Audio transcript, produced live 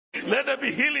Let there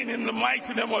be healing in the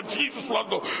mighty name of Jesus, Lord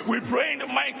God. We pray in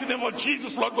the mighty name of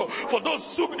Jesus, Lord God, for those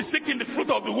seeking the fruit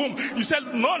of the womb. You said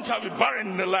none shall be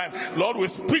barren in the land. Lord, we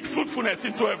speak fruitfulness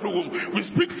into every womb. We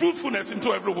speak fruitfulness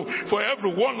into every womb. For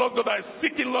everyone, Lord God, that is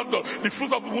seeking, Lord God, the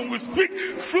fruit of the womb, we speak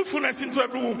fruitfulness into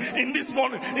every womb in this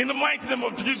morning, in the mighty name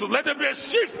of Jesus. Let there be a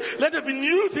shift. Let there be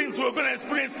new things. We're going to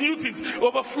experience new things.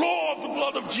 Overflow of the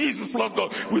blood of Jesus, Lord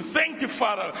God. We thank you,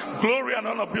 Father. Glory and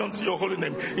honor be unto your holy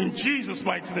name. In Jesus'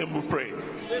 mighty name we pray.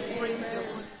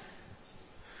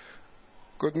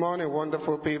 Good morning,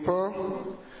 wonderful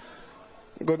people.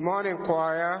 Good morning,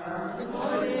 choir. Good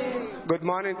morning. Good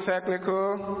morning,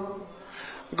 technical.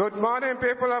 Good morning,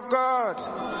 people of God.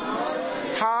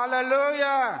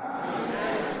 Hallelujah.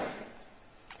 Amen.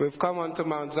 We've come onto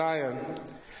Mount Zion,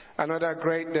 another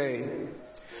great day.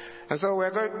 And so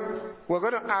we're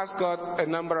going to ask God a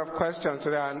number of questions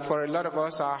today. And for a lot of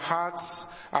us, our hearts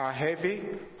are heavy,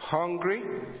 hungry.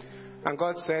 And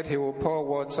God said he will pour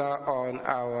water on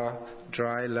our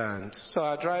dry land. So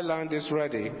our dry land is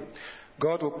ready.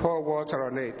 God will pour water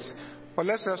on it. Well,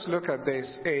 let's just look at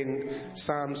this in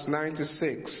Psalms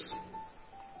 96.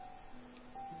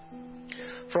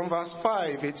 From verse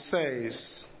 5 it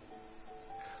says,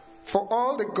 "For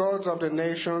all the gods of the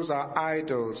nations are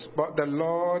idols, but the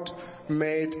Lord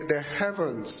made the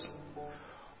heavens.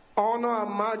 Honor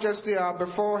and majesty are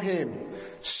before him.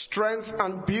 Strength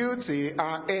and beauty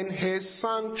are in his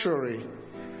sanctuary.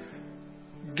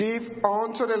 Give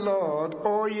unto the Lord,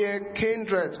 O ye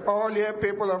kindred, all ye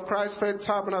people of Christ Faith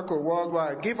Tabernacle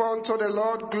worldwide. Give unto the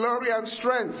Lord glory and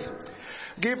strength.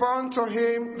 Give unto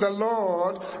him the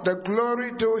Lord the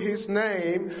glory due his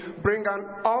name. Bring an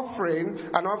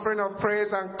offering of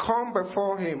praise, and come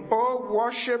before him. O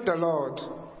worship the Lord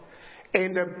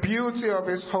in the beauty of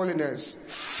his holiness.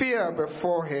 Fear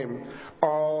before him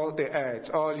all the earth,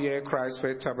 all ye Christ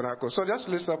Faith Tabernacle." So just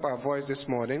lift up our voice this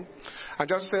morning and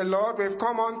just say, "Lord, we've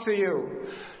come unto you.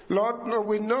 Lord,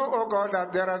 we know, oh God,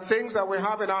 that there are things that we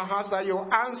have in our hearts that you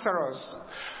answer us.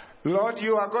 Lord,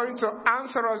 you are going to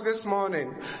answer us this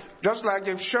morning. Just like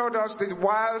you've showed us the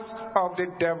wiles of the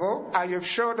devil, and you've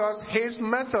showed us his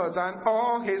methods and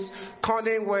all his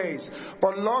cunning ways.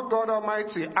 But Lord God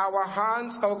Almighty, our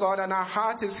hands, oh God, and our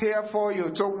heart is here for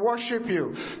you, to worship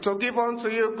you, to give unto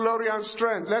you glory and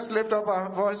strength." Let's lift up our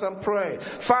voice and pray.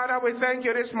 Father, we thank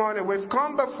you this morning. We've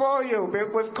come before you.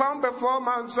 We've come before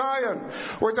Mount Zion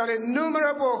with an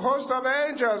innumerable host of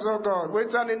angels, oh God,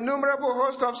 with an innumerable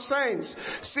host of saints,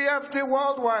 CFT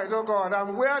worldwide, oh God,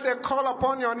 and where they call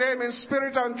upon your name in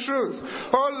spirit and truth.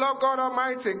 Oh Lord God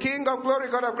Almighty, King of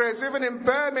glory, God of grace, even in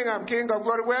Birmingham, King of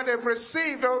glory, where they've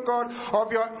received, oh God,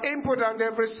 of your input, and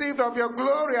they've received of your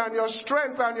glory and your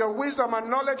strength and your wisdom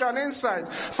and knowledge and insight.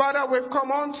 Father, we've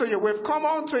come unto you. We've come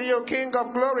unto you, King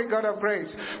of glory, God of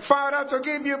grace. Father, to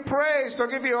give you praise, to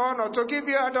give you honor, to give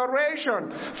you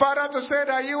adoration. Father, to say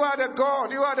that you are the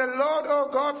God, you are the Lord,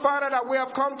 oh God, Father, that we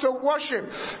have come to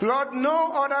worship. Lord,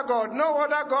 no other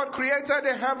God created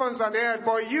the heavens and the earth,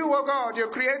 but you, oh God, you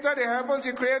created the heavens,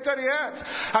 you created the earth.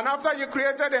 And after you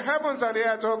created the heavens and the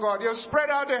earth, oh God, you spread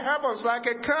out the heavens like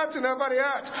a curtain over the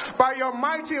earth by your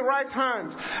mighty right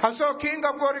hand. And so, King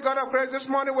of glory, God of grace, this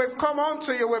morning we've come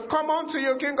unto you. We've come unto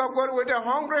you, King of glory, with a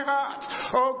hungry heart,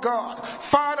 oh God.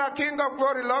 Father, King of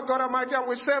glory, Lord God Almighty, and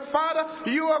we say, Father,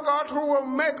 you, oh God, who will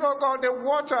make, oh God, the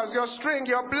waters, your string,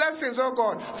 your blessings, oh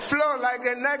God, flow like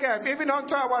a Negev, even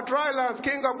unto our dry lands,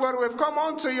 King of glory. We've come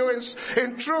unto you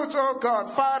in truth, oh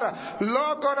God. Father,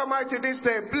 Lord God Almighty, this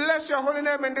day, bless your holy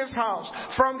name in this house.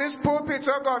 From this pulpit,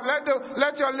 oh God,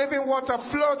 let your living water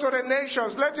flow to the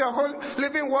nations. Let your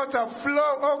living water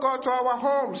flow, oh God, to our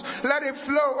homes. Let it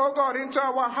flow, oh God, into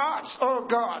our hearts, oh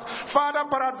God. Father,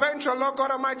 peradventure, Lord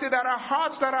God Almighty, there are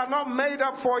hearts that are not made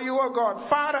up for you, oh God.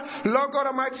 Father, Lord God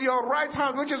Almighty, your right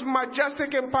hand, which is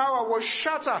majestic in power, will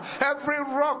shatter every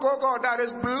rock, oh God, that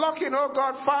is blocking, oh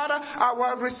God, Father,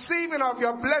 our receiving of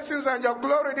your blessings and your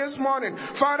glory this morning.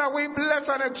 Father, we bless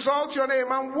and exalt your name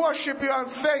and worship you and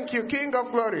thank you, King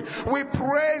of glory. We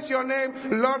praise your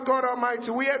name, Lord God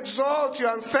Almighty. We exalt you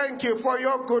and thank you for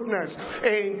your goodness.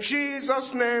 In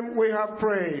Jesus' name we have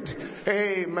prayed.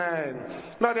 Amen.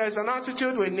 Now there is an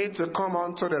attitude we need to come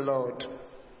unto the Lord.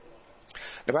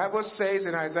 The Bible says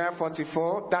in Isaiah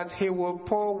 44 that he will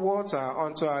pour water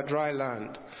onto our dry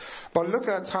land. But look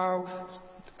at how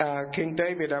King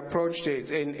David approached it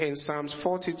in Psalms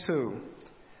 42.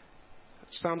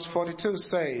 Psalms 42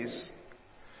 says,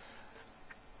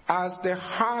 "As the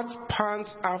hart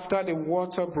pants after the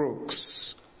water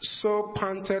brooks, so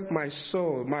panted my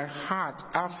soul, my heart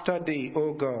after thee,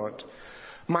 O God.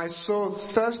 My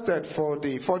soul thirsted for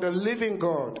thee, for the living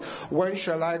God. When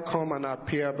shall I come and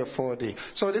appear before thee?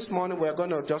 So this morning we're going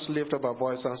to just lift up our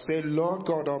voice and say, Lord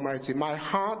God Almighty, my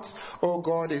heart, oh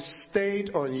God, is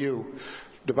stayed on you.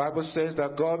 The Bible says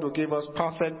that God will give us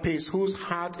perfect peace whose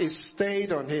heart is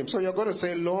stayed on him. So you're going to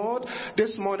say, Lord,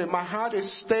 this morning my heart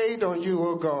is stayed on you,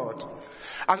 oh God.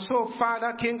 And so,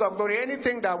 Father, King of Glory,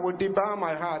 anything that would devour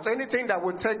my heart, anything that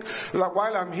would take, like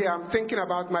while I'm here, I'm thinking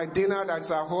about my dinner that's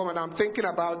at home, and I'm thinking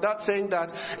about that thing that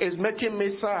is making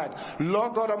me sad.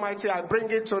 Lord God Almighty, I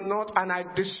bring it to naught, and I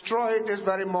destroy it this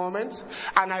very moment,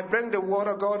 and I bring the word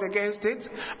of God against it,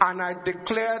 and I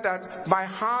declare that my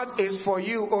heart is for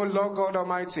you, O Lord God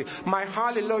Almighty. My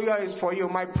hallelujah is for you.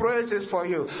 My praise is for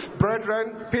you.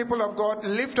 Brethren, people of God,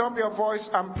 lift up your voice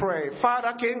and pray.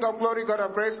 Father, King of Glory, God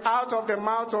of grace, out of the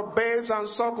mouth of babes and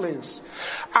sucklings.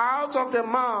 Out of the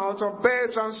mouth of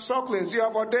babes and sucklings, you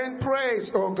have ordained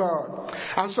praise, O God.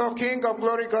 And so, King of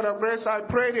Glory, God of grace, I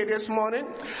pray thee this morning,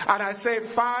 and I say,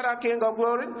 Father, King of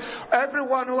Glory,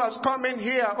 everyone who has come in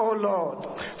here, O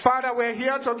Lord, Father, we're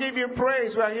here to give you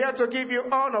praise, we're here to give you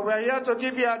honor, we're here to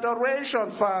give you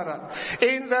adoration, Father,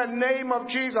 in the name of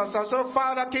Jesus. And so,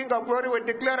 Father, King of Glory, we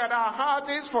declare that our heart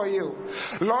is for you.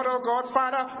 Lord, O God,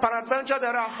 Father, peradventure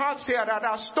there are hearts here that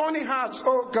are stony hearts,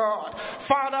 oh God.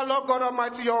 Father, Lord God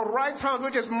Almighty, your right hand,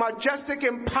 which is majestic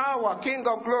in power, King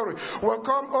of Glory, will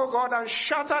come, oh God, and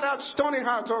shatter that stony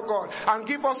heart, oh God, and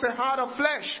give us a heart of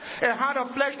flesh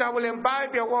that will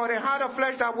imbibe your word, a heart of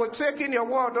flesh that will take in your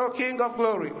word, oh King of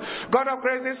Glory. God of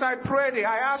grace, this I pray thee.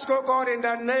 I ask, oh God, in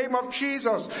the name of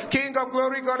Jesus, King of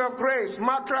Glory, God of grace, in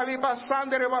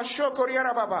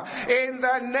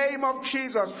the name of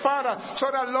Jesus, Father, so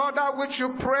that, Lord, that which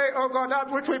you pray, oh God, that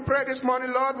which we pray this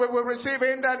morning, Lord, we will receive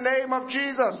in the name of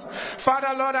Jesus.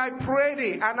 Father, Lord, I pray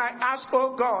thee and I ask,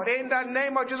 oh God, in the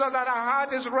name of Jesus, that our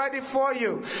heart is ready for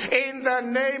you. In the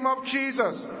name of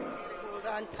Jesus.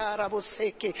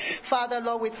 Father,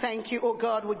 Lord, we thank you, oh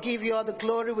God. We give you all the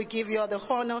glory, we give you all the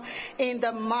honor in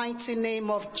the mighty name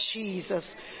of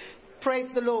Jesus. Praise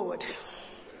the Lord.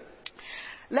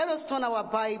 Let us turn our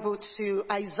Bible to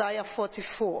Isaiah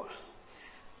 44,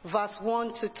 verse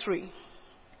 1 to 3.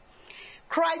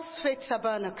 Christ's faith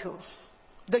tabernacle,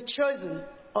 the chosen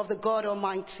of the God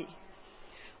Almighty.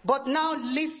 But now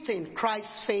listen,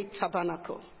 Christ's faith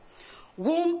tabernacle,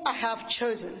 whom I have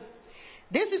chosen.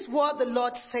 This is what the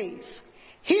Lord says.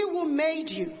 He who made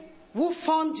you, who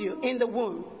formed you in the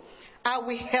womb, I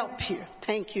will help you.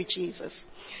 Thank you, Jesus.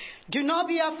 Do not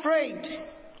be afraid,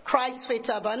 Christ's faith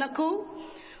tabernacle,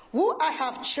 who I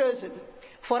have chosen.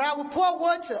 For I will pour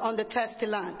water on the thirsty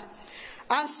land,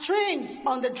 and streams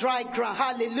on the dry ground.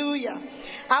 Hallelujah.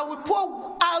 I will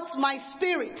pour out my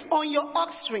spirit on your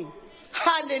offspring.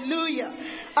 Hallelujah.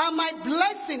 And my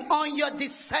blessing on your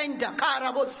descendant.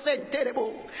 I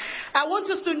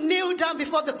want us to kneel down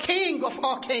before the King of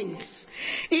all kings.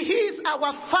 He is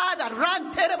our Father.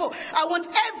 I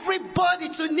want everybody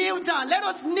to kneel down. Let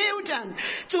us kneel down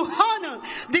to honor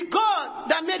the God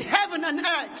that made heaven and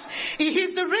earth. He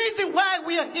is the reason why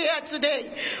we are here today.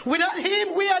 Without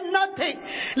him, we are nothing.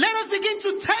 Let us begin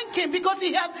to thank him because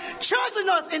he has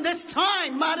chosen us in this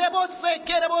time.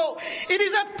 It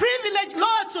is a privilege,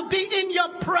 Lord, to be in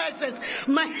your presence.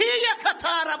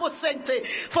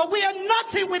 For we are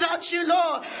nothing without you,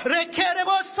 Lord.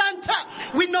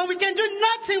 We know we can do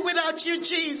nothing without you,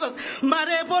 Jesus.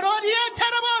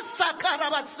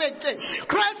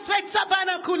 Christ faith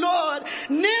tabernacle, Lord,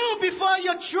 kneel before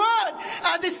your throne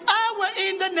at this hour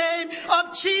in the name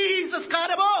of Jesus.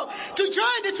 To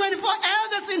join the 24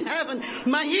 elders in heaven,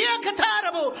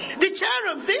 the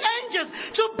cherubs, the angels,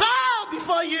 to bow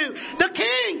before you, the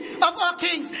King of all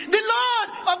kings, the Lord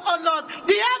of all lords,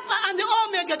 the Alpha and the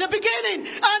Omega, the beginning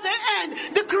and the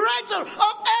end, the creator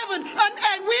of heaven and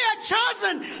earth. We are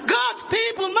chosen, God's people.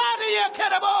 Maria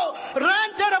Kerabo,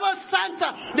 Randerabo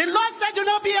Santa. The Lord said, do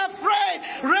not be afraid.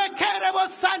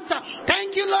 Rekerabo Santa.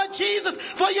 Thank you, Lord Jesus,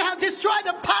 for you have destroyed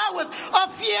the powers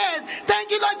of fear. Thank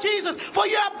you, Lord Jesus, for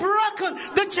you have broken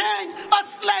the chains of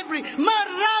slavery.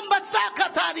 Maramba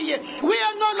Sakatariye. We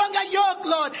are no longer yoked,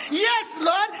 Lord. Yes,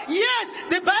 Lord.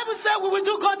 Yes. The Bible said we will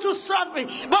do go through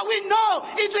suffering, but we know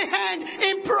it will end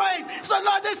in praise. So,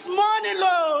 Lord, this morning,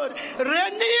 Lord,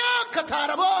 Renia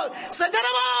Katarabo,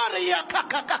 Sadarabaria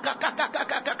Kaka.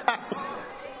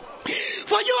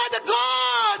 For you are the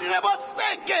God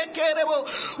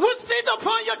who sit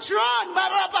upon your throne,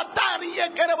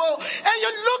 and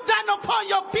you look down upon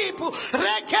your people.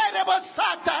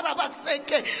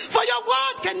 For your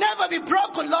word can never be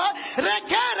broken, Lord.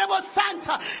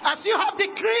 As you have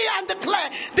decreed and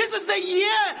declared, this is the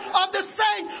year of the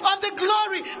saints, of the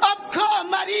glory of God.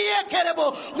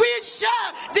 We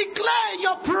shall declare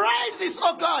your praises,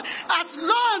 O God, as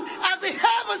long as the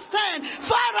heavens stand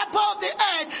far above the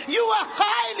earth. You are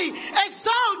highly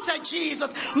exalted,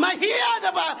 Jesus.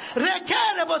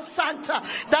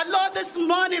 That, Lord, this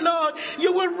morning, Lord,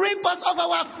 you will rip us of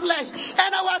our flesh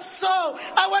and our soul,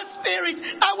 our spirit,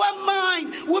 our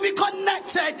mind will be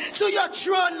connected to your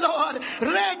throne, Lord.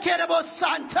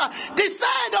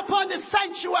 Descend upon the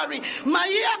sanctuary.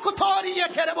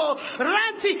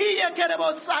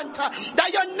 That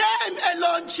your name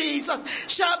alone, Jesus,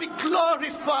 shall be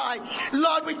glorified.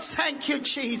 Lord, we thank you,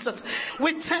 Jesus.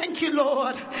 We thank you,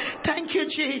 Lord. Thank you,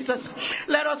 Jesus.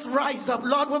 Let us rise up.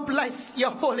 Lord, we bless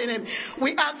your holy name.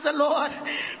 We ask the Lord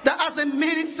that as a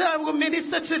minister will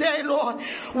minister today, Lord,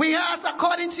 we ask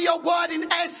according to your word in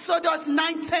Exodus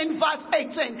 19 verse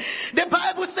 18. The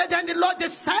Bible said, and the Lord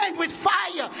descend with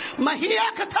fire.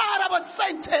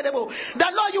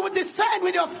 That, Lord, you will descend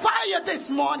with your fire this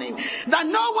morning. That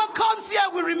no one comes here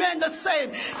will remain the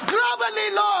same.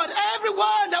 Globally, Lord,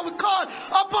 everyone that we call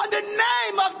upon the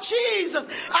name of Jesus,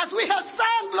 as we have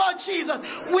sung, Lord Jesus,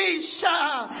 we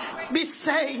shall be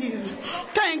saved.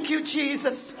 Thank you,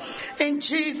 Jesus. In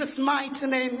Jesus' mighty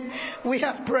name, we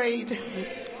have prayed.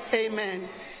 Amen.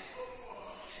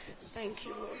 Thank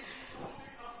you, Lord.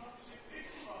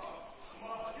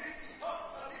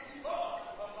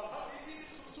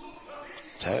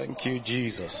 Thank you,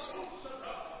 Jesus.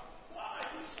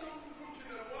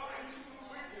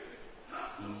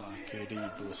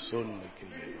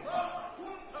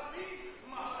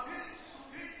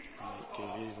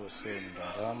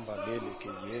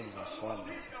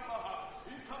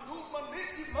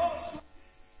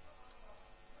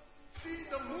 See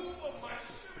the move of my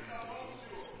spirit.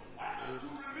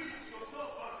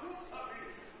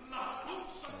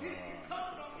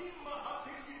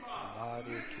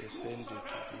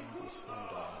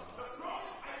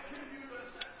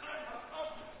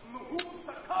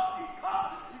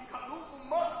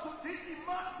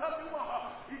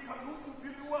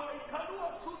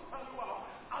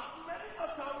 As many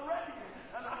as are ready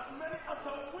and as many as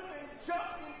are willing,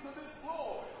 jump into this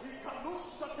floor.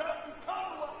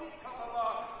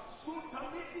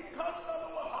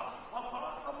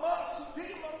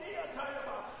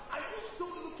 Are you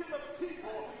still looking at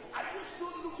people? Are you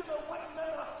still looking at what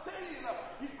men are saying?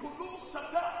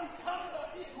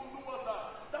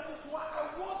 That is why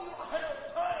I warn you ahead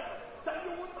of time that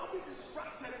you will not be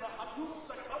distracted.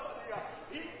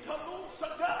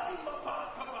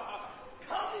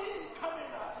 Come in,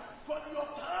 for your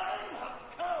time has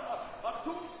come.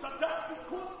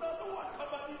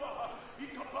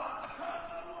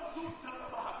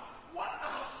 What I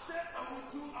have said I will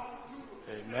do, I will do.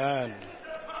 Amen.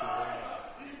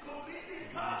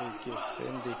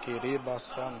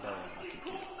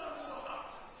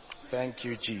 Thank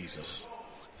you, Jesus.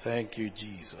 Thank you,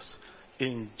 Jesus.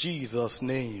 In Jesus'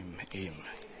 name, amen.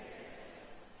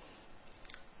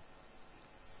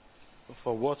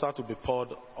 For water to be poured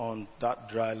on that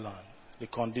dry land, the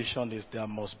condition is there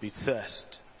must be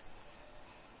thirst.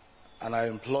 And I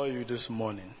implore you this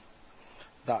morning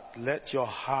that let your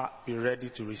heart be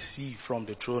ready to receive from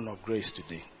the throne of grace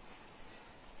today.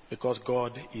 Because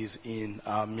God is in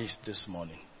our midst this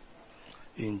morning.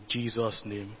 In Jesus'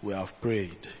 name we have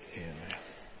prayed. Amen.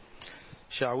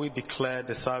 Shall we declare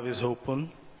the service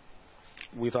open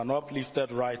with an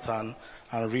uplifted right hand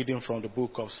and reading from the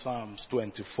book of Psalms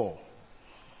 24.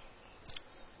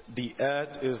 The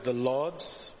earth is the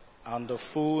Lord's and the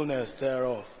fullness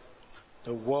thereof,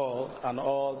 the world and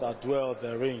all that dwell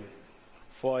therein.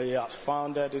 For he hath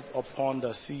founded it upon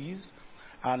the seas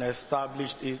and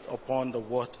established it upon the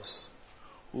waters.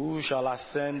 Who shall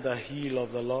ascend the hill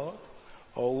of the Lord?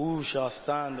 Or who shall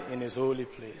stand in his holy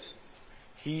place?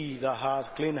 He that has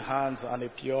clean hands and a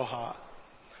pure heart,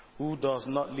 who does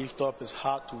not lift up his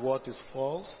heart to what is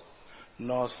false,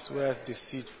 nor swears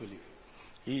deceitfully.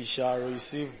 He shall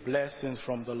receive blessings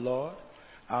from the Lord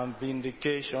and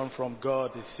vindication from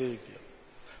God his Savior.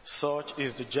 Such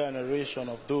is the generation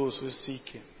of those who seek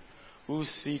him, who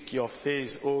seek your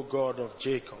face, O God of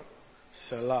Jacob.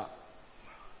 Selah.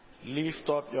 Lift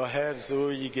up your heads, O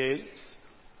ye gates,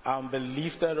 and be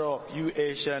lifted up, you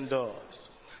ancient doors,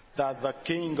 that the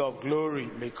King of glory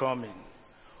may come in.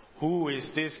 Who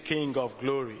is this King of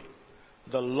glory?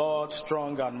 The Lord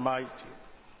strong and mighty,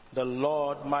 the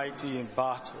Lord mighty in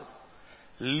battle.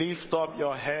 Lift up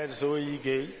your heads, O ye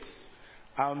gates,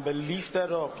 and be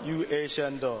lifted up, you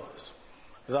ancient doors,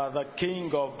 that the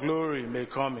King of glory may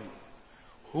come in.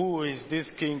 Who is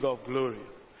this King of glory?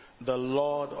 The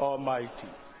Lord Almighty.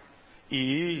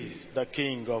 He is the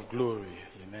King of glory.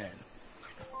 Amen.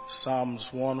 Psalms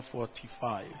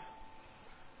 145.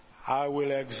 I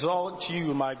will exalt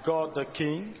you, my God the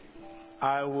King.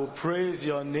 I will praise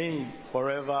your name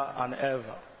forever and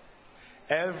ever.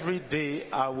 Every day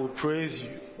I will praise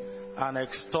you and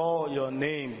extol your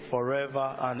name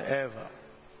forever and ever.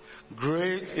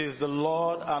 Great is the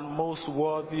Lord and most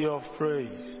worthy of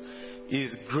praise.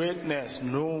 His greatness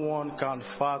no one can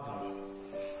fathom.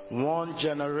 One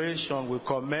generation will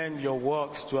commend your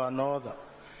works to another.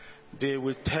 They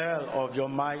will tell of your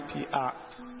mighty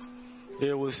acts.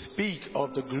 They will speak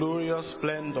of the glorious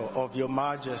splendor of your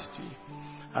majesty.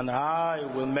 And I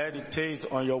will meditate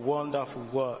on your wonderful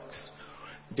works.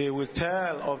 They will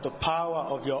tell of the power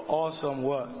of your awesome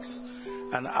works.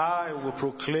 And I will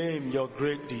proclaim your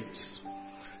great deeds.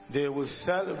 They will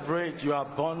celebrate your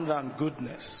abundant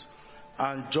goodness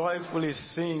and joyfully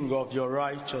sing of your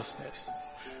righteousness.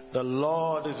 The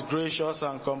Lord is gracious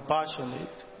and compassionate,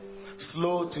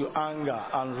 slow to anger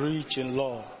and rich in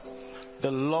love. The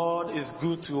Lord is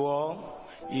good to all.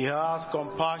 He has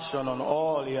compassion on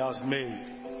all he has made.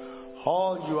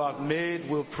 All you have made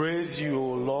will praise you,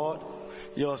 O Lord.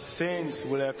 Your saints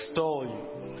will extol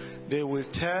you. They will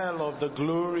tell of the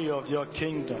glory of your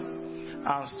kingdom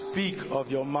and speak of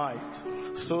your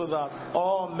might, so that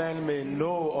all men may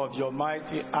know of your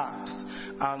mighty acts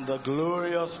and the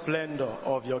glorious splendor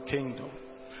of your kingdom.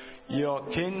 Your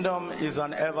kingdom is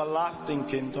an everlasting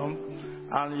kingdom,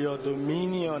 and your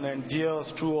dominion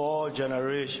endures through all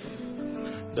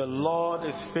generations. The Lord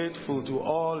is faithful to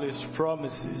all his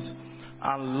promises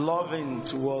and loving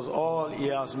towards all he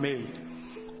has made.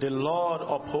 The Lord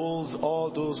upholds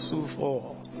all those who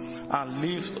fall and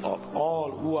lifts up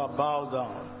all who are bowed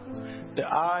down. The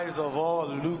eyes of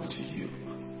all look to you,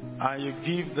 and you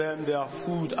give them their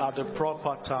food at the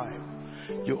proper time.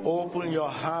 You open your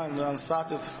hand and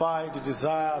satisfy the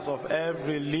desires of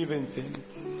every living thing.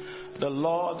 The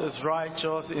Lord is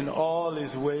righteous in all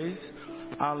his ways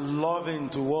and loving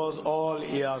towards all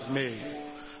he has made.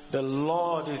 The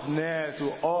Lord is near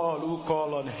to all who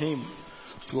call on him,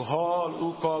 to all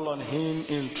who call on him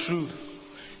in truth.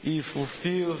 He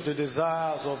fulfills the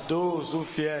desires of those who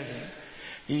fear him.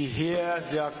 He hears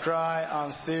their cry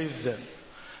and saves them.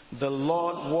 The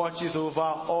Lord watches over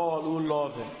all who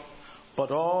love him,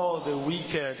 but all the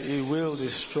wicked he will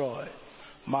destroy.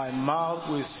 My mouth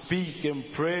will speak in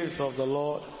praise of the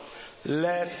Lord.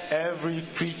 Let every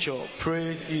creature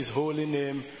praise his holy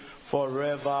name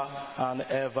forever and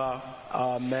ever.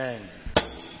 Amen.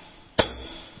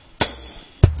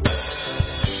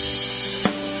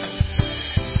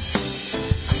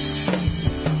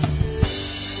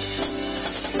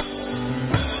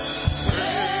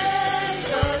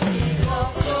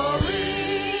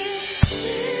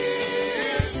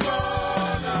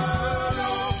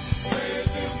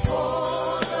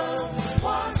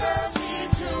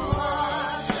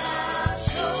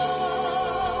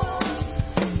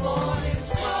 For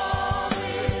his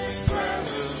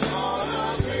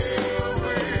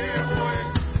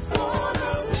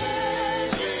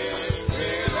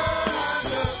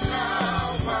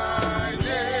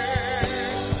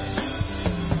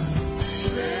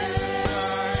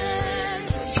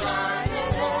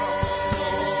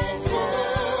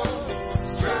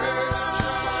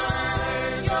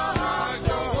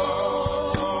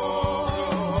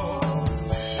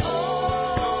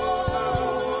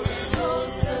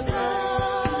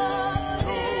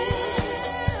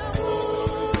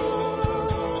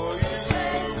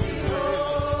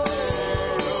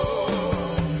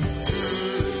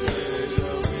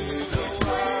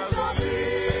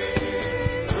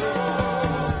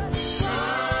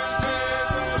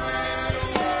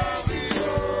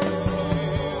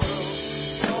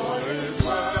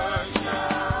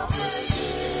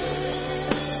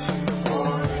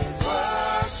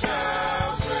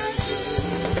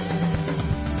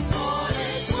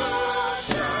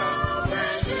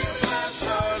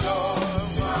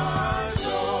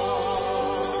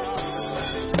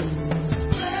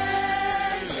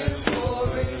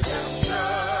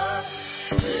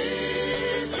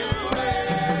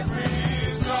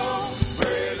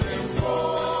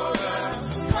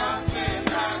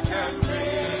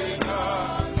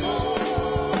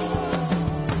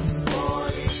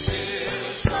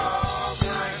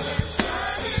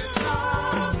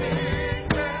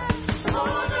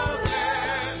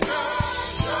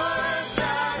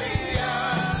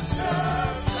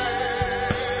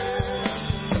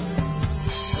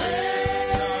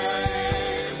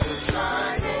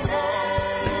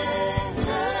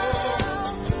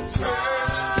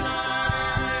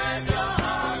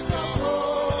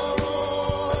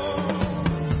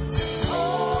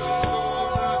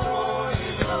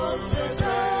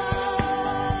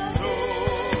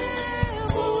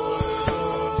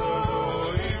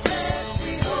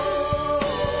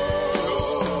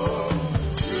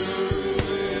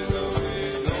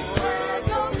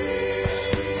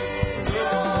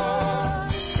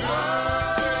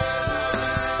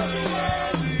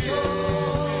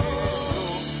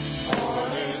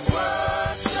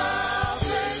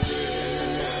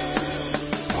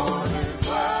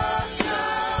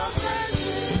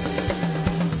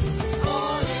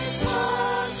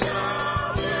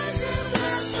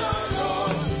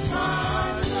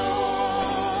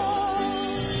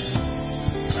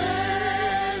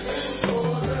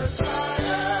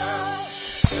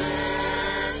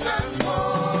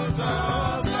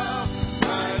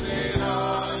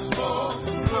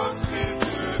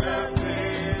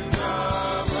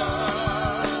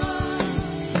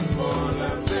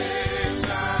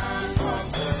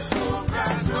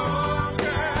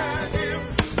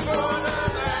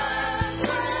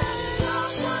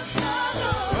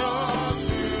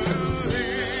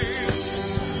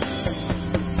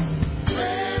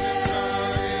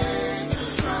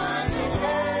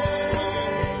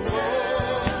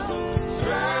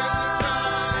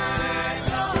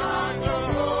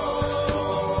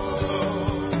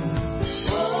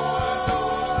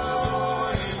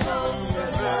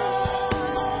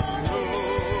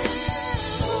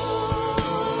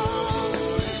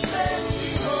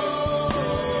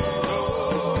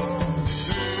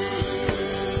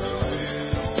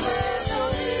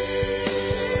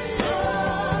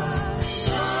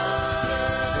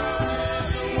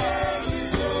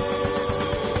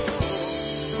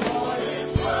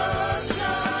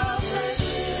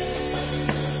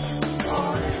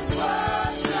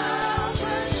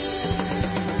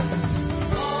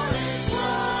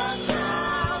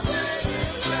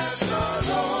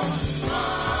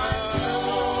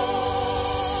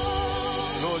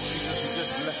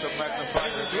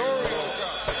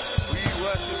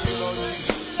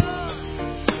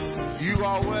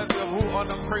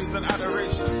honor, praise, and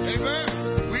adoration.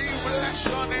 Amen. We bless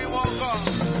your name, oh God.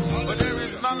 For there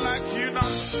is none like you,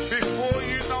 none before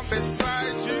you, none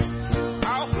beside you.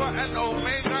 Alpha and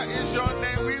Omega is your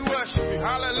name. We worship you.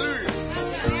 Hallelujah.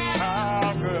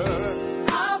 How good.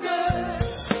 How good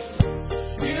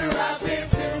you have been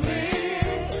to me,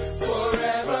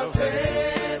 forever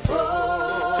faithful.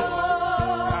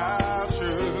 How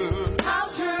true. How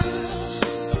true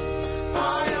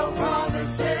are your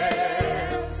promises,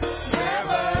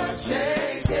 never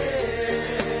shaken.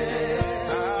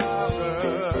 How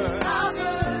good. How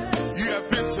good You have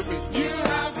been to me. you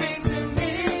have been to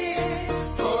me,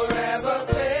 forever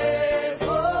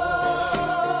faithful.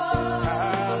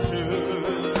 How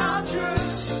true. How true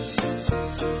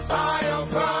are your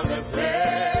promises,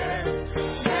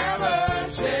 never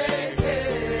shaken.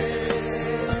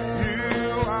 You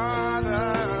are the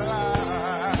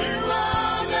light. You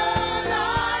are the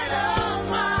light of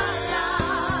my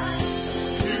life.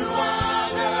 You are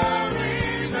the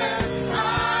reason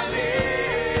I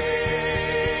live.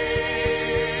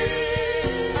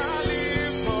 I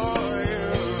live for you.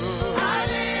 I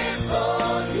live for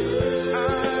you. I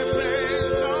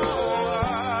place no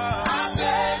I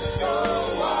bless no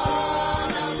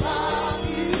one above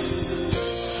you.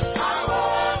 I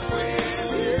walk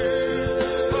with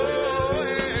you.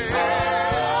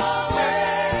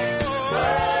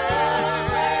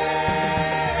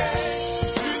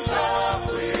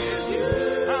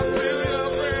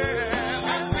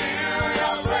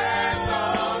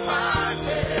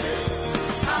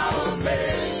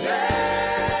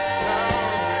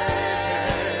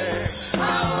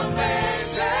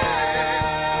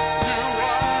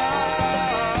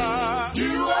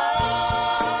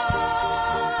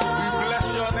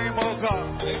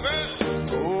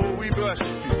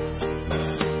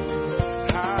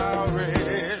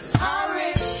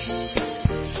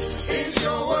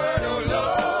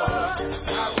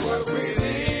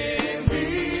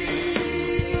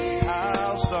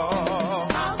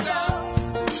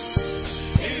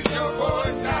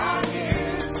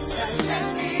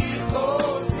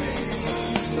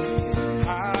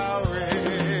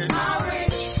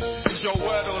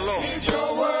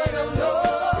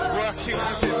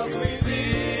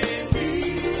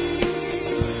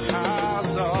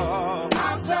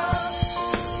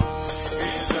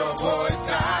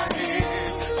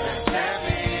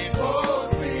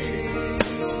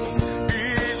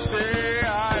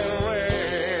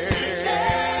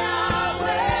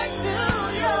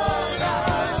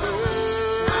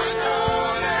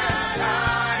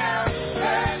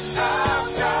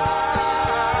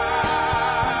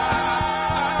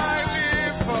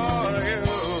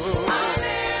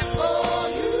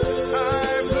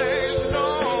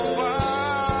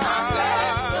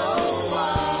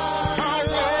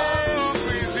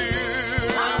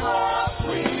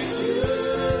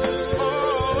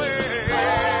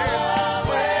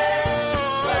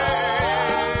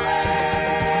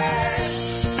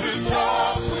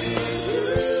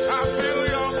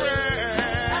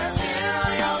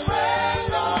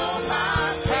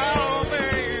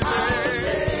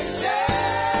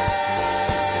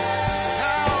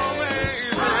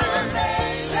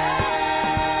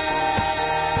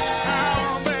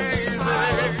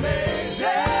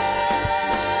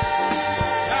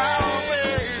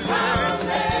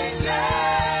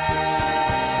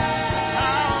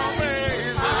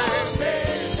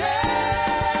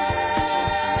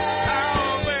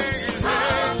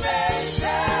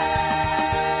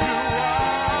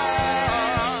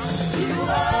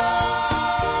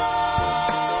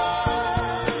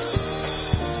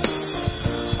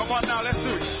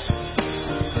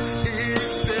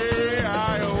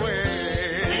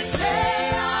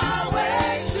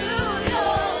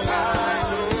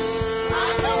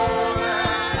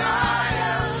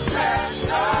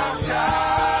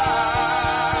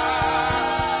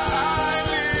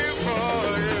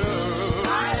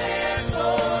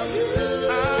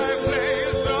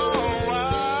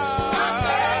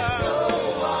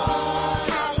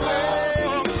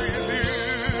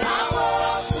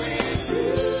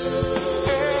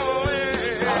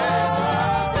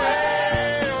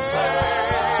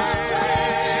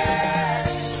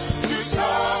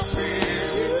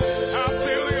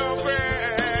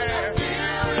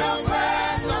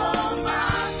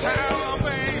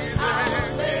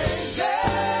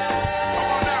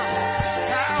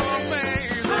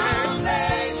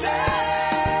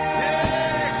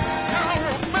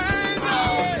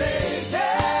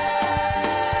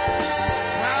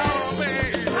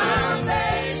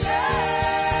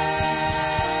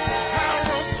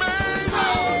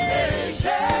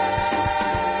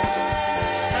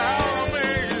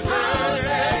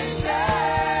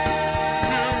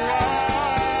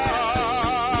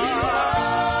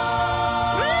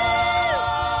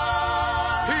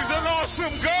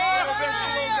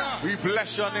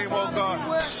 bless your name, oh God.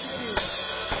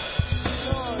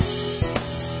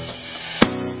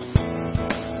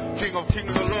 King of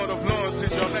kings, the Lord of lords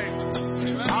is your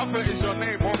name. Alpha is your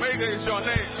name. Omega is your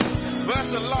name. First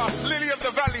and last, lily of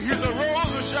the valley. He's the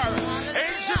rose of Sharon.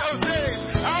 Ancient of days.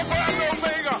 Alpha and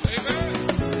Omega.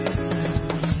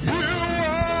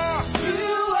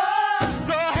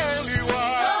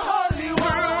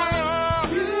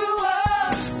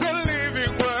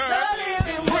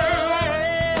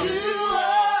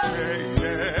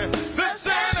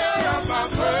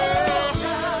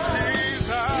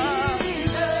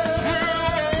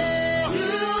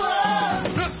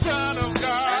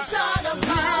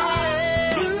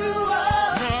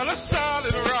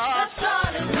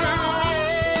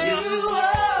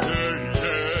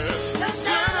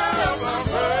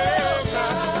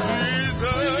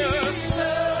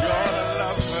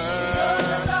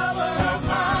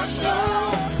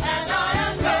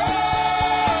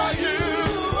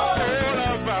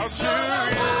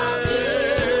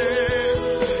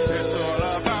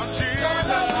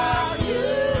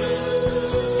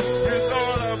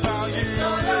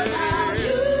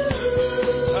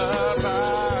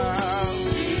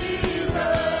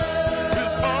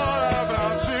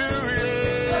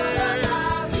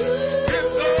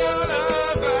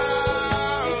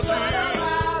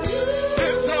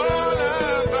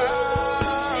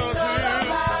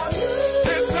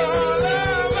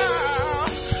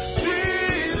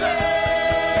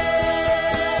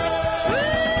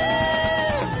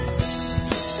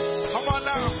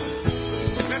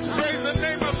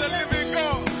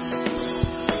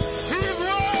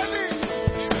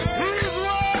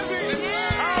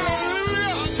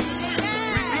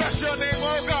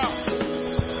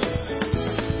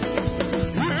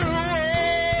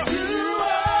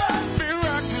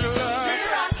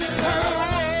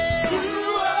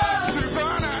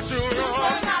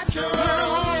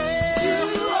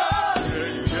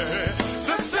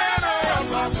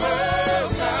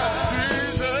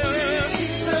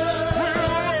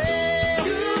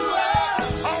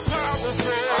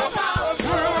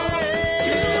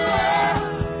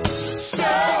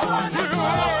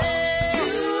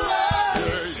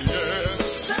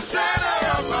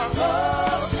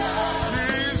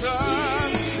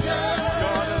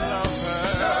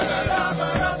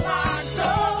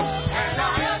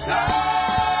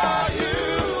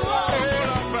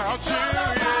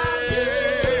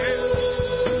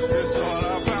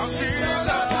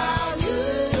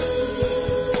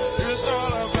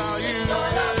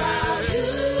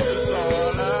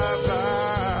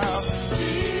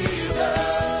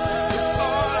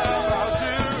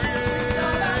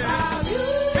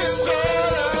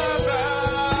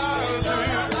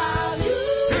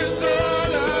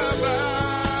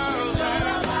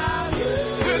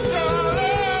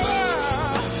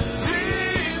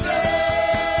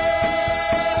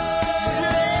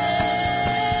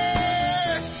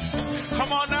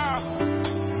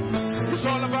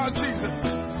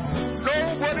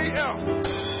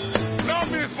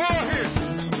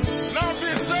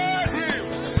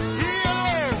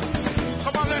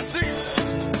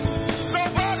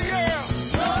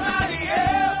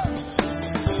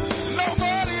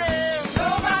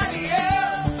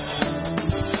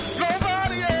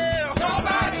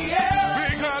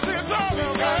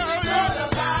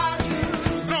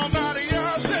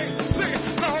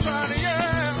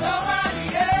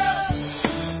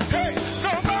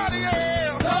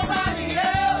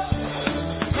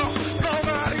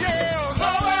 Nobody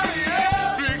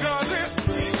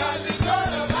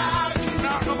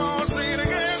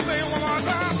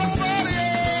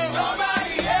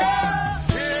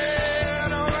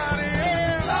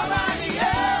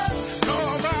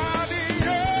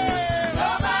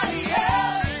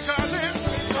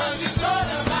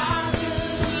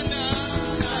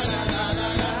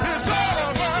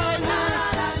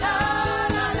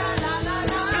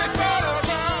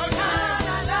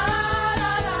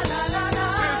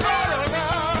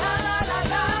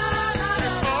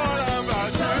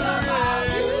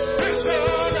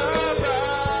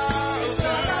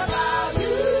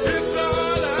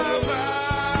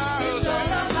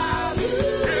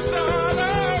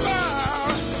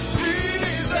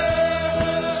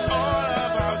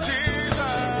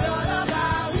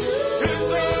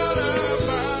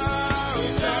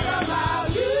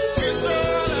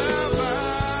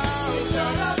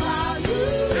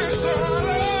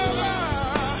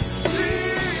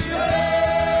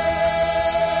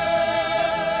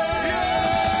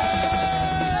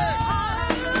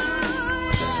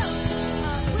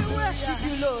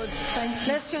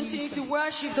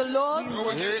worship the Lord.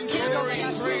 King of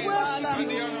kings, we worship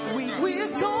you. We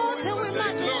exalt and we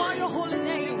magnify your holy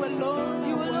name. You alone,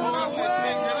 you alone.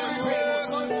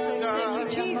 Thank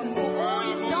you, Jesus, for all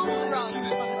you've done for us.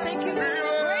 Thank you for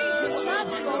your grace and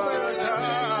mercy, Lord.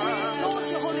 We exalt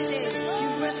your holy name. You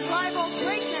ascribe all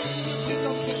greatness to the King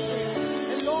of kings,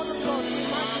 the Lord of lords. We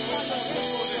magnify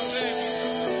your name.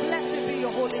 Blessed be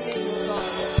your holy name, O God.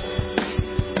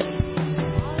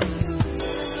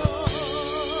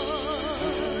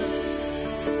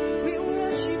 We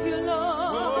worship you,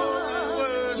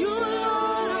 Lord. You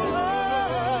alone are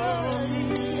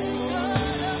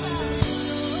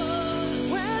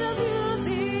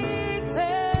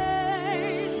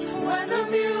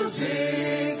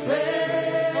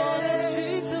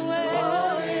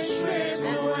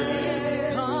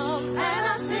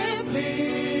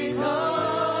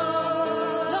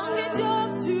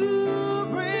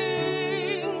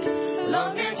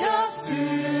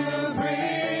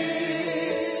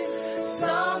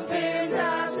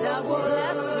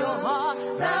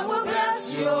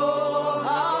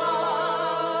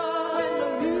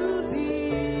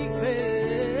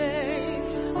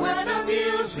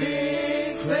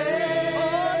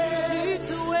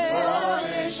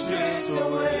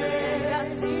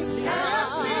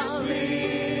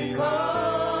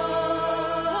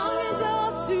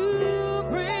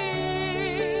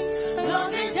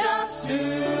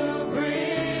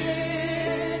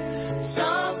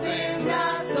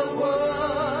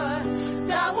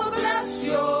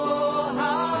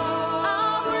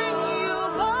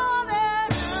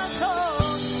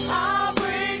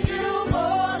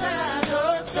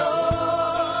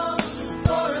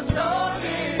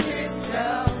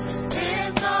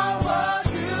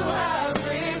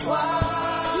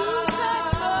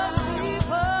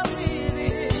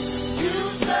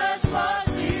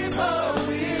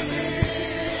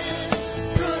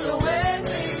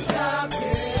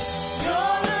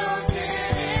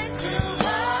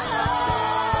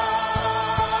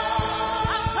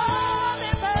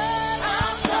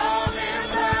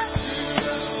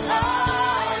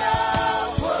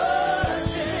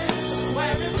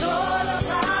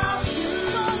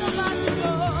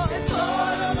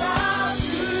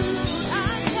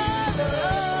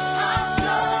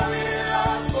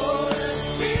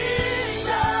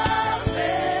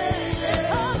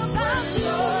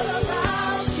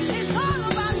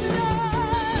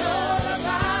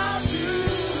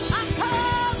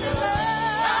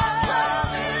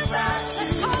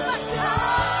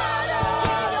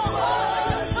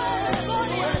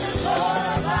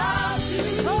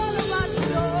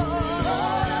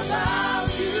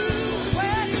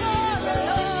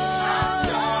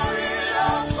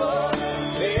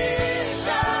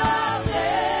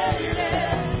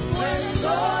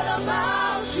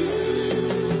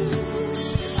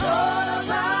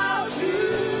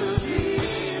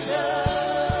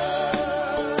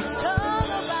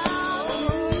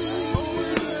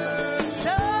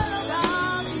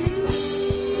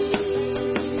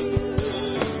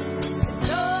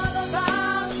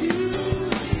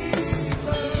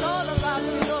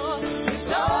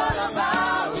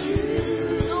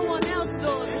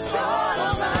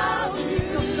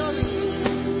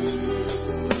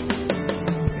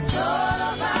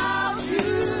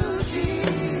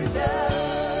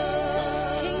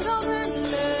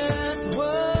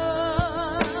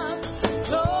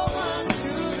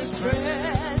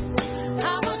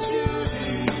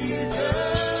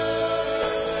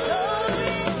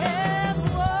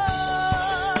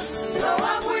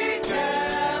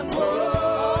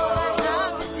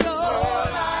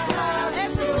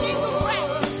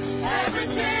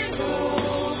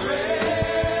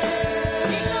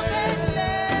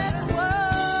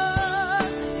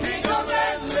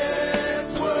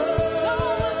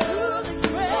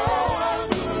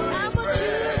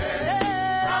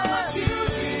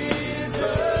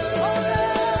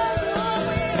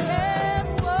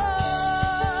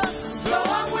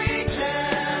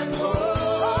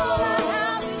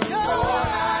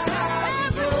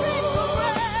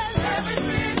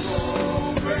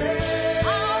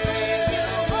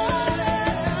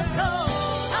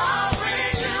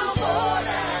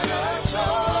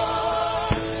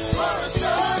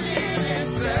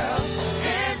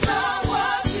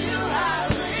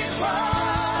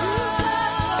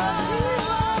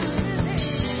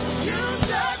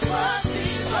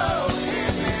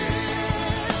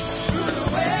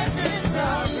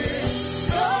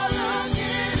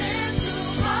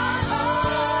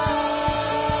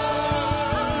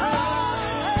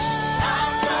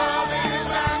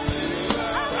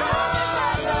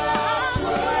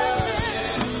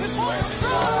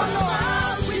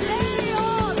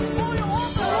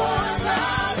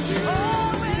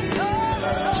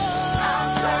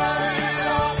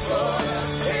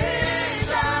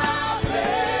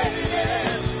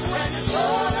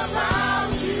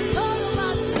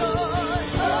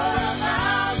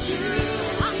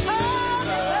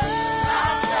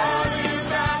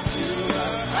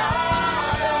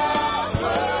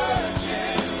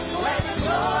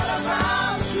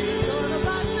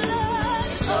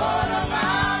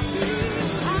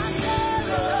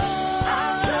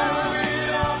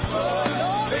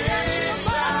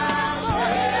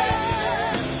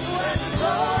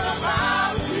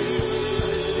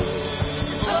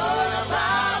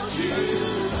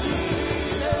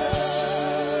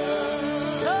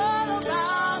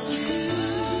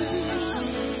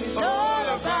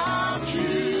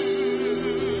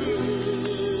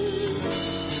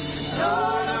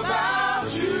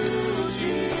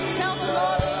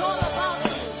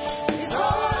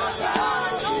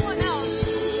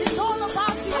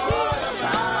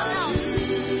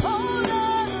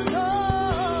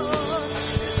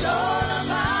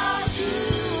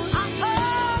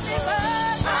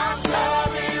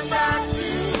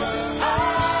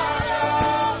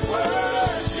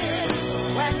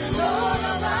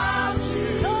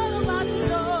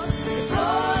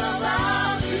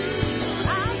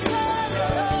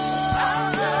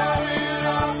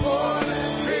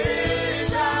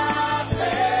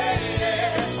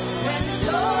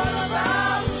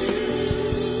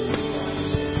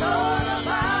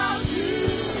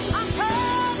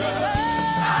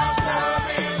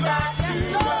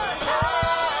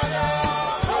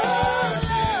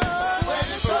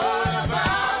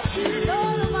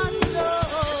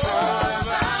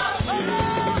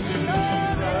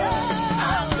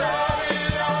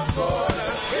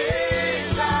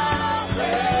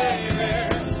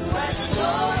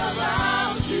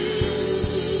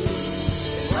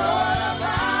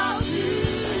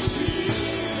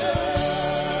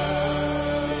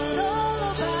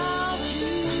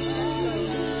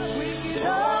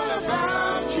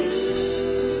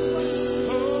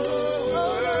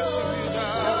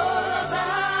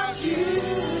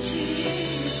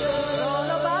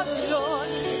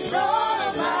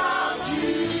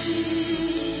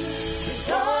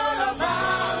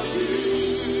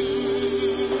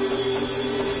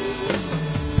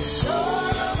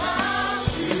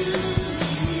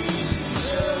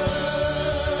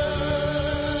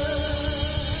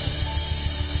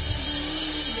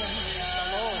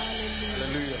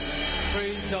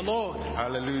the Lord.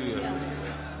 Hallelujah.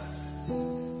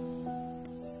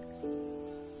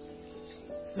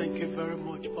 Thank you very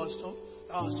much, Pastor.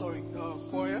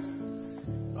 Choir.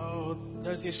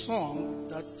 There's a song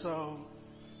that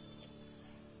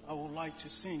I would like to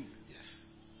sing. Yes.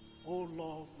 Oh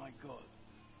Lord, my God.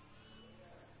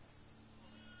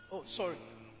 Oh, sorry.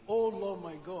 Oh Lord,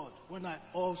 my God, when I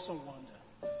also wonder.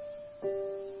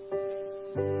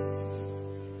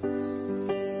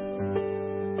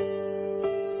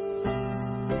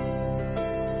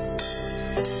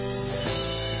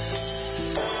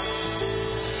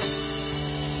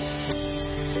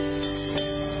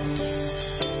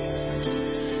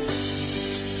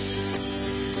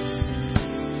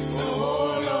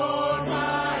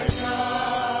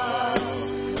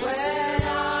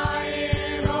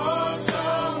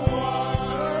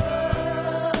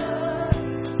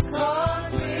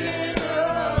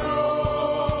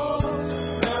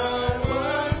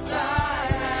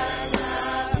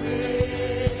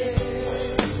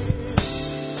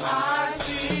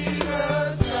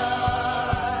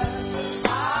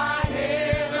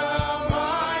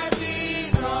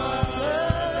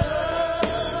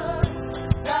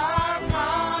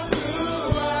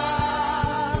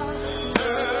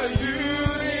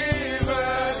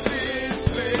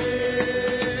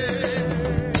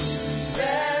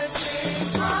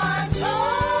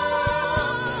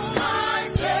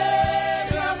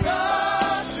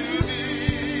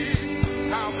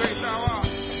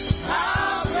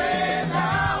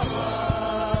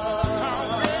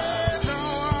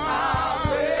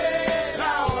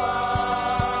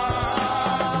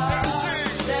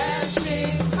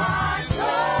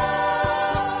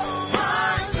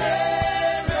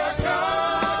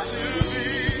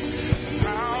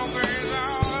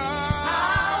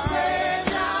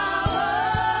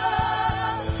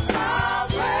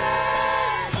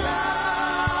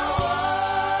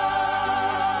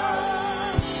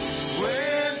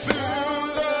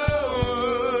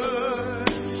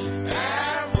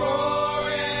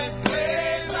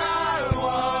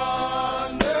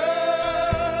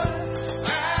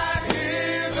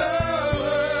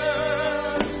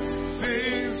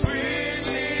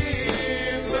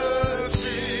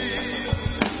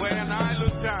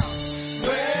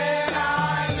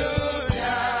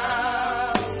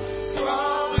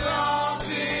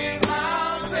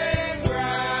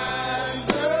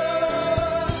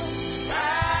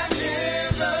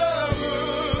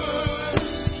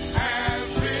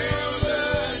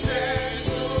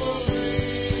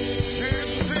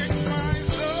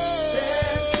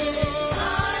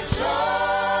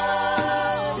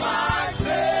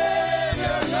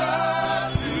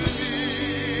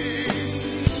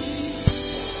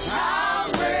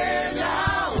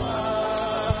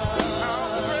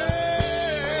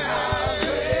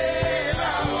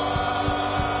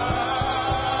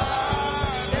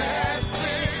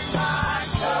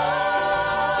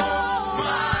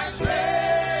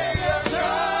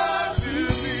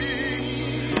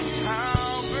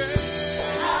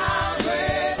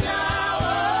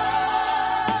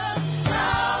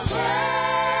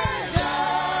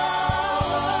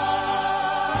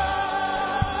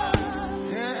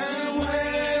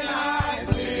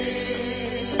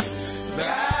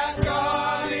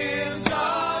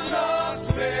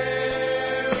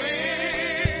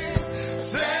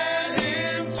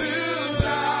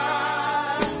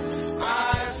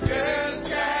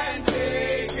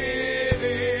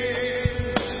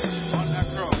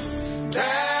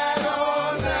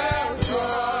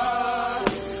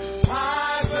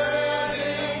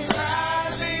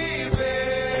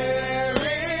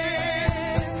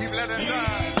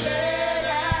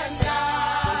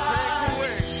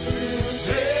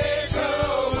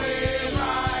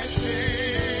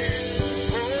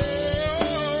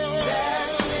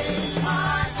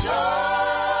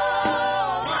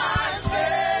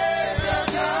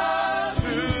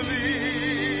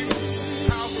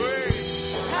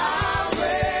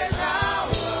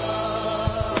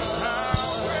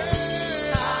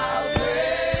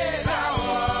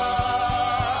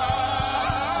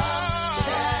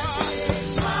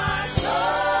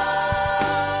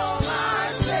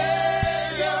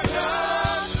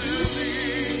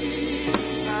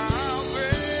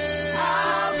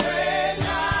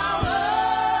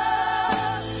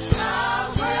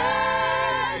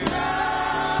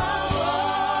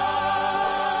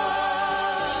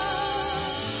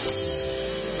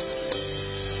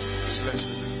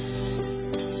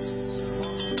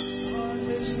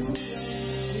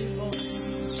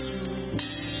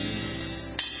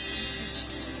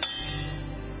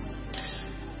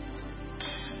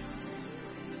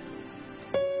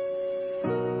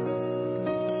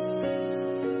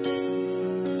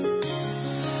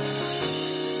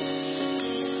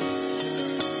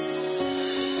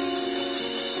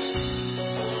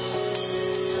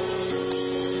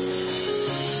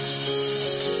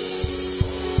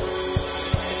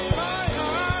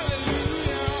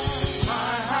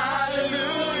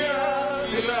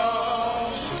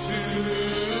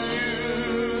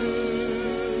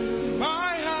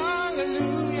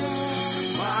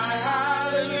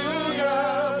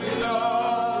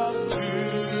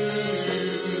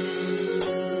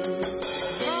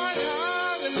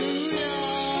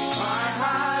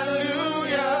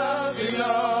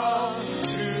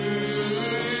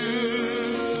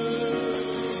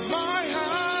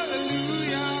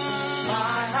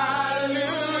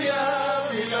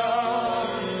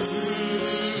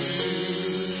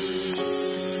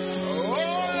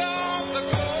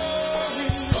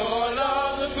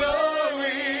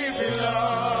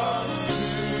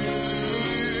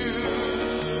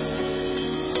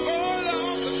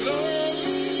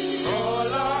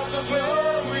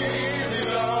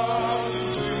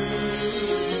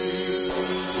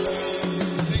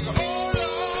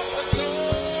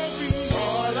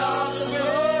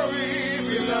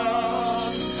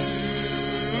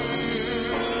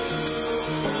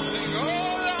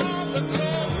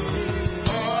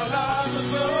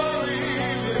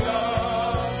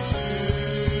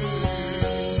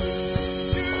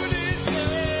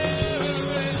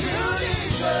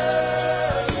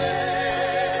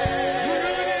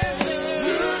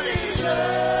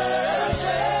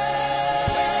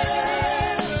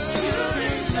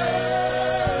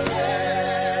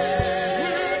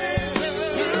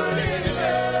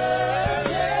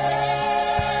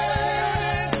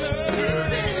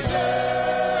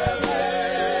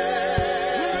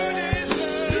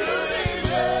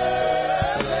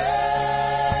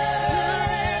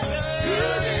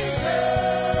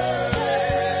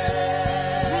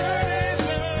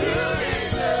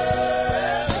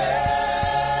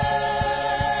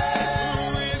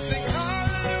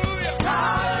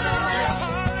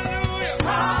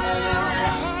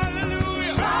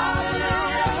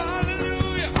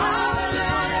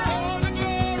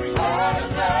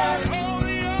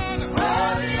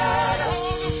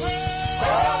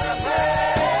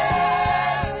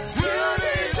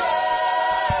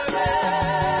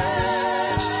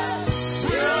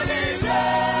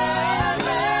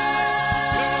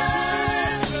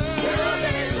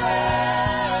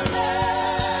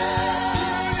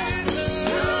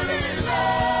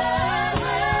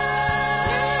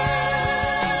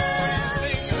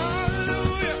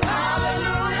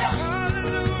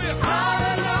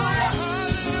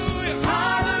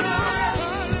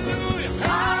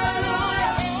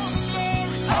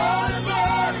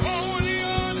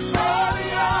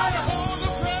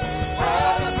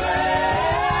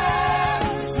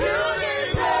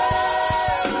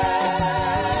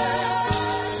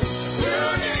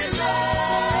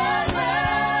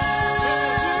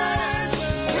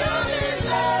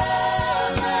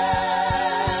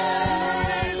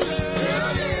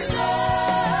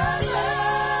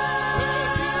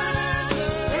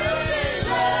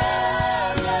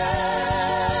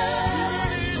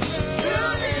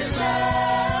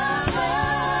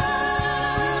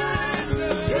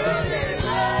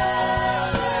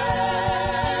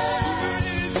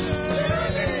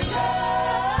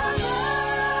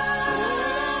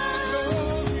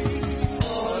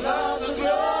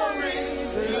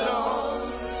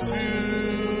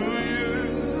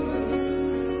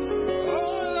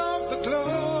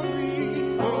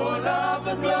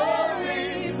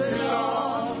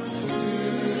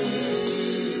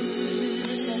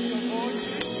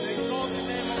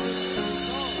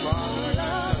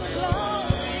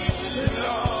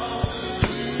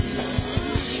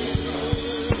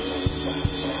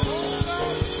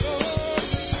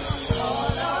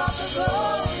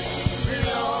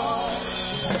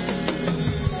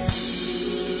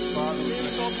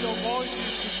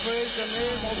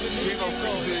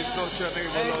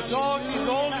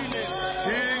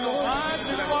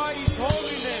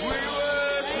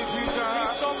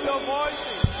 our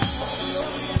voices.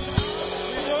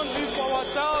 We don't live for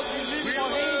ourselves, we live for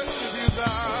Him.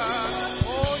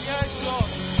 Oh, yes, Lord.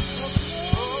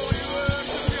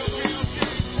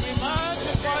 We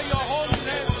magnify your holy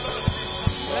name.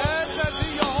 Blessed be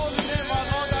your holy name, our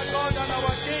Lord, our God, and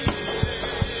our King.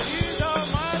 Be thou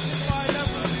magnified,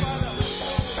 Heavenly Father.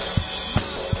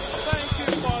 Thank you,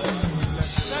 Father.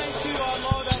 Thank you, our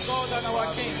Lord, our God, and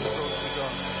our King.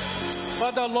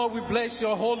 Father, Lord, we bless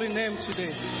your holy name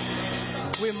today.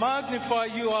 We magnify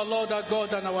you, our Lord, our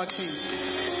God, and our King.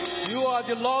 You are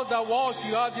the Lord that was,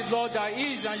 you are the Lord that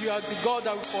is, and you are the God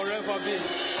that will forever be.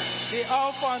 The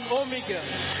Alpha and Omega,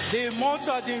 the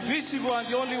immortal, the invisible, and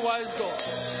the only wise God.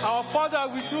 Our Father,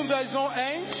 with whom there is no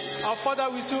end. Our Father,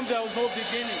 with whom there is no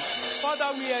beginning.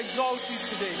 Father, we exalt you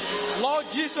today. Lord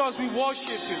Jesus, we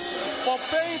worship you for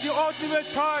paying the ultimate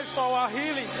price for our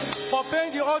healing, for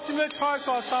paying the ultimate price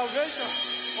for our salvation.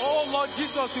 Oh Lord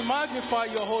Jesus, we magnify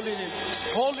your holy name.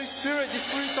 Holy Spirit, the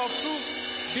Spirit of truth,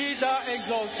 be thou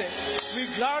exalted. We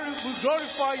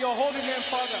glorify your holy name,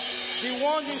 Father. The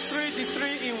one in three, the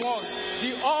three in one.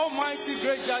 The almighty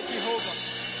great God Jehovah.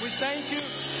 We thank you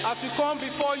as we come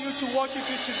before you to worship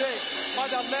you today.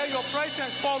 Father, let your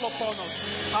presence fall upon us.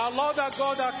 Our Lord, our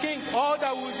God, our King, all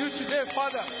that we'll do today,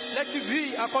 Father, let it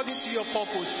be according to your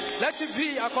purpose. Let it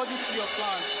be according to your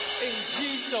plan. In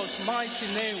Jesus'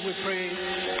 mighty name we pray.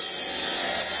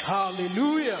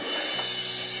 Hallelujah.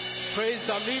 Praise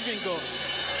the living God.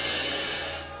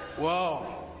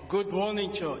 Wow. Good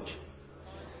morning, church.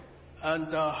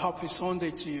 And happy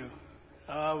Sunday to you.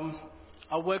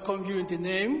 I welcome you in the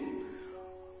name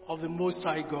of the Most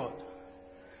High God.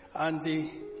 And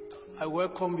I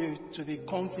welcome you to the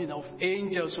company of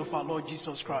angels of our Lord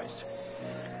Jesus Christ,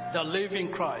 the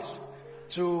living Christ,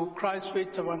 to Christ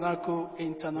Faith Tabernacle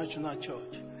International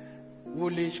Church,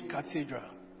 Woolwich Cathedral.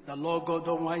 The Lord God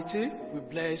Almighty will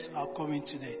bless our coming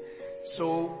today.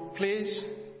 So please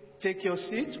take your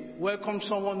seat. Welcome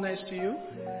someone next to you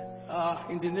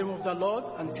in the name of the Lord,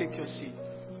 and take your seat.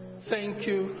 Thank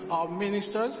you, our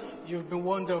ministers. You've been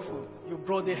wonderful. You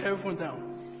brought the heaven down.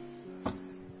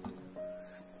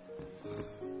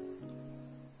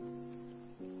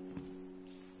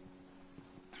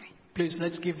 Please,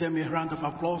 let's give them a round of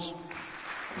applause.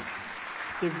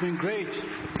 They've been great.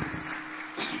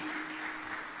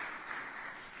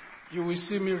 You will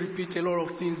see me repeat a lot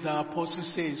of things that Apostle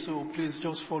says, so please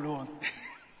just follow on.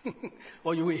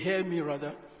 Or you will hear me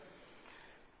rather.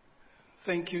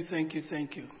 Thank you, thank you,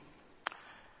 thank you.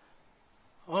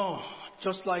 Oh,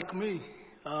 just like me,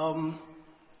 some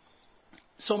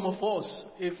of us,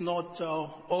 if not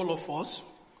all of us,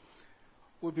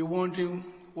 will be wondering,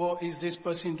 what is this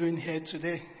person doing here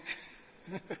today?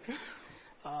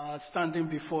 Standing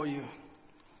before you.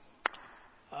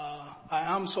 I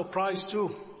am surprised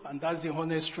too, and that's the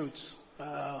honest truth.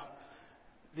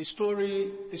 The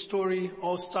story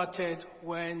all started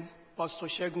when Pastor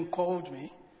Shegun called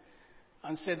me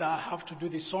and said I have to do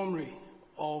the summary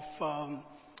of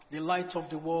the Light of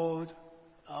the World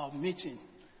meeting.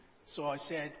 So I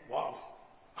said, wow,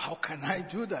 how can I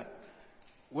do that?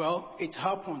 Well, it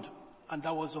happened, and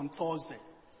that was on Thursday.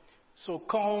 So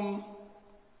come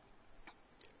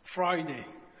Friday,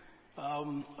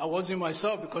 I wasn't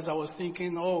myself because I was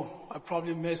thinking, I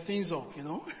probably messed things up,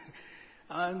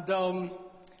 And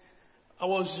I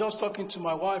was just talking to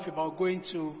my wife about going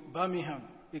to Birmingham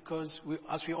because,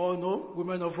 as we all know,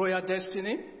 Women of Royal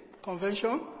Destiny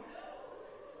Convention.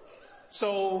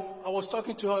 So I was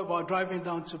talking to her about driving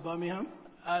down to Birmingham,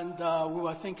 and we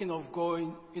were thinking of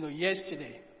going,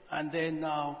 yesterday. And then,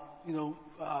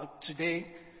 today,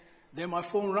 then my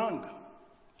phone rang,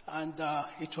 and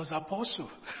it was Apostle.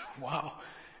 Wow.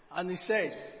 And he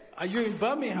said, are you in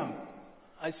Birmingham?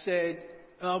 I said,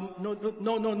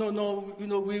 no,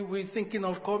 we're thinking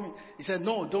of coming. He said,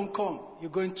 no, don't come.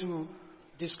 You're going to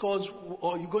discuss,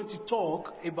 or you're going to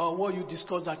talk about what you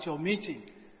discussed at your meeting.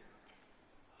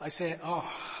 I said,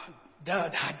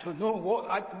 Dad, I don't know what.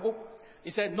 He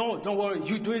said, no, don't worry,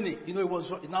 you're doing it. It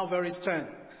was now very stern.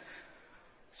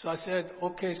 So I said,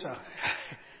 okay, sir.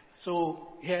 So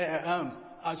here I am.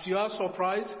 As you are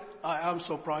surprised, I am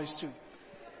surprised too.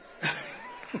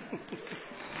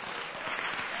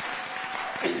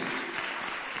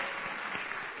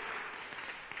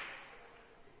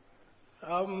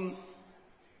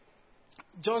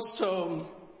 Just to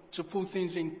put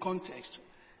things in context,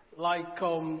 like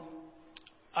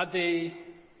at the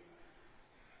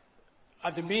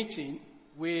meeting,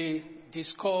 we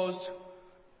discussed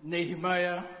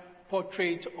Nehemiah,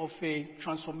 portrait of a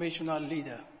transformational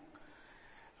leader.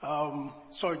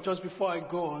 Sorry, just before I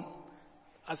go on,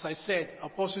 as I said,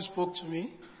 Apostle spoke to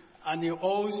me And he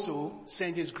also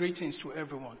sent his greetings to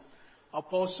everyone.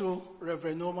 Apostle,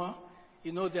 Reverend Noma,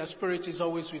 their spirit is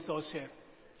always with us here.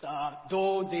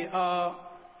 Though they are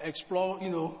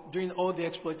doing all the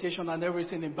exploitation and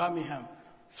everything in Birmingham,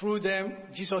 through them,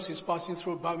 Jesus is passing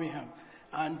through Birmingham.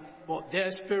 But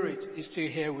their spirit is still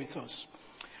here with us.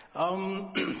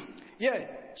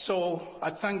 So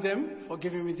I thank them for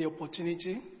giving me the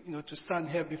opportunity, to stand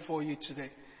here before you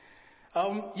today.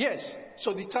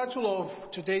 So the title of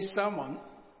today's sermon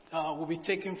will be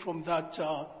taken from that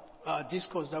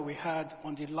discourse that we had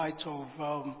on the Light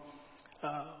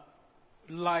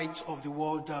of the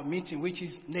World meeting, which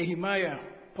is Nehemiah,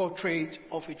 Portrait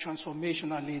of a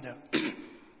Transformational Leader.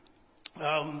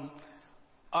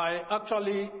 I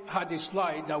actually had a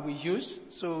slide that we used,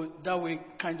 so that will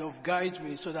kind of guide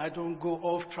me so that I don't go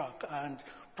off track and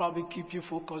probably keep you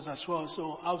focused as well.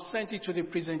 So I've sent it to the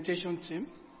presentation team.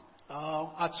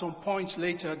 At some point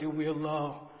later, they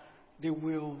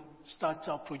will start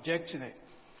projecting it.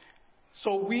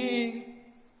 So we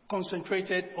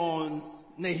concentrated on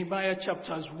Nehemiah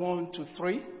chapters 1 to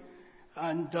 3,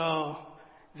 and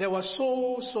there were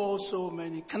so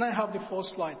many. Can I have the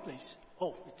first slide, please?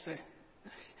 Oh, it's there.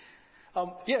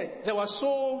 There were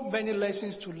so many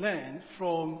lessons to learn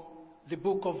from the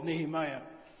book of Nehemiah,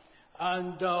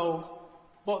 and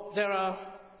but there are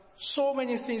so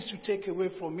many things to take away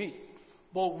from it.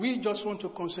 But we just want to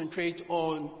concentrate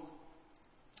on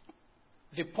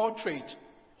the portrait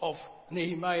of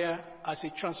Nehemiah as a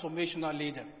transformational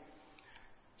leader.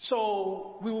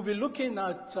 So we will be looking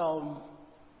at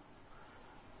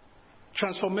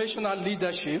transformational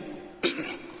leadership.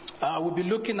 We'll be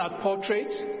looking at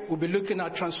portraits. We'll be looking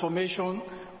at transformation.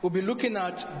 We'll be looking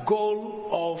at goal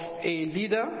of a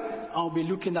leader. And we'll be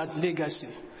looking at legacy.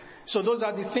 So those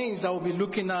are the things that we'll be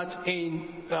looking at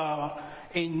in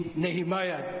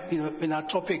Nehemiah, in our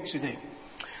topic today.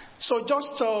 So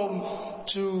just to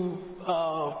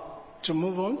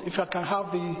move on, if I can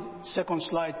have the second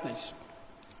slide, please.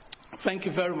 Thank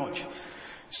you very much.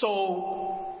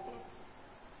 So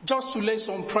just to lay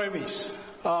some premise,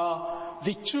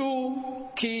 the two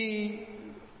key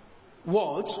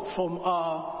words from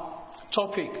our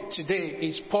topic today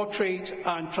is portrait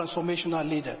and transformational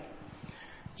leader.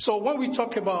 So when we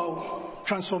talk about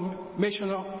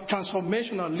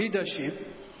transformational leadership,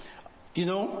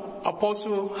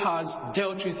 Apostle has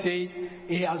dealt with it,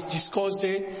 he has discussed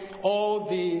it, all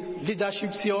the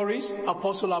leadership theories,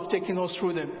 Apostle have taken us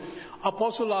through them.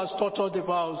 Apostle has taught us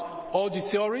about all the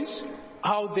theories,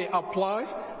 how they apply,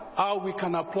 how we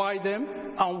can apply them,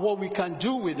 and what we can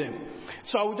do with them.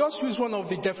 So I will just use one of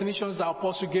the definitions that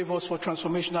Apostle gave us for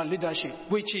transformational leadership,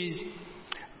 which is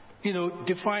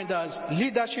defined as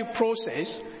leadership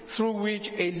process through which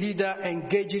a leader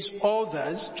engages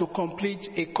others to complete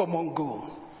a common goal.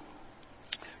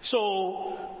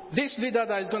 So this leader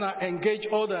that is going to engage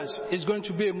others is going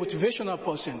to be a motivational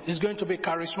person, is going to be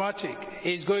charismatic,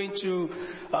 is going to,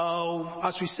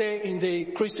 as we say in the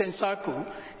Christian circle,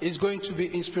 is going to be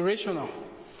inspirational.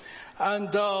 And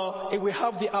it will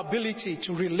have the ability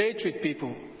to relate with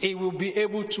people. It will be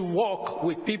able to work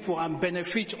with people and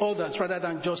benefit others rather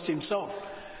than just himself.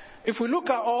 If we look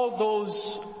at all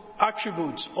those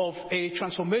attributes of a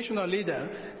transformational leader,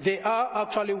 they are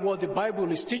actually what the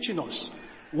Bible is teaching us,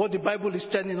 what the Bible is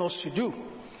telling us to do.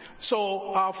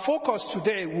 So our focus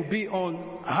today will be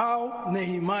on how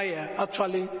Nehemiah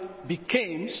actually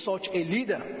became such a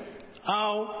leader.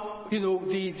 How,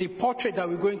 the portrait that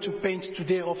we're going to paint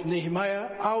today of Nehemiah,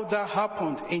 how that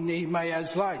happened in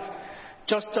Nehemiah's life.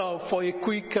 Just for a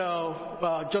quick,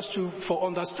 for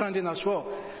understanding as well.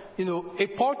 A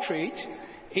portrait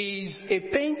is a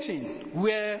painting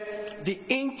where the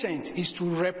intent is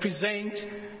to represent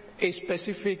a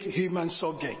specific human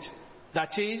subject.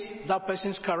 That is, that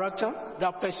person's character,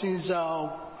 that person's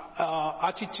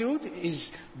attitude, his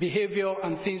behavior,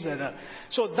 and things like that.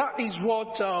 So that is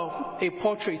what a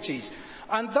portrait is.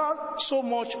 And that so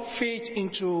much fits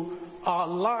into our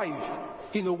life,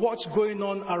 what's going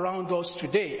on around us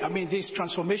today. I mean, this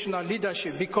transformational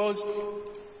leadership, because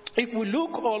if we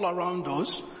look all around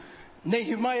us,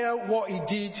 Nehemiah, what he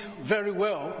did very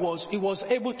well was he was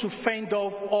able to fend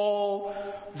off all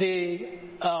the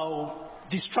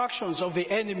distractions of the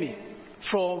enemy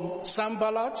from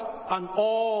Sanballat and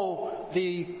all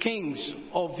the kings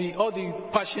of all the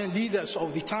Persian leaders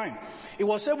of the time. He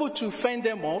was able to fend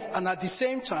them off and at the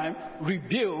same time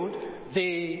rebuild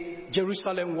the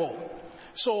Jerusalem wall.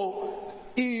 So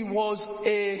he was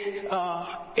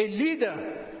a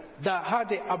leader that had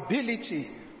the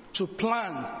ability to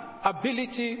plan,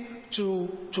 ability to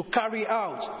carry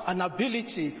out, an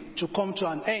ability to come to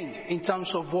an end in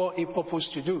terms of what he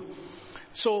purposed to do.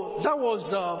 So that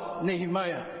was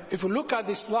Nehemiah. If you look at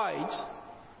the slides,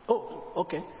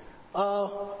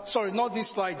 sorry, not this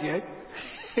slide yet.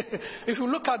 If you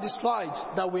look at the slides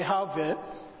that we have here,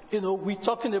 we're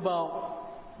talking about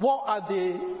what are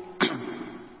the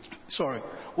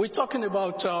we're talking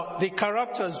about the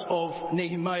characters of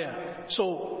Nehemiah.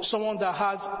 So someone that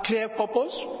has clear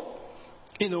purpose,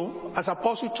 as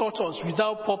Apostle taught us,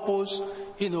 without purpose,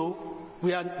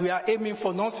 we are aiming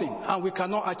for nothing and we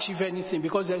cannot achieve anything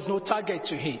because there's no target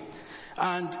to hit.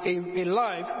 And a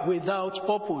life without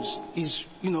purpose is,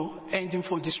 ending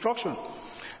for destruction.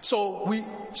 So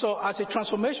as a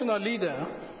transformational leader,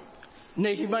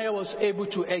 Nehemiah was able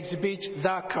to exhibit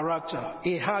that character.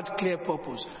 He had clear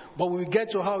purpose. But we'll get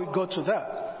to how he got to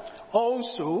that.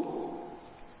 Also,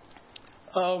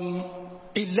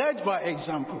 he led by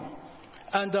example.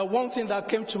 And one thing that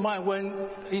came to mind when,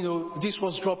 this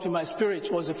was dropped in my spirit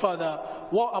was the fact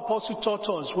that what Apostle taught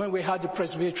us when we had the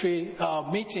presbytery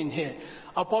meeting here.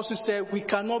 Apostle said we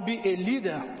cannot be a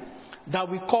leader that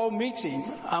we call meeting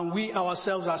and we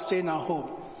ourselves are staying at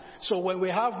home. So when we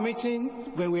have meetings,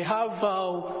 when we have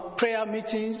prayer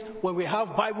meetings, when we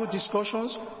have Bible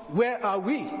discussions, where are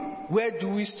we? Where do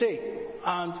we stay?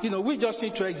 And, we just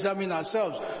need to examine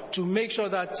ourselves to make sure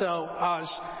that as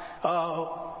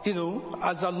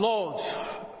the Lord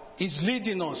is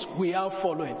leading us, we are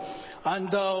following.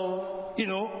 And,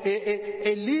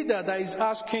 a leader that is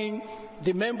asking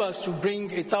the members to bring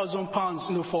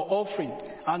 £1,000, for offering,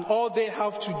 and all they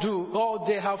have to do, all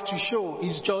they have to show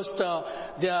is just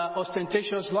their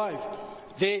ostentatious life.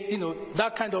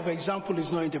 That kind of example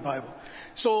is not in the Bible.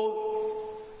 So,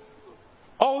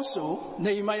 also,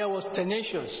 Nehemiah was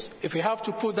tenacious. If we have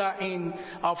to put that in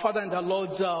our Father and the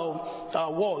Lord's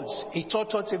words, he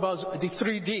taught us about the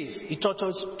 3 Ds. He taught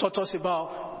us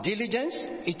about diligence,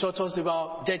 he taught us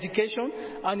about dedication,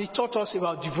 and he taught us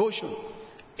about devotion.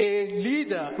 A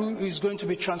leader who is going to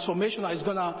be transformational is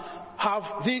going to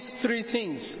have these 3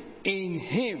 things in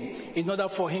him in order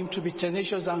for him to be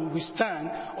tenacious and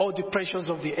withstand all the pressures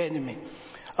of the enemy.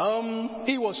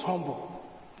 He was humble.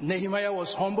 Nehemiah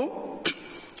was humble.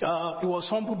 He was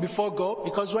humble before God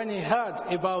because when he heard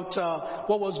about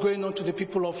what was going on to the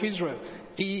people of Israel,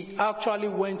 he actually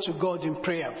went to God in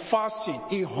prayer, fasting.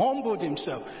 He humbled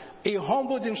himself. He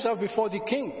humbled himself before the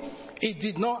king. He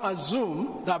did not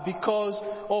assume that because,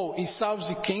 he serves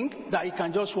the king, that he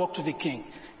can just walk to the king.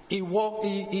 He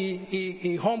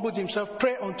humbled himself,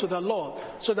 prayed unto the Lord,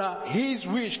 so that his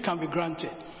wish can be granted.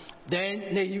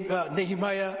 Then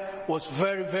Nehemiah was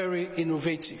very, very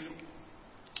innovative.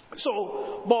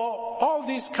 So, but all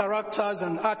these characters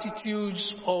and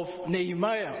attitudes of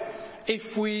Nehemiah,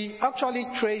 if we actually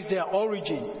trace their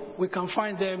origin, we can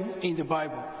find them in the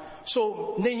Bible.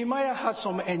 So Nehemiah had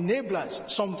some enablers,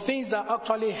 some things that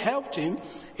actually helped him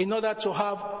in order to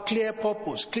have clear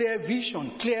purpose, clear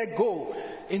vision, clear goal,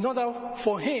 in order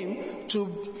for him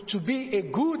to be a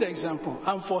good example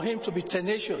and for him to be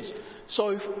tenacious. So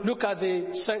if you look at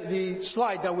the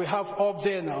slide that we have up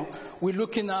there now, we're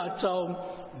looking at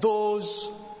those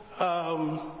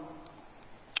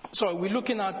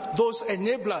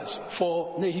enablers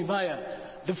for Nehemiah.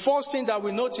 The first thing that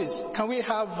we notice, can we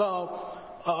have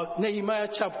Nehemiah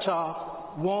chapter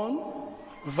 1,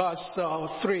 verse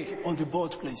 3 on the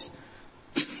board, please.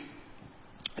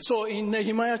 So in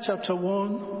Nehemiah chapter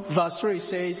 1, verse 3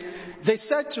 says, they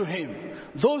said to him,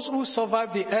 those who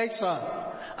survived the exile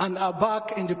and are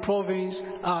back in the province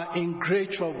are in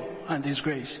great trouble and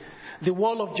disgrace. The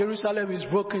wall of Jerusalem is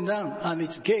broken down and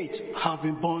its gates have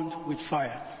been burned with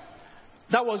fire.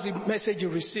 That was the message he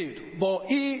received. But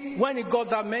when he got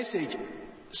that message,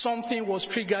 something was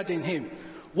triggered in him.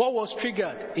 What was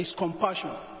triggered is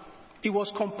compassion. He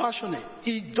was compassionate.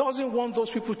 He doesn't want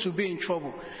those people to be in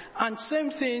trouble. And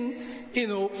same thing,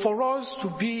 for us to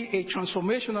be a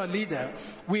transformational leader,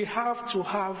 we have to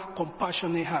have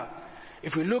compassionate heart.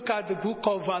 If we look at the book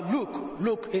of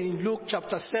Luke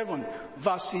chapter 7,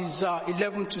 verses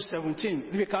 11 to 17.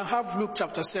 We can have Luke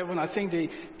chapter 7. I think the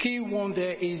key one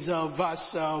there is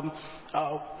verse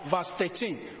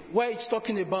 13, where it's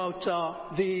talking about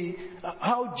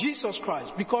how Jesus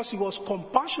Christ, because he was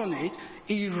compassionate,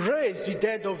 he raised the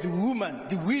dead of the woman,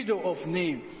 the widow of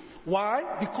Nain.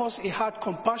 Why? Because he had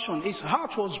compassion. His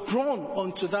heart was drawn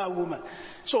onto that woman.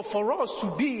 So for us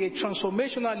to be a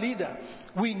transformational leader,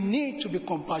 we need to be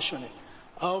compassionate.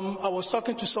 I was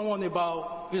talking to someone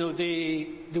about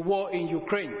the war in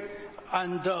Ukraine,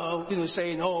 and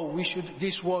saying,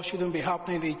 this war shouldn't be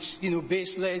happening. It's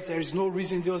baseless. There is no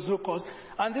reason. There was no cause.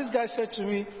 And this guy said to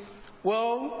me,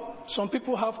 well, some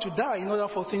people have to die in order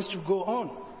for things to go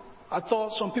on. I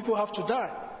thought some people have to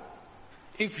die.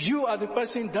 If you are the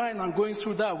person dying and going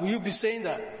through that, will you be saying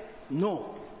that?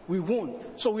 No, we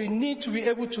won't. So we need to be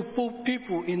able to put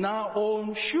people in our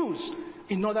own shoes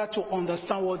in order to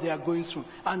understand what they are going through.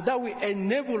 And that will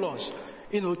enable us,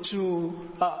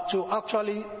 to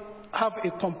actually have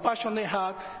a compassionate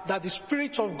heart that the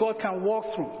Spirit of God can walk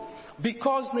through.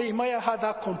 Because Nehemiah had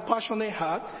that compassionate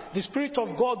heart, the Spirit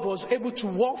of God was able to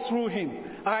walk through him,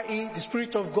 i.e. the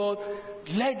Spirit of God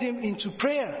led him into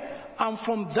prayer. And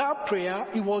from that prayer,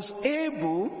 he was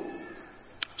able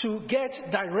to get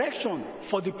direction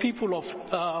for the people of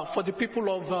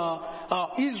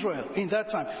Israel in that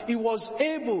time. He was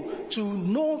able to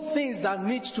know things that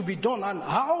needs to be done and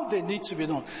how they need to be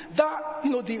done. That,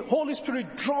 the Holy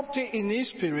Spirit dropped it in his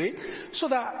spirit so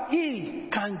that he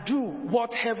can do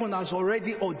what heaven has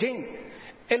already ordained.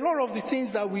 A lot of the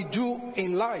things that we do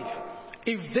in life,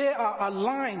 if they are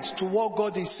aligned to what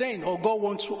God is saying or God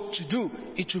wants to do,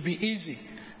 it will be easy.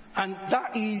 And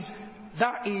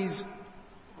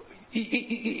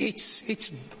it's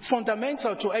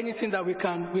fundamental to anything that we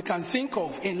can think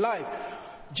of in life.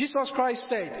 Jesus Christ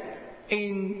said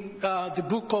in the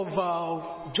book of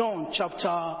John, chapter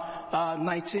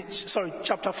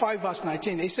 5, verse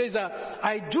 19, it says that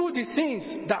I do the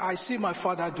things that I see my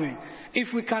Father doing.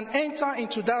 If we can enter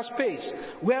into that space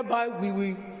whereby we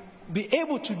will be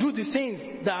able to do the things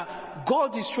that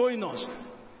God is showing us,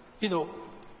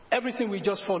 everything will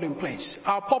just fall in place.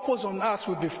 Our purpose on earth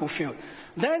will be fulfilled.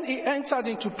 Then he entered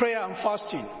into prayer and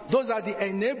fasting. Those are the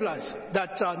enablers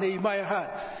that Nehemiah had.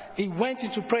 He went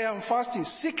into prayer and fasting,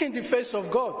 seeking the face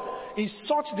of God. He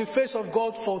sought the face of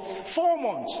God for 4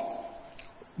 months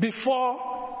before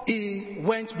he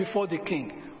went before the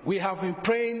king. We have been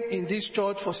praying in this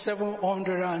church for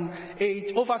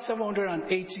over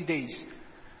 780 days.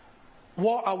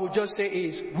 What I would just say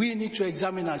is we need to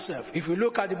examine ourselves. If we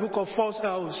look at the book of 2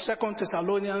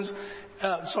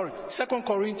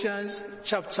 Corinthians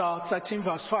chapter 13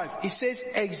 verse 5, it says,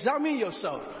 examine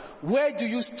yourself. Where do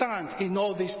you stand in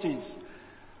all these things?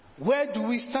 Where do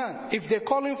we stand? If they're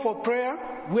calling for prayer,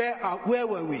 where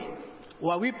were we?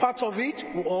 Were we part of it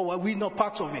or were we not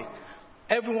part of it?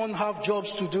 Everyone have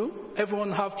jobs to do.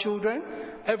 Everyone have children.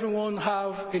 Everyone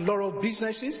have a lot of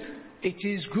businesses. It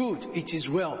is good, it is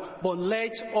well, but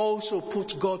let's also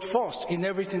put God first in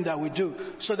everything that we do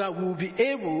so that we'll be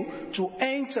able to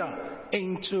enter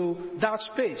into that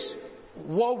space.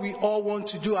 What we all want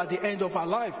to do at the end of our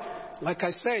life, like I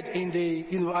said at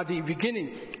the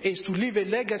beginning, is to leave a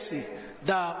legacy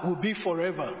that will be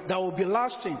forever, that will be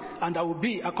lasting, and that will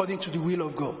be according to the will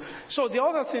of God. So the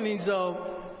other thing is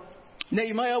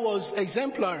Nehemiah was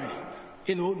exemplary,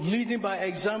 leading by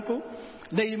example.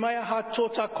 Nehemiah had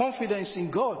total confidence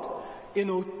in God,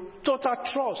 total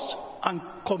trust and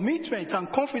commitment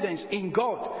and confidence in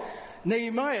God.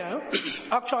 Nehemiah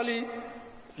actually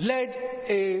led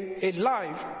a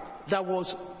life that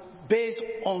was based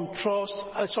on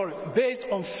based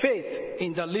on faith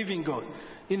in the living God.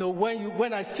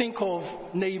 When I think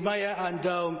of Nehemiah and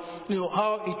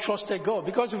how he trusted God,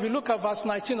 because if you look at verse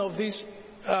 19 of this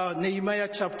Nehemiah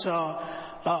chapter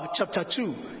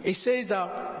 2, it says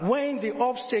that when the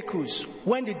obstacles,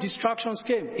 when the distractions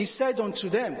came, he said unto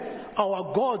them,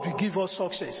 our God will give us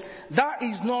success. That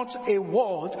is not a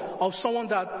word of someone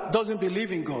that doesn't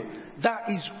believe in God. That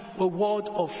is a word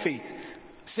of faith.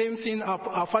 Same thing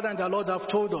our Father and our Lord have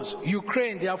told us.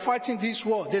 Ukraine, they are fighting this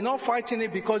war. They're not fighting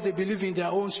it because they believe in their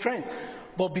own strength,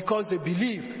 but because they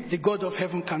believe the God of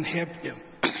heaven can help them.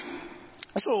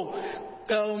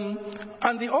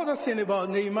 And the other thing about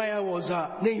Nehemiah was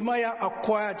Nehemiah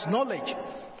acquired knowledge.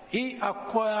 He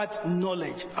acquired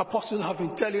knowledge. Apostles have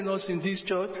been telling us in this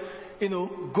church,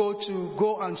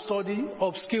 go and study,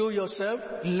 upskill yourself,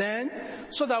 learn,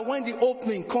 so that when the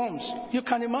opening comes, you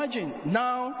can imagine.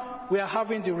 Now we are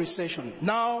having the recession.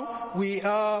 Now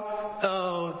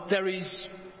there is,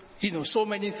 so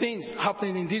many things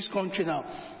happening in this country now.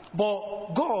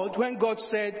 But God, when God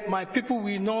said, my people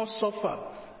will not suffer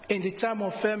in the time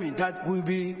of famine, that will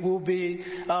be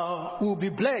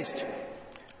blessed.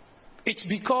 It's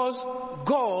because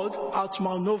God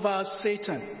outmaneuvers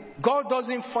Satan. God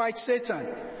doesn't fight Satan,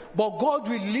 but God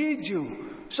will lead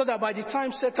you so that by the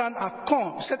time Satan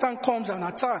comes and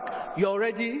attack, you're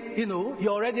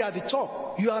already at the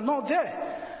top. You are not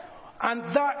there.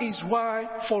 And that is why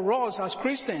for us as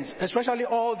Christians, especially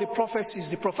all the prophecies,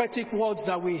 the prophetic words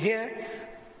that we hear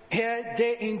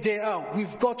day in, day out,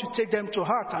 we've got to take them to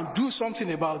heart and do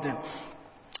something about them.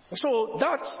 So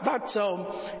that's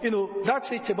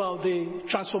it about the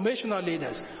transformational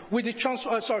leaders. With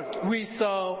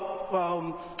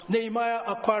Nehemiah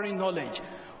acquiring knowledge.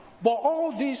 But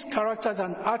all these characters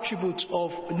and attributes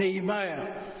of Nehemiah,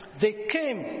 They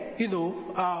came,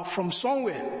 from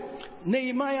somewhere.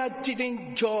 Nehemiah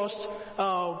didn't just,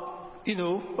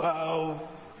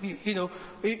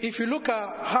 if you look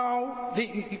at how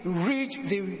they read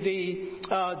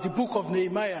the book of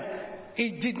Nehemiah,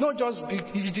 it did not just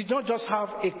have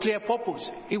a clear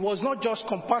purpose. It was not just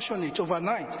compassionate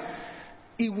overnight.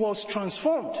 It was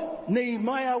transformed.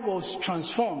 Nehemiah was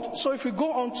transformed. So if we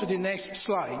go on to the next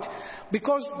slide,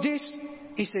 because this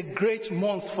is a great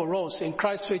month for us in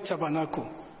Christ Faith Tabernacle,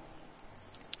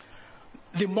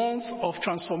 the month of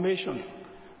transformation.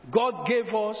 God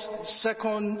gave us 2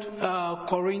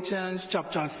 Corinthians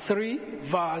chapter 3,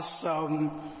 verse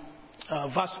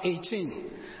 18.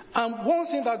 And one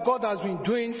thing that God has been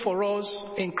doing for us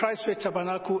in Christ Faith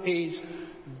Tabernacle is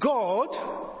God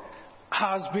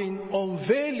has been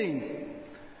unveiling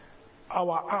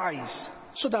our eyes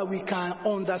so that we can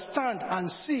understand and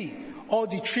see all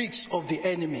the tricks of the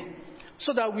enemy,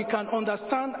 so that we can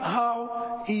understand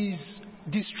how he's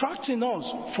distracting us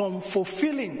from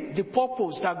fulfilling the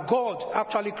purpose that God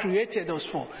actually created us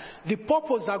for, the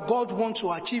purpose that God wants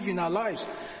to achieve in our lives.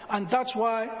 And that's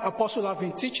why apostles have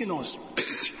been teaching us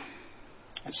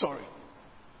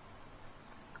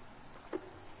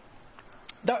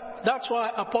That's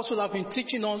why apostles have been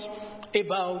teaching us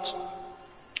about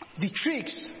the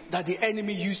tricks that the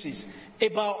enemy uses,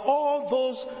 about all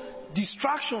those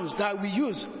distractions that we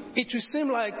use. It will seem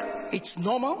like it's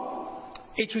normal.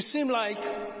 It will seem like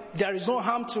there is no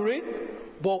harm to it.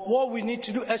 But what we need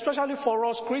to do, especially for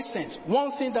us Christians,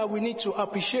 one thing that we need to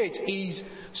appreciate is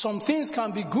some things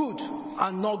can be good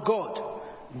and not God.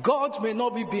 God may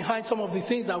not be behind some of the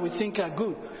things that we think are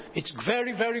good. It's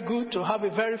very, very good to have a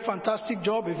very fantastic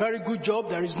job, a very good job.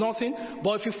 There is nothing.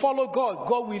 But if you follow God,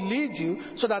 God will lead you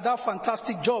so that that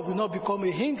fantastic job will not become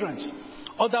a hindrance.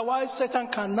 Otherwise, Satan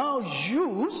can now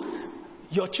use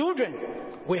your children.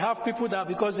 We have people that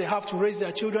because they have to raise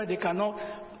their children, they cannot.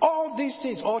 All these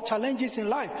things, all challenges in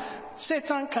life,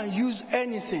 Satan can use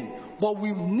anything. But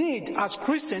we need, as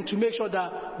Christians, to make sure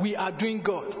that we are doing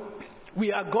God.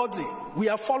 We are godly. We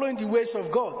are following the ways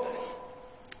of God.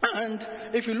 And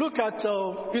if you look at some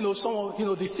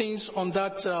of the things on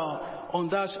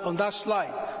that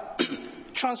slide,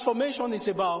 transformation is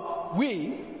about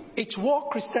it's what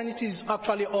Christianity is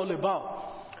actually all about.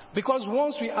 Because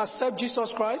once we accept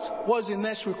Jesus Christ, what's the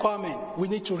next requirement? We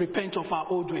need to repent of our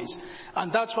old ways.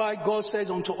 And that's why God says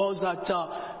unto us that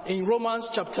in Romans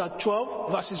chapter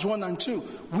 12, verses 1 and 2,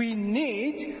 we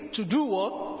need to do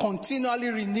what? Continually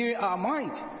renew our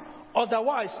mind.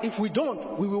 Otherwise, if we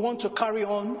don't, we will want to carry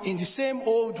on in the same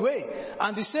old way.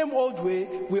 And the same old way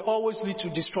will always lead to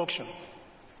destruction.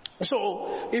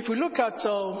 So, if we look at,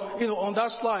 on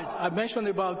that slide, I mentioned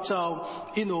about,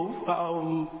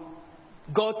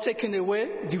 God taking away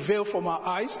the veil from our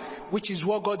eyes, which is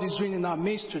what God is doing in our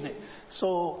midst today.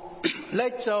 So,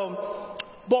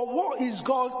 but what is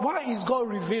God? Why is God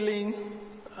revealing?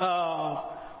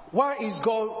 Why is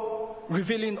God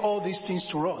revealing all these things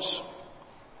to us?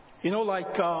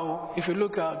 If you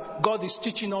look at, God is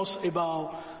teaching us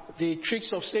about the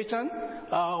tricks of Satan,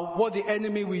 what the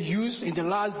enemy will use in the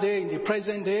last day, in the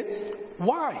present day.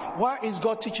 Why? Why is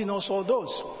God teaching us all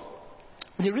those?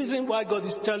 The reason why God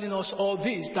is telling us all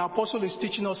this, the apostle is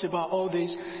teaching us about all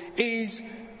this, is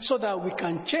so that we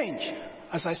can change.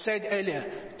 As I said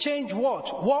earlier, change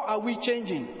what? What are we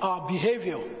changing? Our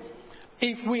behavior.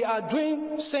 If we are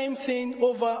doing same thing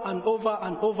over and over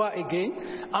and over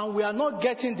again, and we are not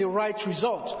getting the right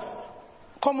result,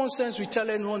 common sense will tell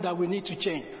anyone that we need to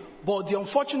change. But the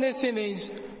unfortunate thing is,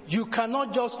 you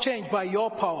cannot just change by your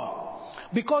power.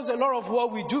 Because a lot of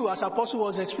what we do, as Apostle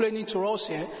was explaining to us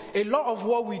here, a lot of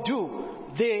what we do,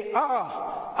 they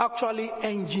are actually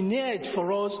engineered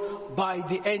for us by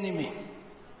the enemy.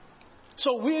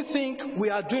 So we think we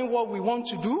are doing what we want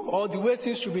to do or the way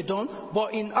things should be done,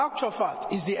 but in actual fact,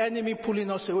 it's the enemy pulling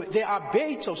us away. They are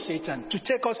bait of Satan to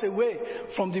take us away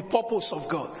from the purpose of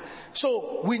God.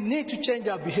 So we need to change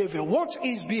our behavior. What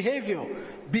is behavior?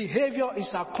 Behavior is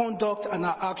our conduct and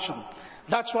our action.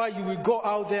 That's why you will go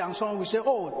out there and someone will say,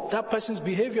 oh, that person's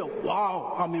behavior,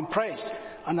 wow, I'm impressed.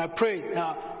 And I pray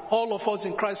that all of us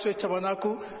in Christ Faith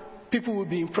Tabernacle, people will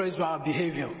be impressed by our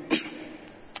behavior.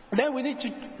 Then we need to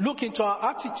look into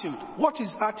our attitude. What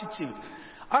is attitude?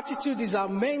 Attitude is our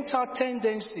mental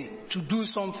tendency to do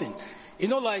something.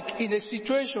 Like in a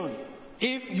situation,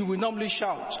 if you will normally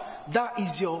shout, that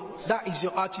is your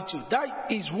attitude. That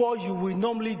is what you will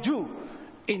normally do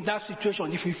in that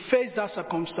situation if you face that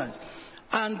circumstance.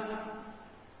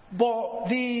 But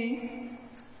the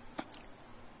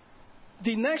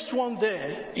next one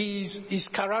there is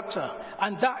character,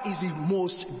 and that is the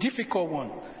most difficult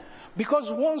one.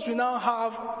 Because once we now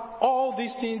have all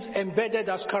these things embedded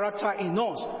as character in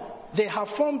us, they have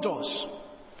formed us.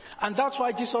 And that's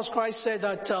why Jesus Christ said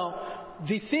that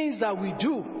the things that we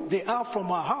do, they are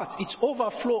from our heart. It's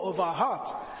overflow of our heart.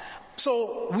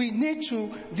 So we need to,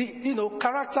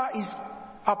 character is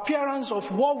appearance of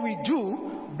what we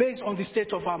do based on the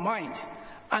state of our mind.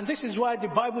 And this is why the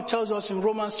Bible tells us in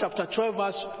Romans chapter 12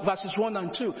 verses 1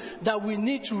 and 2 that we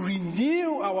need to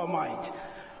renew our mind.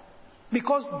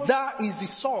 Because that is the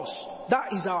source.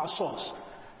 That is our source.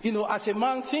 As a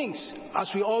man thinks,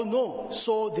 as we all know,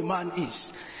 so the man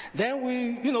is. Then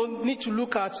we, need to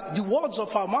look at the words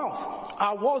of our mouth.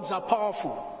 Our words are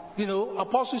powerful.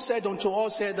 Apostle said unto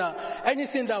us that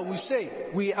anything that we say,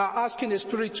 we are asking the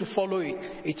Spirit to follow it.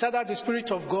 It's either the Spirit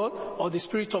of God or the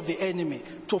Spirit of the enemy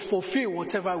to fulfill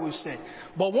whatever we say.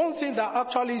 But one thing that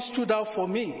actually stood out for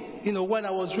me, when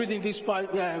I was reading these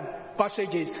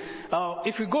passages,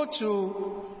 if we go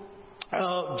to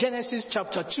Genesis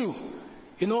chapter 2,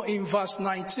 in verse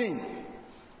 19,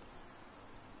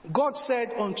 God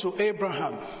said unto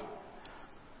Abraham,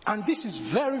 and this is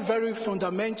very, very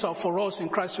fundamental for us in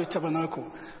Christ Faith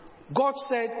Tabernacle. God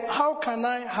said, how can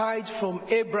I hide from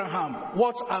Abraham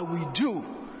what I will do,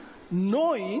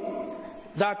 knowing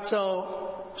that,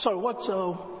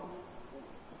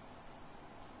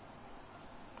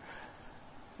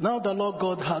 now the Lord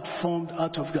God had formed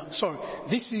out of God.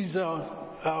 This is, I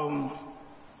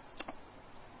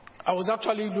was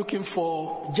actually looking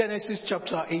for Genesis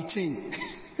chapter 18.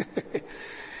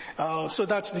 So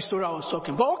that's the story I was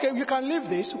talking. But okay, you can leave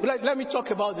this. Let me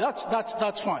talk about that.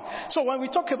 That's fine. So when we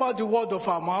talk about the word of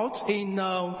our mouth in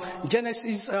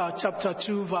Genesis chapter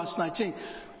 2 verse 19,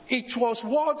 it was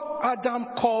what Adam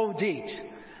called it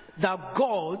that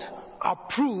God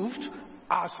approved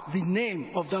as the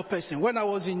name of that person. When I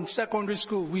was in secondary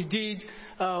school, we did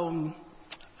and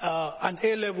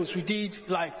A-levels, we did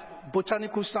like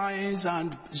botanical science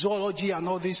and zoology and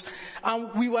all this.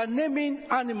 And we were naming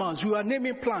animals, we were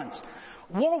naming plants.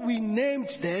 What we named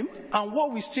them and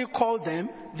what we still call them,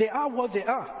 they are what they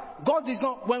are. God is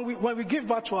not, when we give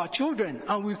birth to our children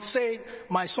and we say,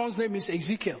 my son's name is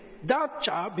Ezekiel, that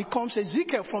child becomes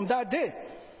Ezekiel from that day.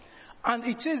 And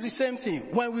it is the same thing.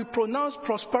 When we pronounce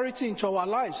prosperity into our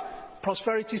lives,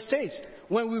 prosperity stays.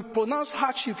 When we pronounce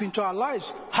hardship into our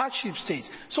lives, hardship stays.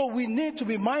 So we need to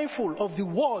be mindful of the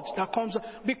words that comes,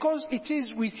 because it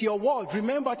is with your word.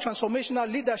 Remember, transformational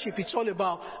leadership, it's all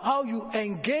about how you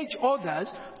engage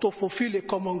others to fulfill a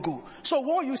common goal. So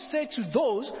what you say to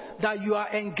those that you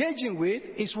are engaging with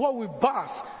is what will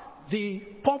birth the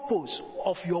purpose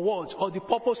of your words or the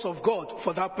purpose of God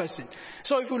for that person.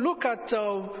 So if we look at,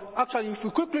 if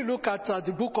we quickly look at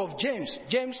the book of James,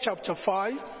 James chapter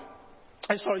 3,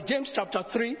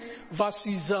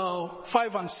 verses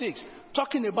 5 and 6,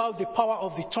 talking about the power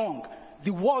of the tongue,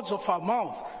 the words of our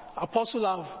mouth. Apostles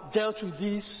have dealt with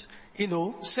this,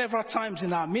 several times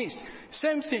in our midst.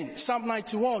 Same thing, Psalm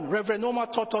 91. Reverend Omar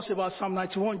taught us about Psalm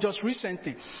 91 just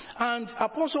recently. And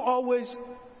Apostle always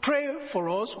pray for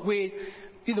us with,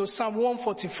 Psalm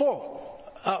 144.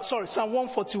 Psalm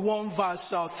 141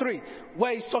 verse 3,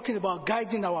 where he's talking about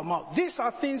guiding our mouth. These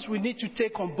are things we need to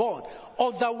take on board.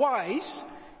 Otherwise,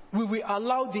 we will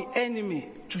allow the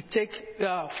enemy to take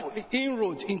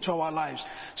inroads into our lives.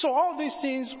 So all these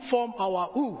things form our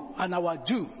who and our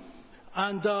do.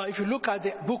 And if you look at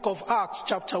the book of Acts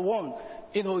chapter 1,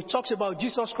 it talks about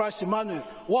Jesus Christ Emmanuel.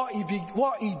 What he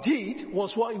did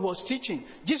was what he was teaching.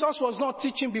 Jesus was not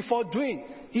teaching before doing.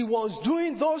 He was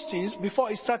doing those things before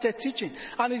he started teaching.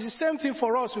 And it's the same thing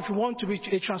for us if we want to be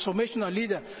a transformational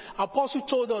leader. Apostle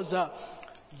told us that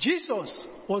Jesus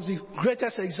was the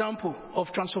greatest example of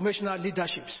transformational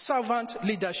leadership, servant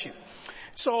leadership.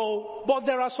 So, but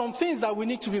there are some things that we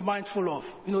need to be mindful of.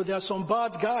 There are some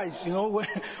bad guys,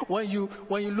 when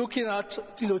you're looking at,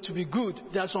 to be good,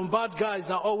 there are some bad guys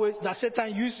that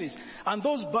Satan uses. And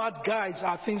those bad guys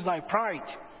are things like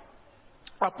pride.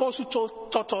 Apostle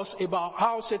taught us about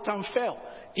how Satan fell.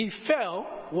 He fell,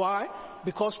 why?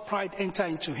 Because pride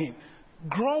entered into him.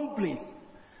 Grumbling.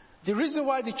 The reason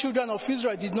why the children of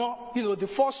Israel did not, the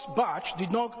first batch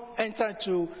did not enter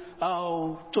to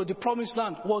the promised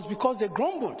land was because they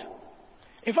grumbled.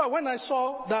 In fact, when I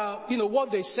saw what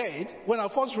they said, when I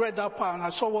first read that part and I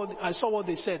saw what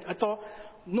they said, I thought,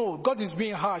 no, God is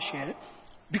being harsh here,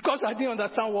 because I didn't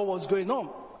understand what was going on.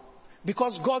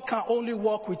 Because God can only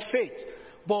work with faith.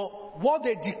 But what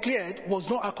they declared was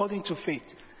not according to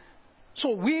faith.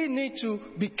 So we need to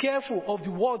be careful of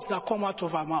the words that come out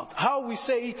of our mouth, how we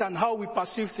say it and how we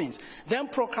perceive things. Then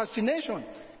procrastination.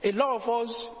 A lot of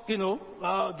us,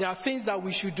 there are things that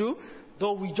we should do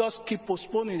though we just keep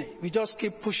postponing it. We just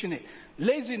keep pushing it.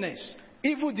 Laziness,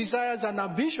 evil desires and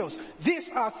ambitions. These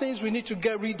are things we need to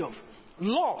get rid of.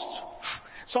 Lust.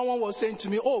 Someone was saying to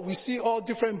me, oh, we see all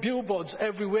different billboards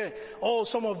everywhere. Oh,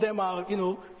 some of them are,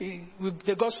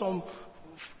 they got some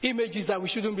images that we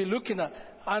shouldn't be looking at.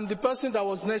 And the person that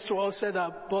was next to us said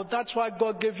that, but that's why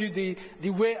God gave you the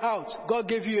way out. God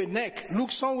gave you a neck. Look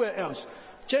somewhere else.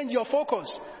 Change your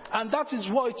focus. And that is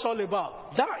what it's all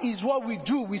about. That is what we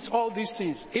do with all these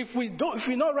things. If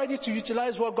we're not ready to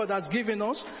utilize what God has given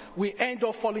us, we end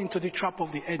up falling into the trap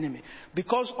of the enemy.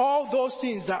 Because all those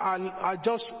things that I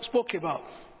just spoke about,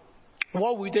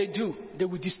 what will they do? They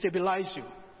will destabilize you.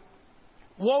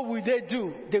 What will they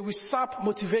do? They will sap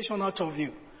motivation out of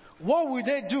you. What will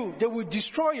they do? They will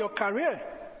destroy your career.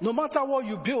 No matter what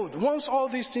you build, once all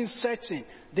these things set in,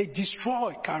 they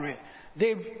destroy career.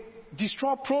 They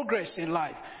destroy progress in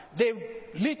life. They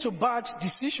lead to bad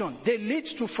decisions. They lead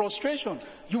to frustration.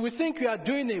 You will think you are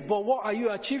doing it, but what are you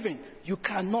achieving? You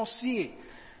cannot see it.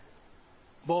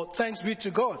 But thanks be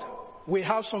to God, we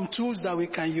have some tools that we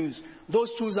can use.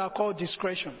 Those tools are called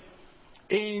discretion.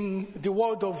 In the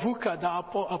world of VUCA, the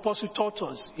apostle taught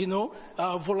us,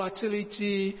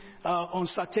 volatility,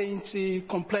 uncertainty,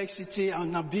 complexity,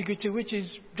 and ambiguity, which is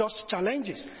just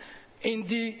challenges.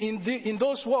 In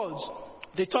those words,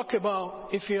 they talk about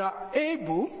if you are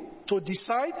able to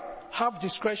decide, have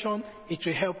discretion, it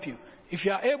will help you. If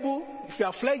you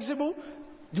are flexible,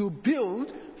 you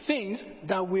build things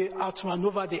that will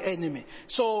outmaneuver the enemy.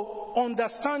 So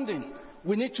understanding,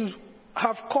 we need to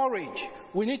have courage.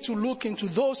 We need to look into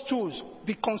those tools.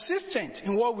 Be consistent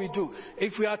in what we do.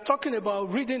 If we are talking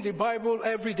about reading the Bible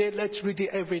every day, let's read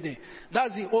it every day.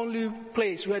 That's the only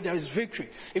place where there is victory.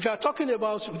 If you are talking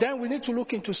about, then we need to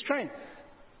look into strength.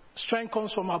 Strength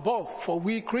comes from above for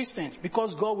we Christians,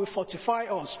 because God will fortify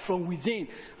us from within.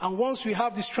 And once we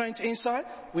have the strength inside,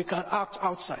 we can act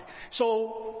outside.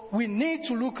 So we need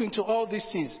to look into all these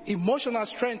things. Emotional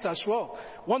strength as well.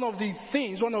 One of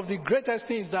the greatest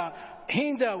things that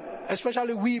hinder,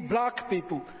 especially we black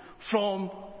people, from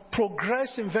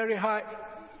progressing very high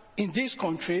in this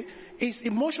country is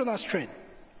emotional strength.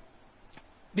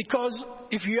 Because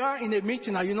if you are in a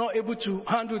meeting and you're not able to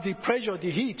handle the pressure, the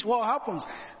heat, what happens?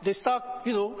 They start,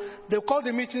 they call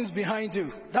the meetings behind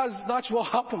you. That's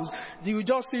what happens. You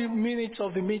just see minutes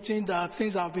of the meeting that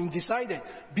things have been decided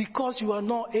because you are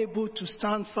not able to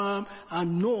stand firm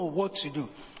and know what to do.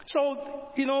 So,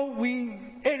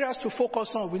 areas to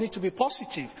focus on. We need to be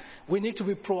positive. We need to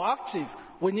be proactive.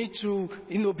 We need to,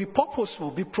 be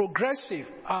purposeful, be progressive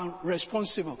and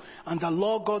responsible. And the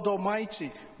Lord God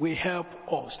Almighty will help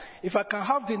us. If I can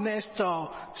have the next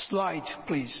slide,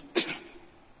 please.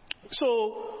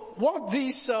 So, what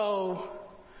these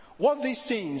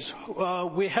things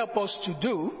will help us to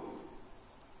do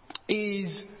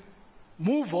is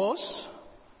move us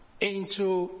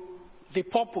into the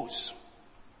purpose.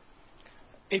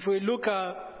 If we look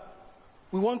at,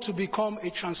 we want to become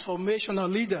a transformational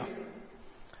leader,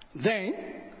 then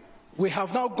we have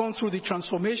now gone through the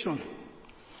transformation.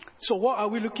 So what are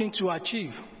we looking to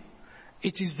achieve?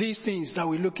 It is these things that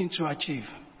we're looking to achieve.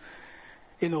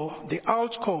 The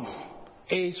outcome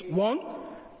is, one,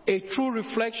 a true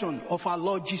reflection of our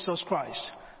Lord Jesus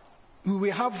Christ. We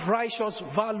will have righteous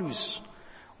values.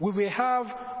 We will have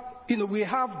we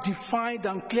have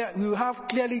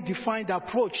clearly defined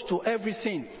approach to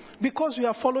everything because we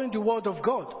are following the Word of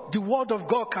God. The Word of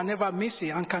God can never miss it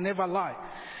and can never lie.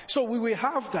 So we will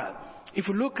have that. If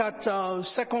you look at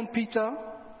 2 Peter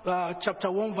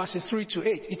chapter 1 verses 3 to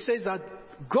 8, it says that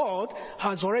God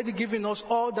has already given us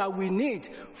all that we need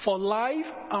for life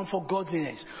and for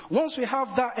godliness. Once we have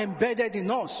that embedded in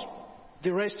us,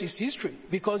 the rest is history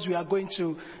because we are going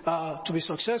to be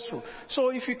successful. So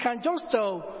if you can just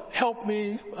help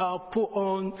me put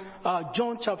on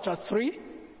John chapter 3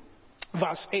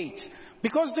 verse 8.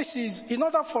 Because this is, in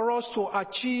order for us to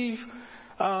achieve,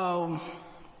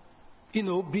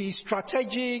 be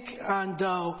strategic and,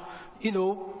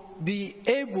 be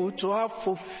able to have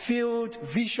fulfilled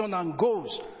vision and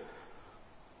goals,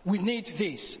 we need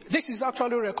this. This is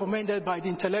actually recommended by the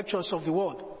intellectuals of the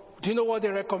world. Do you know what they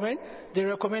recommend? They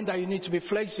recommend that you need to be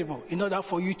flexible in order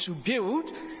for you to build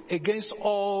against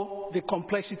all the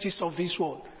complexities of this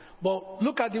world. But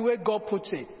look at the way God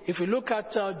puts it. If you look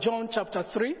at John chapter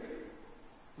 3,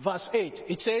 verse 8,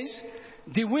 it says,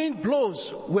 "The wind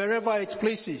blows wherever it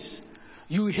pleases.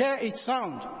 You hear its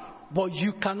sound, but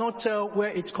you cannot tell where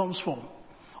it comes from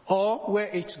or where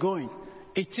it's going.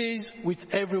 It is with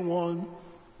everyone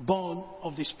born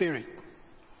of the Spirit."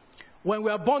 When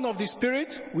we are born of the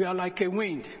Spirit, we are like a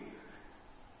wind.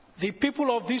 The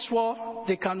people of this world,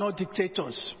 they cannot dictate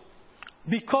us.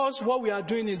 Because what we are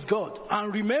doing is God.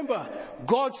 And remember,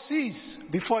 God sees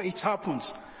before it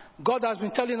happens. God has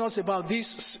been telling us about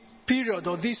this period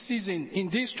or this season in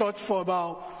this church for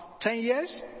about 10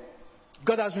 years.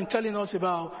 God has been telling us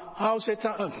about how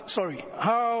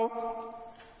how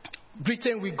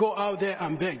Britain will go out there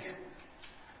and beg.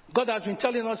 God has been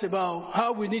telling us about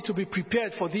how we need to be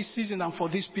prepared for this season and for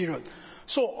this period.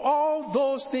 So all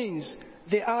those things,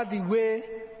 they are the way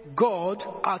God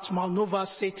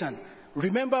outmaneuvers Satan.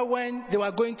 Remember when they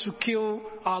were going to kill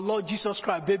our Lord Jesus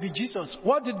Christ, baby Jesus?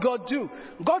 What did God do?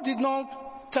 God did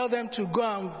not tell them to go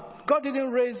and... God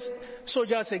didn't raise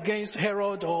soldiers against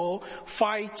Herod or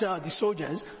fight the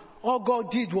soldiers. All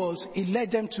God did was He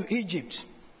led them to Egypt.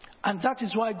 And that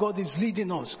is why God is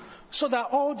leading us. So that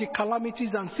all the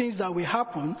calamities and things that will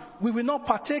happen, we will not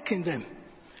partake in them.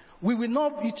 They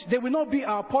will not be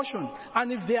our portion.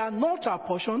 And if they are not our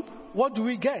portion, what do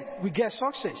we get? We get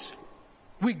success.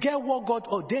 We get what God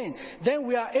ordained. Then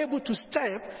we are able to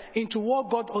step into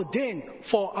what God ordained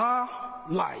for our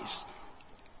lives.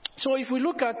 So if we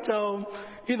look at,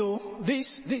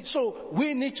 this, so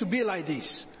we need to be like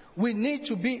this. We need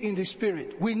to be in the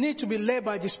Spirit. We need to be led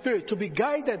by the Spirit, to be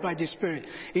guided by the Spirit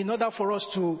in order for us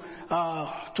to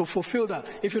fulfill that.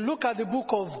 If you look at the book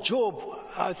of Job,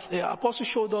 the Apostle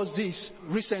showed us this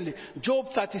recently. Job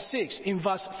 36 in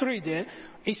verse 3 there,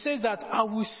 it says that I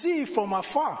will see from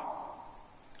afar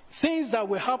things that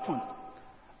will happen.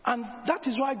 And that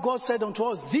is why God said unto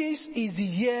us, this is the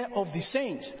year of the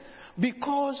saints.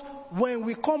 Because when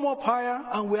we come up higher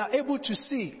and we are able to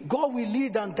see, God will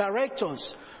lead and direct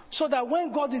us. So that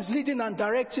when God is leading and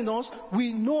directing us,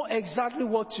 we know exactly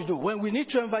what to do. When we need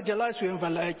to evangelize, we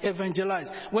evangelize.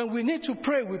 When we need to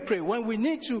pray, we pray. When we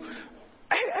need to...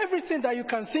 Everything that you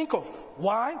can think of.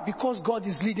 Why? Because God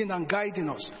is leading and guiding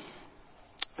us.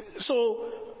 So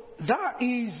that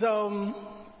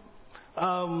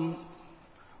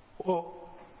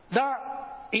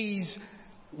is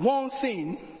one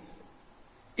thing.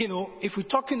 If we're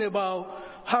talking about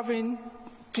having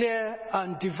clear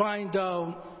and divine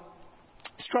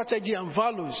strategy and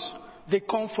values, they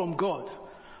come from God.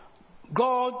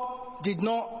 God did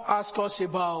not ask us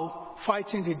about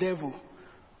fighting the devil.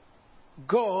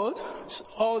 God,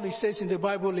 all He says in the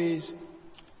Bible is,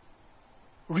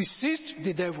 resist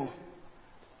the devil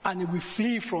and he will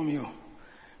flee from you.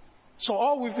 So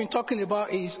all we've been talking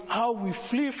about is how we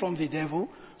flee from the devil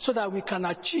so that we can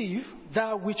achieve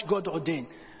that which God ordained.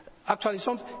 Actually,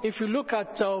 if you look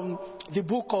at the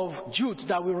book of Jude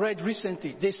that we read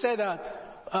recently, they said that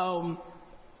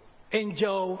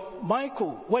Angel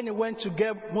Michael, when he went to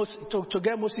get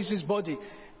Moses' body,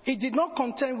 he did not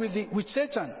contend with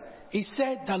Satan. He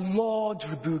said, the Lord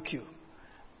rebuke you.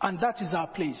 And that is our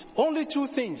place. Only two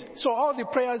things. So all the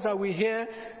prayers that we hear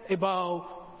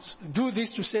about do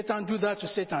this to Satan, do that to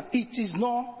Satan, it is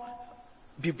not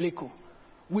biblical.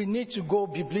 We need to go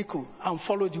biblical and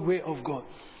follow the way of God.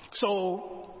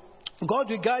 So God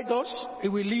will guide us, He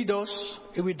will lead us,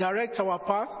 He will direct our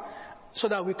path so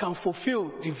that we can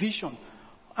fulfill the vision.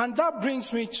 And that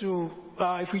brings me to,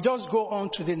 if we just go on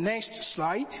to the next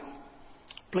slide,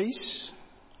 please.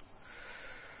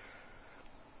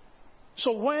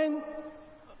 So when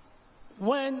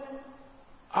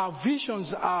our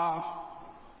visions are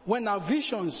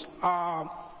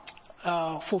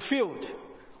fulfilled,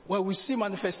 when we see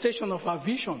manifestation of our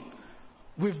vision,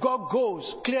 we've got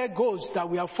goals, clear goals that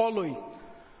we are following.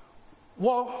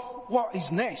 What is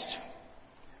next?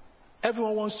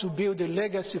 Everyone wants to build a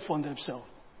legacy for themselves.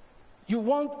 You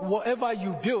want whatever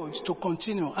you build to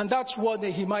continue. And that's what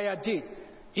Nehemiah did.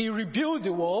 He rebuilt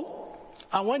the wall.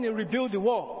 And when he rebuilt the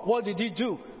wall, what did he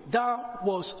do? That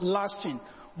was lasting.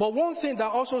 But one thing that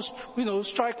also,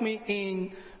 struck me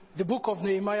in the book of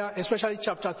Nehemiah, especially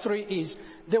chapter 3, is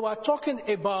they were talking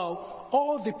about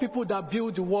all the people that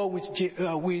built the wall with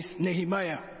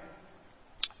Nehemiah.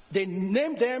 They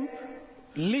named them,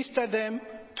 listed them,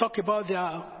 talk about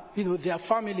their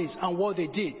families and what they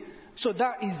did. So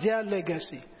that is their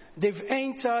legacy. They've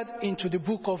entered into the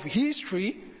book of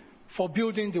history for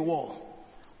building the wall.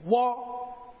 What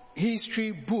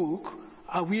history book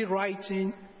are we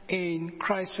writing in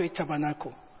Christ's Faith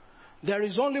Tabernacle? There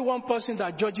is only one person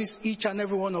that judges each and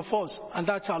every one of us, and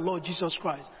that's our Lord Jesus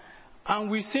Christ. And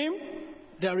with Him,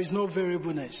 there is no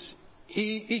variableness.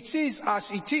 It is as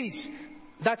it is.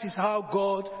 That is how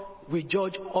God will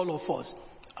judge all of us.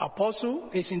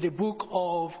 Apostle is in the book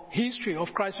of history of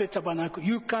Christ's Faith Tabernacle.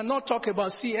 You cannot talk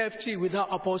about CFT without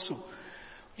Apostle.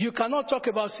 You cannot talk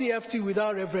about CFT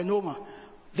without Reverend Noma.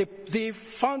 The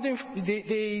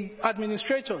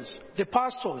administrators, the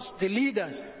pastors, the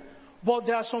leaders, But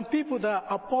there are some people that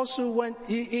Apostle, when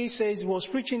he says he was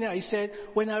preaching there, he said,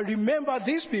 when I remember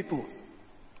these people,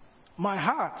 my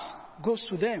heart goes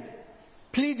to them,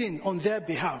 pleading on their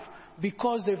behalf,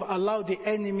 because they've allowed the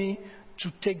enemy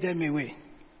to take them away.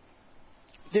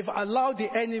 They've allowed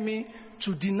the enemy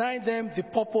to deny them the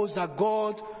purpose that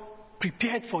God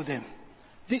prepared for them.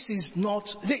 We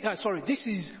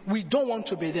don't want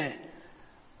to be there.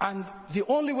 And the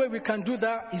only way we can do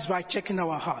that is by checking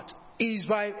our heart, is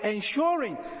by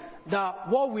ensuring that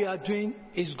what we are doing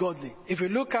is godly. If you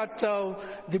look at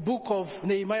the book of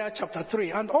Nehemiah chapter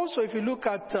 3, and also if you look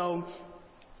at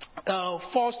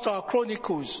First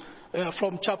Chronicles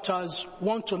from chapters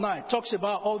 1 to 9, talks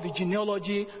about all the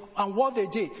genealogy and what they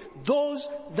did. Those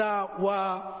that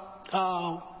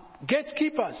were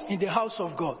gatekeepers in the house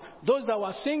of God, those that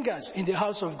were singers in the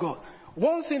house of God.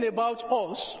 One thing about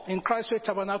us in Christ Faith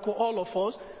Tabernacle, all of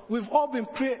us, we've all been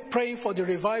praying for the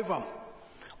revival.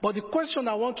 But the question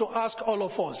I want to ask all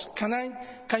of us, can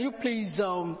you please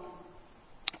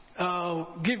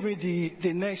give me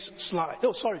the next slide?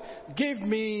 Oh, sorry. Give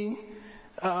me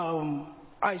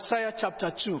Isaiah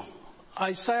chapter 2.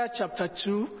 Isaiah chapter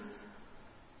 2.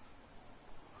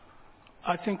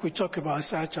 I think we talk about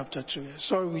Isaiah chapter 2.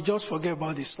 Sorry, we just forget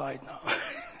about this slide now.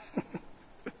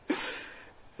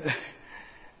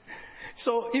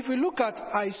 So if we look at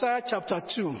Isaiah chapter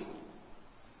 2,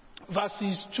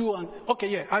 verses 2 and...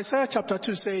 Isaiah chapter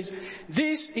 2 says,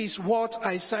 this is what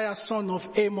Isaiah son of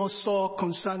Amos saw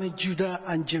concerning Judah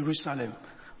and Jerusalem.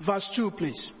 Verse 2,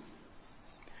 please.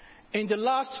 In the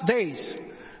last days,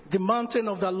 the mountain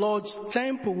of the Lord's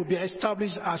temple will be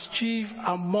established as chief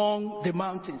among the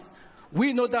mountains.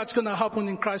 We know that's going to happen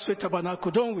in Christ Faith Tabernacle,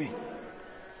 don't we?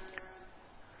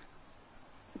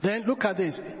 Then look at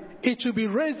this. It will be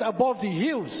raised above the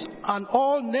hills, and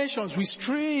all nations will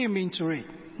stream into it.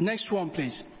 Next one,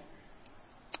 please.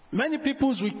 Many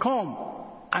peoples will come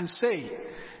and say,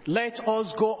 let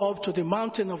us go up to the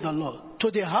mountain of the Lord, to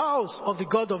the house of the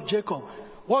God of Jacob.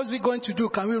 What is he going to do?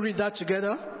 Can we read that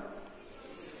together?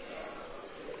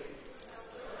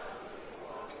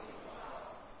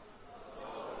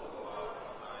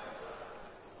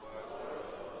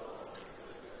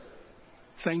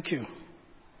 Thank you.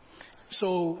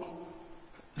 So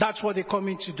that's what they're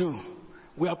coming to do.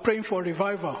 We are praying for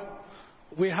revival.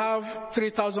 We have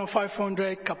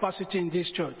 3,500 capacity in this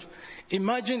church.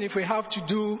 Imagine if we have to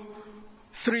do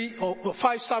 3 or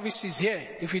 5 services here.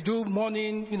 If we do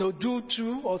morning, do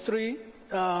 2 or 3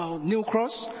 New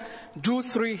Cross, do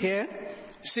 3 here,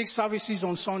 6 services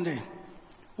on Sunday.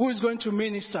 Who is going to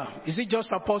minister? Is it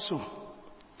just Apostle?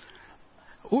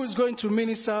 Who is going to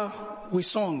minister with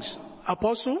songs?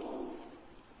 Apostle?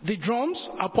 The drums?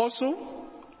 Apostle?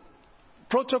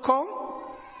 Protocol?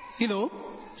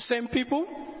 Same people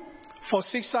for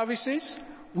 6 services.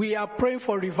 We are praying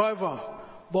for revival,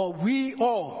 but we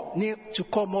all need to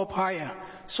come up higher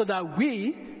so that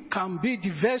we can be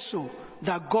the vessel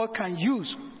that God can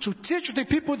use to teach the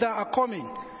people that are coming.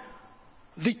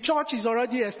 The church is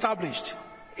already established.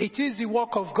 It is the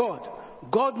work of God.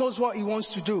 God knows what He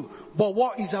wants to do, but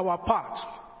what is our part?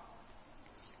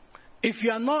 If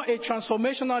you are not a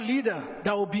transformational leader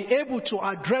that will be able to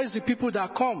address the people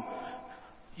that come,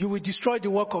 you will destroy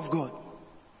the work of God.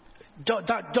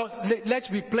 Let's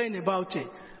be plain about it.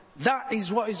 That is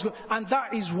what is, and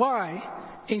that is why,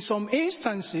 in some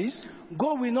instances,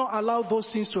 God will not allow those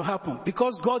things to happen,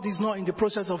 because God is not in the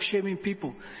process of shaming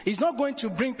people. He's not going to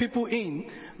bring people in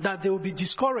that they will be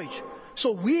discouraged.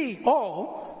 So we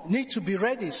all need to be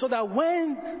ready, so that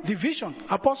when the vision,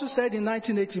 Apostle said in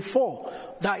 1984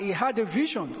 that he had a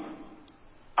vision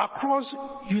across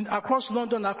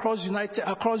London, across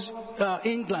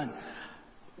England.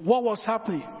 What was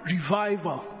happening?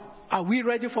 Revival. Are we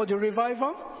ready for the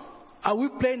revival? Are we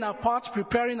playing our part,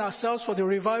 preparing ourselves for the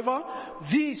revival?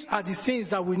 These are the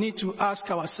things that we need to ask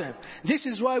ourselves. This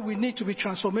is why we need to be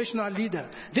transformational leader.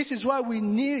 This is why we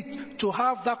need to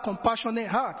have that compassionate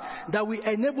heart that will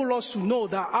enable us to know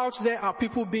that out there are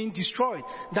people being destroyed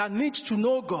that need to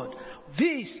know God.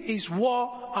 This is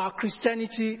what our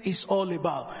Christianity is all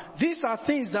about. These are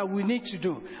things that we need to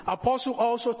do. Apostle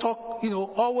also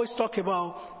always talk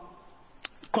about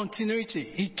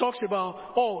continuity. He talks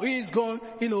about, he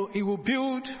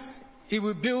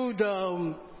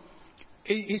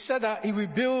said that he will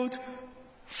build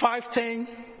 5-10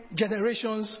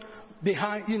 generations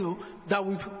behind, that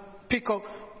will pick up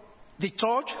the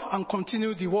torch and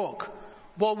continue the work.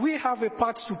 But we have a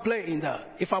part to play in that.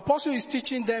 If Apostle is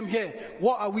teaching them here,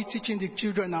 what are we teaching the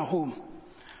children at home?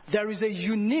 There is a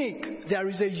unique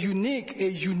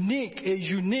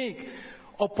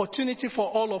opportunity for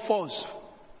all of us.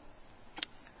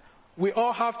 We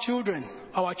all have children.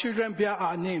 Our children bear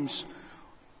our names.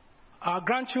 Our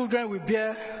grandchildren will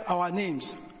bear our names.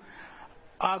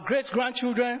 Our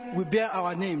great-grandchildren will bear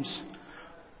our names.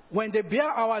 When they bear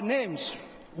our names,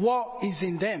 what is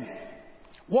in them?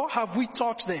 What have we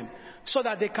taught them so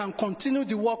that they can continue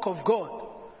the work of God?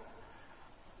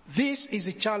 This is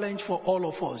a challenge for all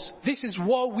of us. This is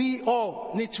what we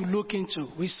all need to look into.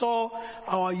 We saw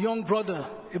our young brother,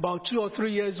 about 2 or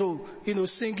 3 years old,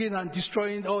 singing and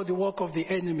destroying all the work of the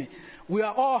enemy. We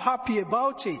are all happy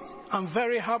about it. I'm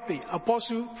very happy.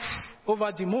 Apostle,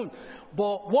 over the moon.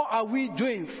 But what are we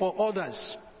doing for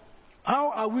others?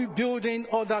 How are we building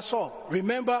others up?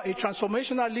 Remember, a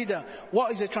transformational leader,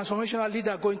 what is a transformational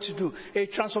leader going to do? A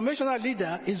transformational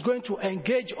leader is going to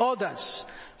engage others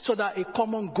so that a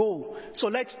common goal. So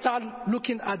let's start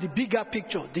looking at the bigger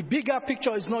picture. The bigger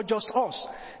picture is not just us.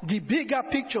 The bigger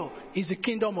picture is the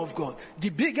kingdom of God.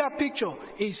 The bigger picture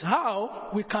is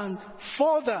how we can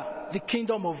further the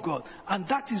kingdom of God. And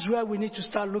that is where we need to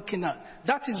start looking at.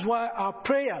 That is why our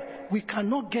prayer, we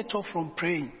cannot get off from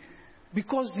praying.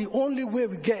 Because the only way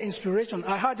we get inspiration,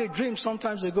 I had a dream some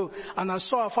times ago, and I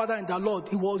saw our Father in the Lord.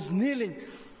 He was kneeling,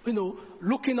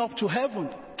 looking up to heaven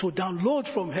to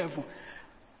download from heaven.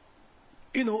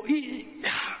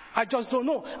 I just don't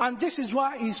know. And this is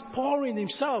why he's pouring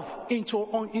himself into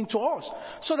us,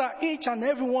 so that each and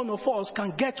every one of us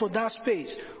can get to that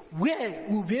space where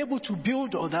we'll be able to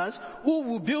build others, who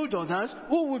will build others,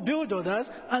 who will build others,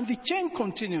 and the chain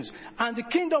continues. And the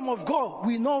kingdom of God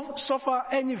will not suffer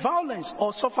any violence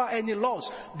or suffer any loss,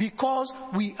 because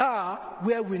we are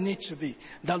where we need to be.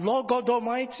 The Lord God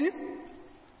Almighty,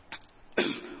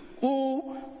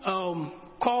 who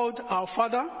called our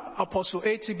father, Apostle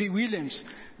A.T.B. Williams,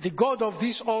 the God of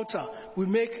this altar, will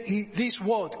make this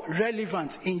word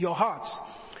relevant in your hearts.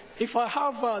 If I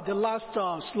have the last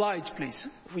slide, please.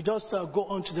 If we just go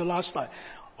on to the last slide.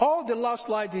 All the last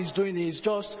slide is doing is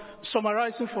just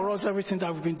summarizing for us everything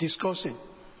that we've been discussing.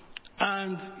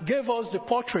 And gave us the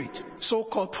portrait,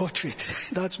 so-called portrait.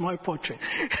 That's my portrait.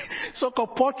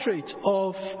 So-called portrait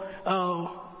of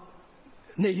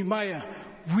Nehemiah,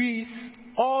 with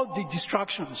all the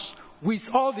distractions, with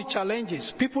all the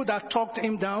challenges, people that talked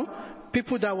him down,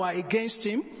 people that were against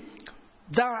him.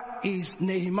 That is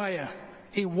Nehemiah.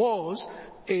 He was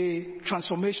a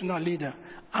transformational leader.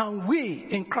 And we,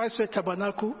 in Christ Faith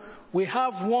Tabernacle, we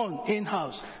have one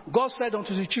in-house. God said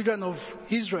unto the children of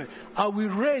Israel, I will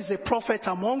raise a prophet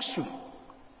amongst you.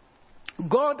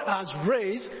 God has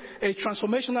raised a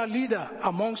transformational leader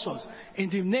amongst us in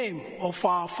the name of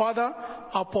our father,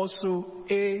 Apostle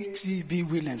A.T.B.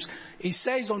 Williams. He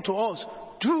says unto us,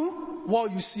 do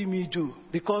what you see me do,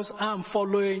 because I'm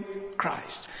following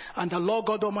Christ. And the Lord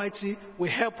God Almighty will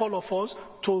help all of us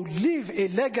to leave a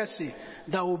legacy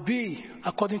that will be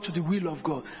according to the will of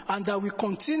God, and that will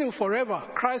continue forever.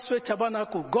 Christ Faith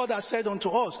Tabernacle, God has said unto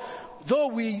us, though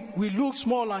we look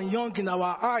small and young in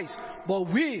our eyes, but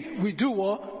we do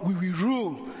what? We will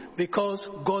rule, because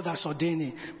God has ordained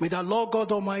it. May the Lord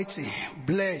God Almighty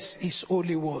bless His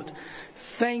holy word.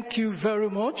 Thank you very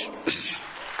much.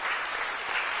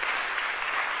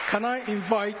 Can I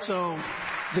invite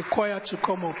the choir to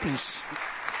come up, please?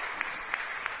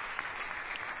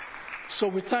 So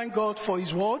we thank God for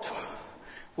His word.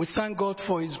 We thank God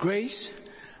for His grace.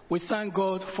 We thank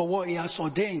God for what He has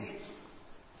ordained.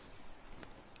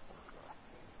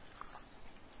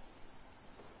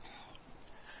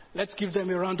 Let's give them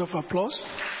a round of applause.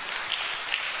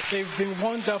 They've been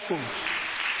wonderful.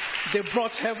 They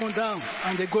brought heaven down,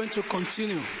 and they're going to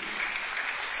continue.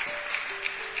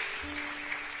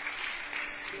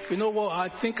 You know what? I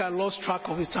think I lost track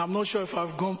of it. I'm not sure if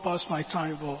I've gone past my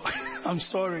time, but I'm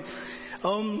sorry.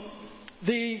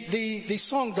 The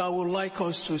song that I would like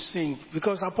us to sing,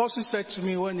 because Apostle said to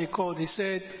me when he called, he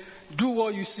said, do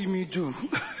what you see me do.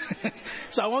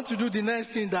 So I want to do the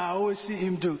next thing that I always see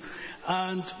him do.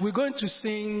 And we're going to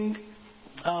sing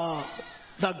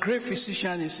That Great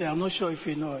Physician is here. I'm not sure if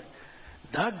you know it.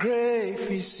 That great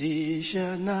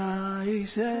physician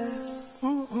is here.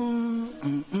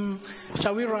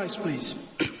 Shall we rise, please?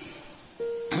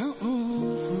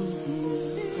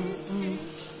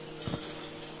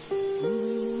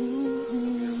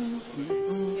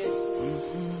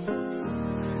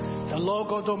 The Lord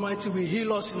God Almighty will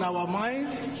heal us in our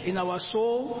mind, in our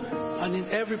soul, and in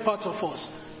every part of us.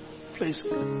 Please.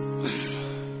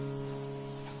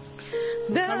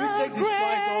 Can we take this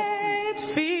slide off,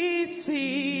 please?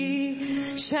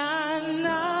 Physician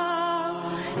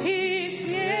now is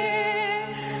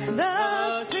here,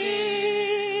 the sympathy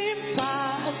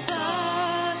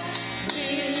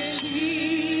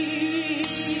Jesus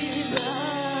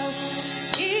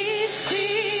is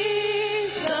here.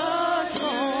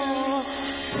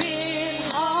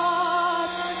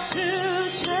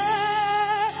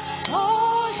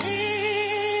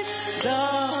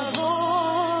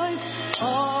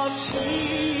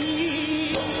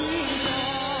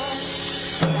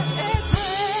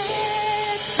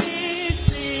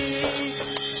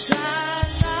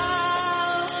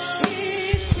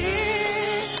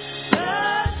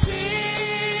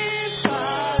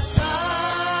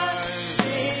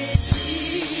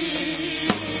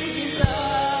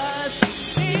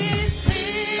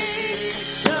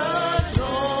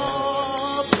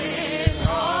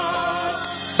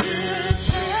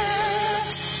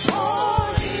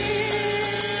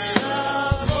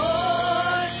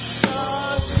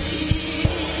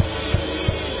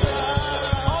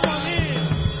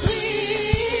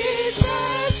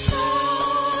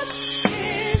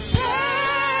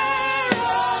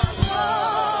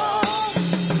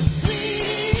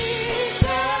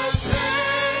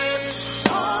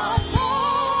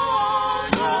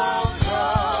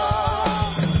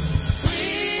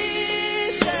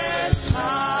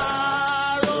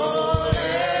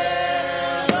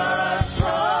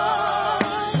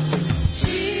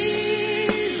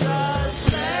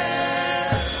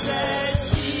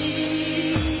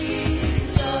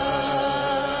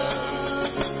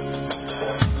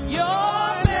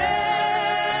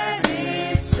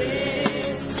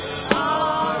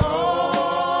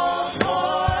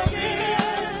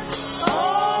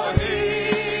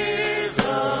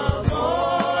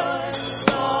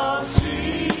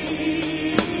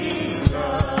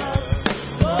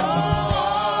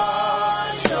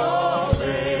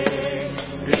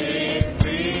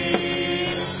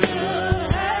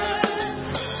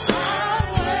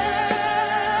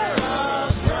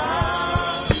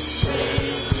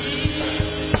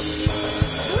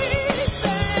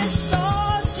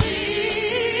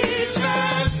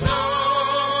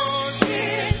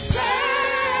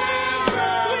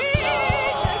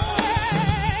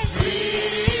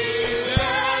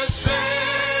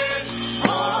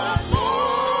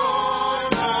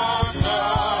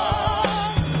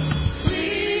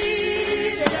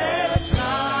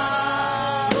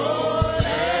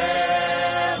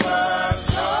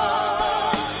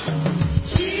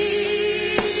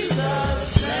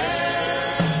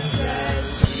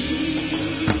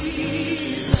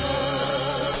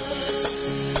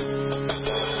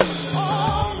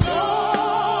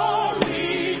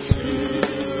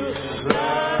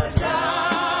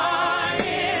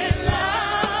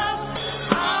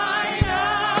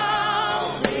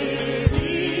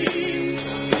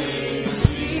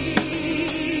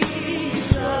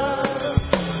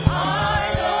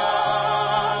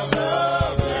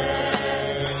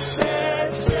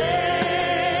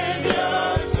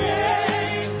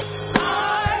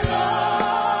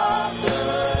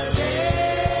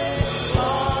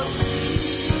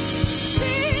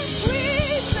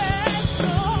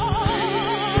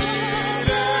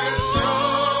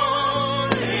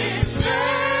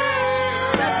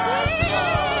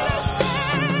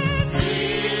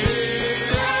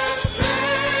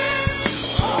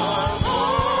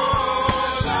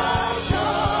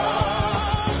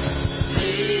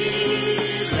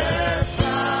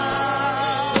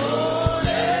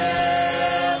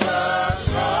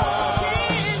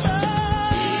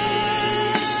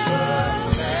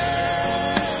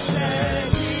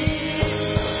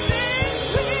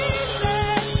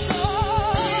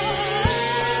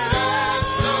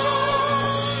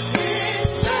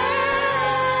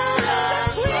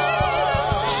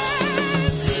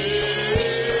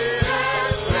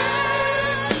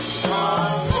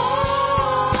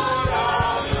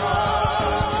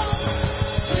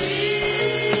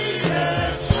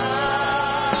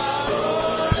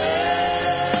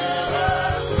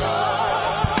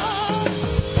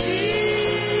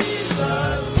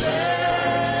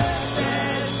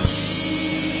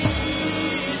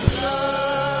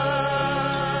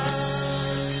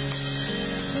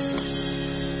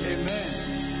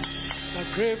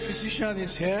 physician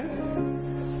is here,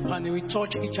 and he will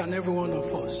touch each and every one of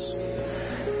us.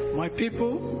 My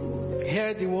people,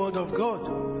 hear the word of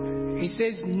God. He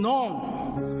says, none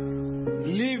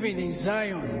living in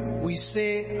Zion will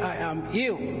say, I am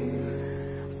healed,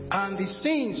 and the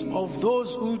sins of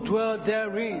those who dwell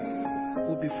therein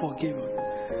will be forgiven.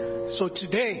 So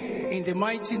today, in the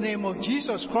mighty name of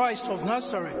Jesus Christ of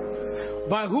Nazareth,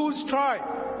 by whose stripe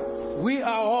we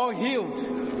are all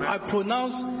healed, I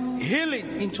pronounce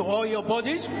healing into all your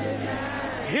bodies,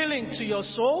 healing to your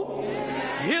soul,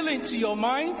 healing to your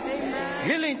mind,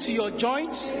 healing to your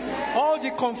joints, all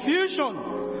the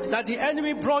confusion that the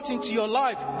enemy brought into your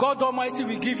life, God Almighty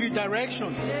will give you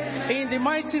direction. In the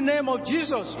mighty name of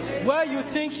Jesus, where you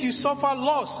think you suffer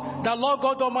loss, the Lord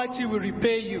God Almighty will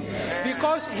repay you.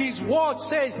 Because His word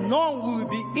says none will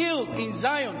be ill in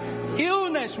Zion.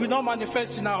 Illness will not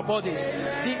manifest in our bodies.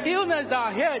 The illness that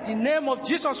are here, the name of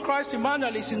Jesus Christ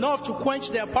Emmanuel is enough to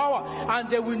quench their power, and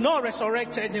they will not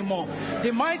resurrect anymore.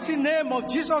 The mighty name of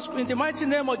Jesus, in the mighty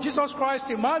name of Jesus Christ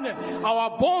Emmanuel,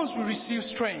 our bones will receive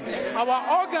strength.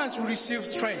 Our organs will receive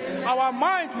strength. Our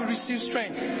mind will receive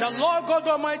strength. The Lord God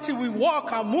Almighty will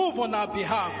walk and move on our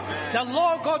behalf. The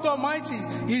Lord God Almighty,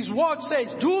 His word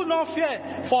says, do not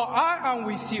fear, for I am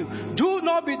with you. Do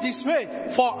not be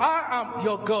dismayed, for I am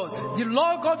your God. The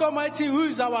Lord God Almighty, who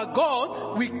is our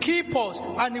God, will keep us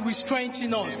and He will strengthen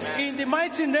us. In the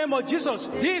mighty name of Jesus,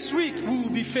 this week we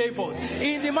will be favored.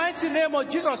 In the mighty name of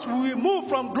Jesus, we will move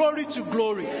from glory to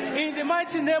glory. In the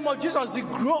mighty name of Jesus,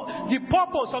 the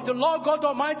purpose of the Lord God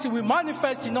Almighty will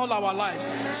manifest in all our lives.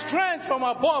 Strength from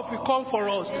above will come for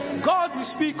us. God will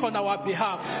speak on our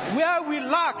behalf. Where we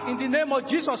lack, in the name of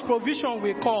Jesus, provision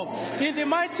will come. In the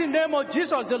mighty name of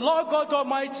Jesus, the Lord God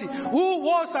Almighty, who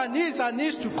was and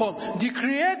is to come, the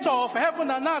creator of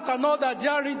heaven and earth and all that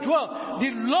therein dwell,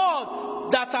 the Lord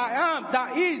that I am,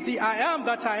 that is the I am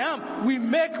that I am, will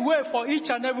make way for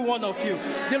each and every one of you.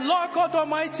 The Lord God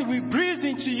Almighty will breathe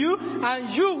into you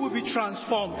and you will be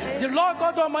transformed. The Lord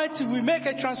God Almighty will make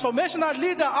a transformational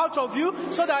leader out of you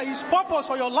so that His purpose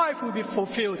for your life will be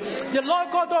fulfilled. The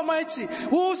Lord God Almighty,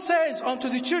 who says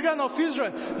unto the children of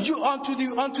Israel, unto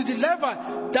the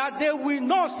Levite, that they will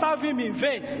not serve Him in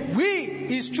vain.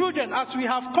 We, His children, as we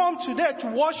have come today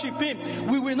to worship Him,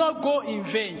 we will not go in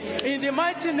vain. In the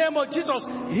mighty name of Jesus,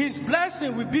 His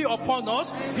blessing will be upon us.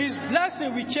 His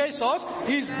blessing will chase us.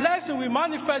 His blessing will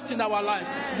manifest in our lives.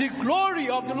 The glory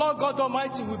of the Lord God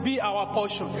Almighty will be our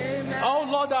portion. Our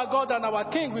Lord, our God, and our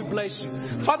King, we bless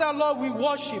you. Father, Lord, we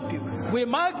worship you. We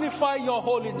magnify your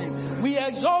holy name. We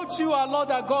exalt you, our Lord,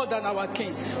 our God, and our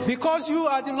King. Because you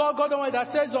are the Lord God Almighty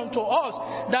that says unto us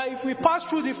that if we pass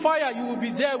through the fire, you will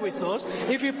be there with us.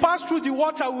 If we pass through the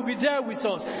water, you will be there with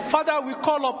us. Father, we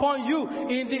call upon you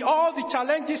in all the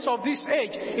challenges of this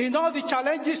age, in all the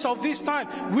challenges of this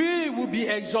time, we will be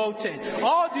exalted.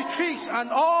 All the tricks and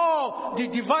all the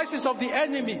devices of the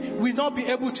enemy will not be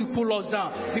able to pull us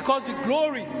down, because the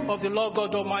glory of the Lord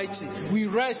God Almighty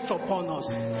will rest upon us.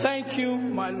 Thank you,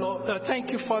 my Lord. Thank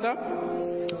you, Father,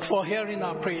 for hearing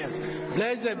our prayers.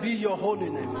 Blessed be your holy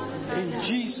name. In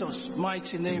Jesus'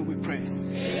 mighty name we pray.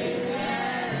 Amen.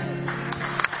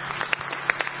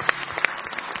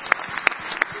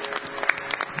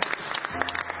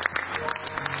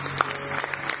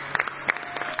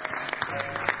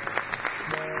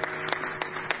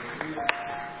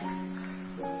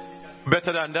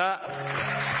 Better than that.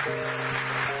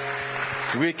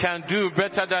 We can do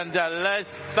better than that. Let's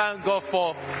thank God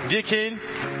for Deacon.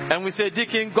 And we say,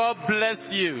 Deacon, God bless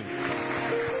you.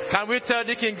 Can we tell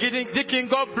Deacon,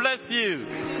 God bless you.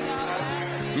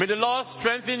 May the Lord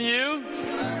strengthen you.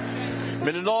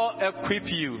 May the Lord equip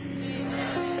you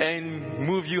and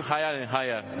move you higher and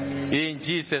higher. In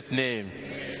Jesus' name.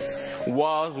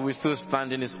 Whilst we still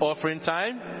stand in, it's offering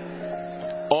time.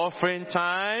 Offering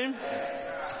time.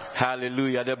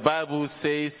 Hallelujah. The Bible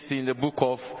says in the book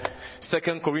of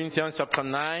 2 Corinthians chapter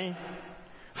 9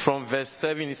 from verse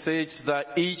 7, it says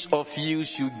that each of you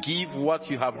should give what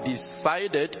you have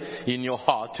decided in your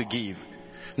heart to give,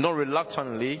 not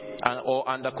reluctantly or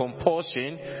under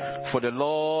compulsion, for the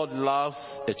Lord loves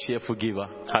a cheerful giver.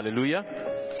 Hallelujah.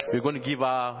 We're going to give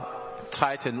our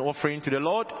tithe and offering to the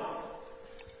Lord.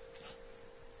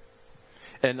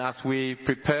 And as we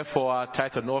prepare for our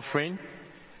tithe and offering,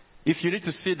 if you need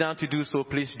to sit down to do so,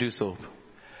 please do so.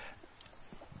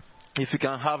 If you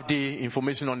can have the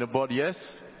information on the board, yes.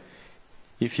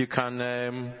 If you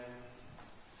can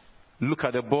look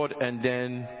at the board and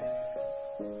then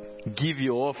give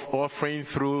your offering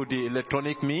through the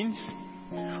electronic means.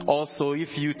 Also,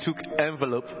 if you took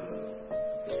envelope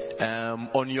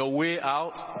on your way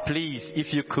out, please,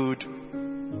 if you could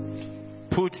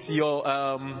put your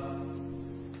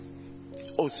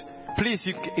please,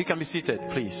 you can be seated,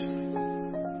 please.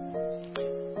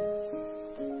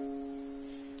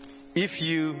 If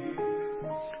you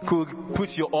could put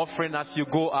your offering as you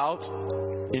go out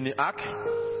in the ark,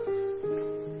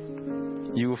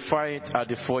 you will find it at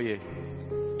the foyer.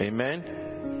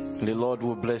 Amen. The Lord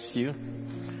will bless you.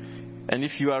 And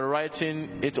if you are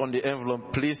writing it on the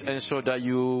envelope, please ensure that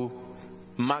you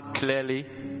mark clearly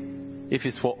if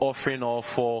it's for offering or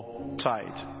for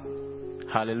tithe.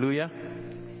 Hallelujah.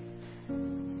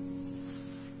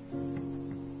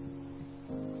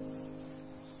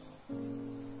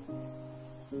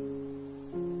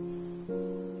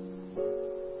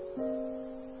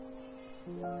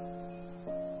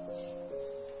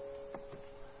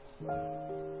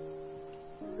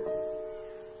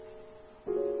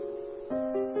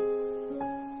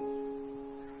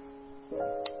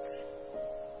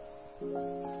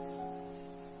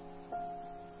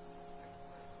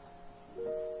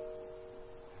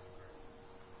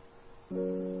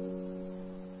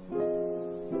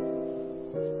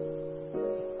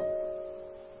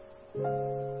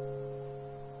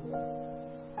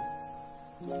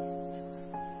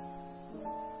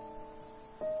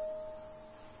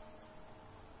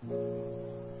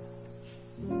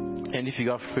 And if you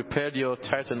have prepared your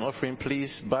tithe and offering,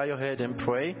 please bow your head and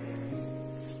pray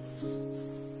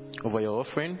over your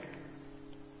offering.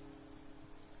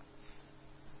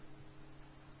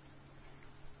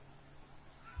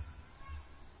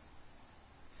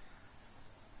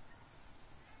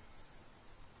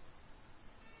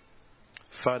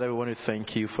 Father, we want to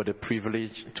thank you for the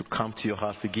privilege to come to your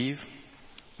house to give.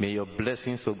 May your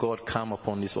blessings, O God, come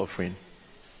upon this offering.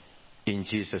 In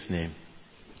Jesus' name.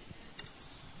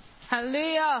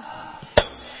 Hallelujah.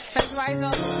 Let's rise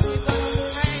up. We're going to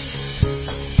pray.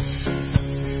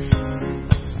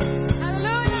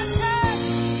 Hallelujah, church.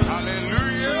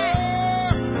 Hallelujah.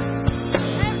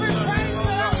 Every praise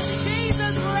belongs to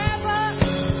Jesus forever.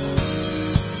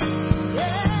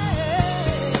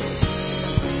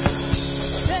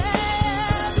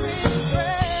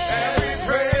 Every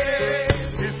praise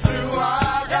is to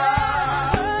our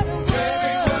God.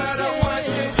 Every word of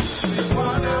worship is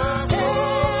wonderful.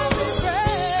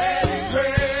 Every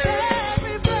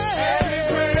praise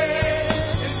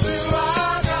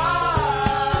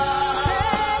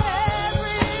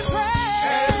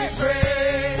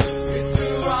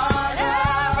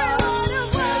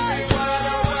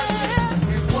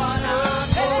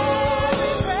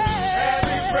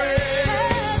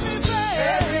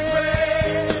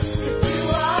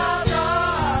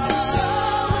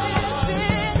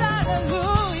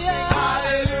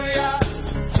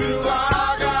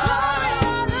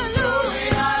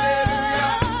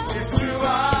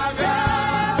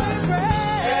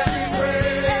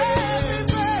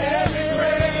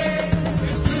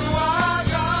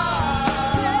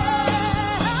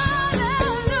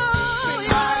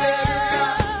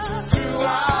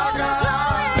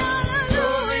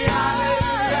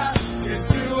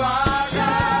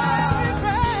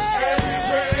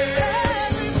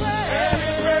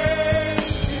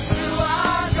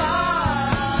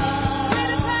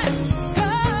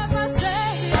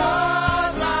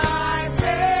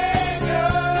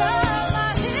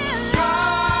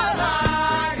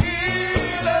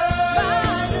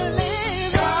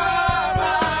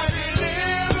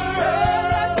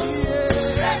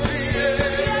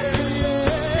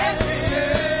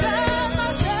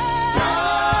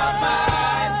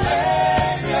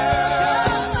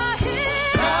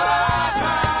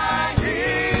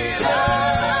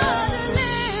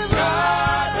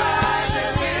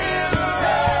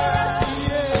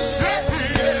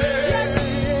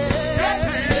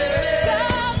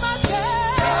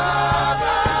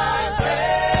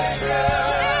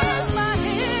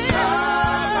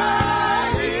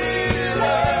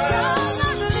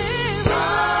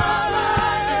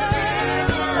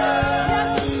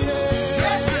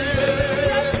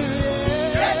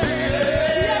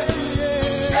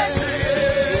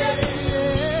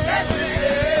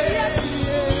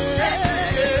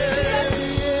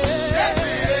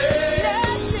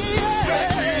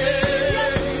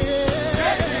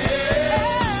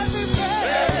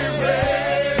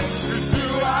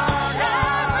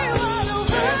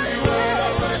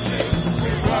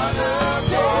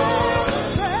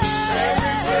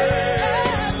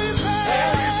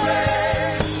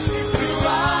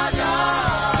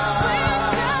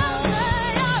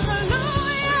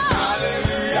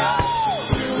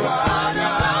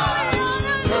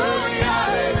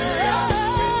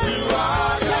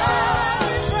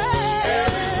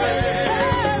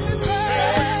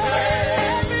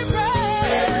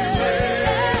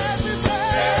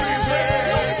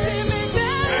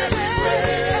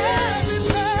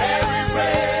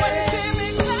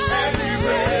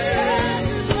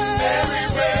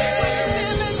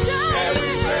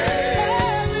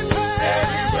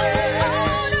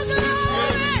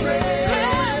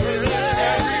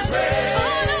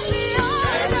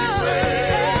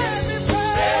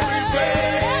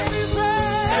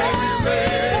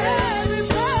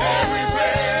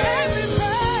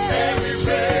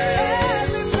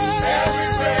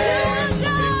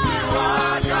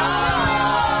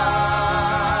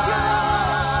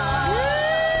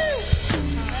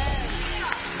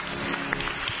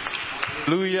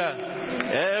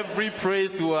every praise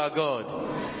to our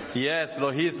God. Yes,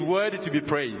 Lord, He is worthy to be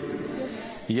praised.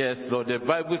 Yes, Lord, the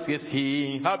Bible says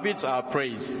He inhabits our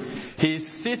praise. He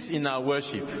sits in our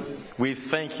worship. We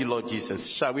thank you, Lord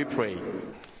Jesus. Shall we pray?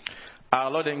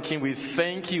 Our Lord and King, we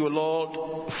thank you,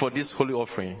 Lord, for this holy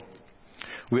offering.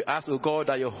 We ask, O God,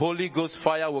 that your Holy Ghost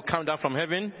fire will come down from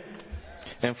heaven,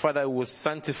 and Father, will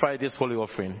sanctify this holy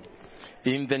offering.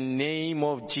 In the name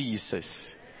of Jesus.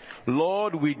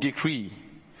 Lord, we decree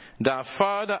that,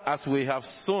 Father, as we have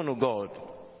sown, O God,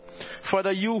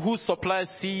 Father, you who supply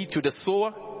seed to the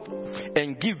sower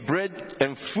and give bread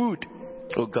and food,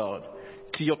 O God,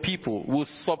 to your people, will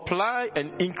supply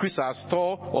and increase our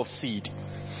store of seed.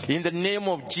 In the name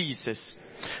of Jesus.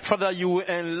 Father, you will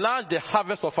enlarge the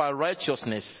harvest of our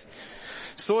righteousness,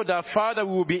 so that, Father,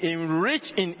 we will be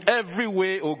enriched in every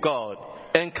way, O God,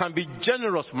 and can be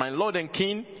generous, my Lord and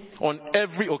King, on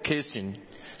every occasion,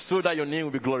 so that your name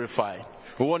will be glorified.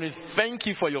 We want to thank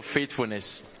you for your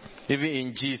faithfulness, even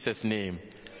in Jesus' name.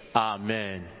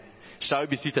 Amen. Shall we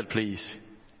be seated, please?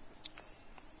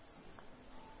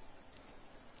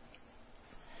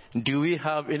 Do we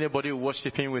have anybody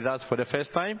worshiping with us for the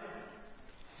first time?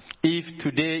 If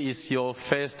today is your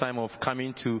first time of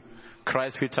coming to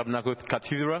Christ Faith Tabernacle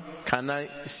Cathedral, can I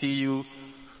see you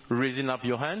raising up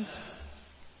your hands?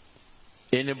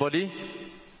 Anybody?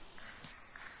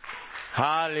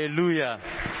 Hallelujah.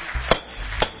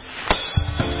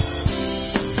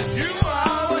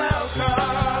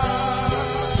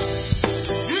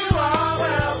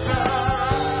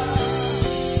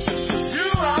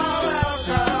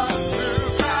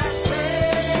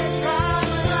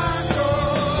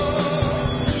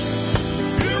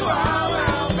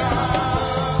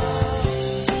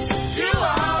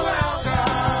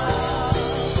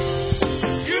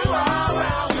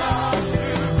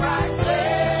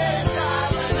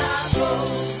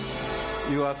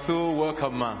 So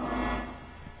welcome, ma.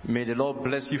 May the Lord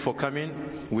bless you for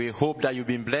coming. We hope that you've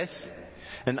been blessed.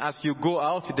 And as you go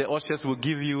out, the ushers will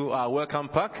give you a welcome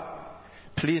pack.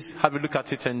 Please have a look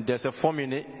at it, and there's a form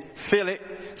in it. Fill it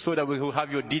so that we will have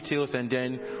your details, and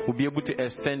then we'll be able to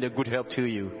extend a good help to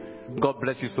you. God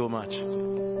bless you so much.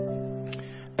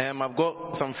 I've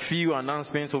got some few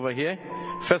announcements over here.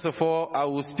 First of all, I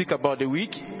will speak about the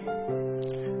week.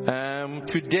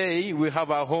 Today we have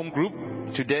our home group.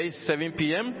 Today, 7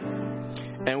 p.m.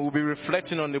 And we'll be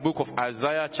reflecting on the book of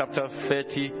Isaiah chapter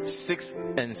 36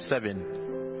 and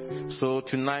 7. So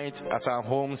tonight at our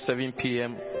home, 7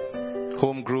 p.m.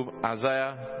 home group,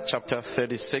 Isaiah chapter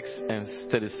 36 and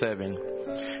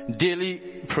 37. Daily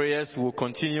prayers will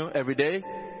continue every day,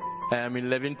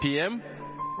 11 p.m.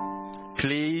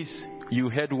 Please, you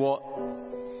heard what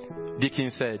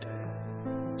Deacon said.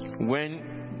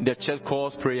 When the church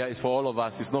calls prayer, it's for all of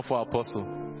us, it's not for our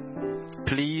apostle.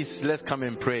 Please, let's come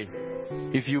and pray.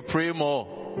 If you pray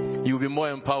more, you'll be more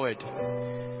empowered.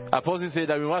 Apostle said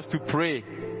that we must to pray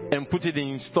and put it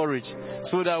in storage,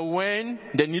 so that when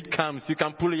the need comes, you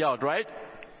can pull it out, right?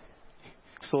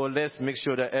 So let's make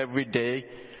sure that every day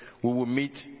we will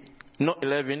meet, not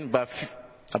 11, but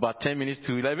about 10 minutes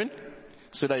to 11,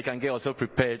 so that you can get yourself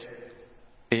prepared.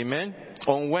 Amen.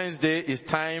 On Wednesday, it's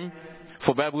time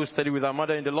for Bible study with our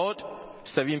mother in the Lord,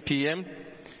 7 p.m.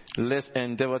 Let's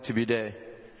endeavor to be there.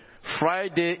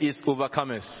 Friday is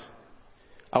Overcomers.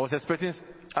 I was expecting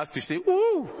us to say,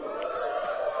 "Ooh!"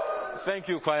 Thank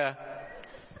you, choir.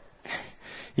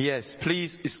 Yes,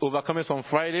 please, it's Overcomers on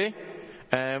Friday.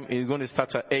 It's going to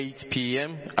start at 8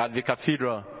 p.m. at the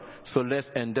cathedral. So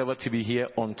let's endeavor to be here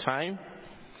on time.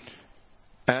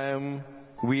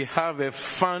 We have a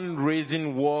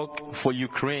fundraising walk for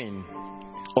Ukraine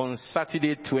on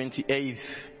Saturday 28th.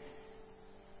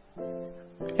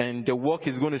 And the walk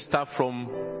is going to start from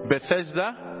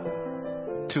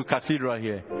Bethesda to Cathedral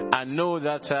here. I know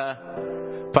that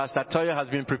Pastor Toya has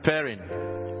been preparing.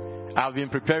 I've been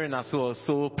preparing as well.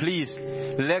 So please,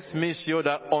 let's make sure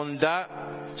that on that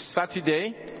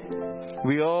Saturday,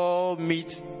 we all meet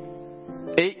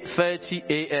 8:30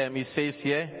 a.m. It says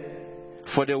here,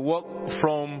 for the walk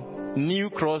from New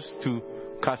Cross to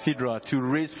Cathedral to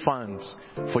raise funds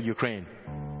for Ukraine.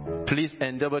 Please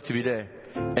endeavor to be there.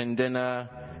 And then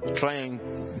try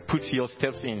and put your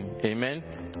steps in. Amen.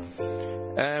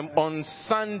 On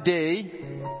Sunday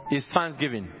is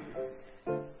Thanksgiving.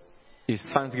 It's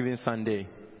Thanksgiving Sunday.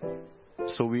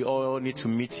 So we all need to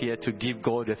meet here to give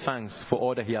God the thanks for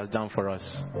all that He has done for us.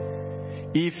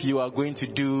 If you are going to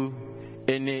do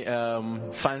any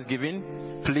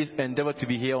Thanksgiving, please endeavor to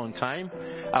be here on time.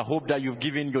 I hope that you've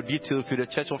given your details to the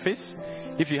church office.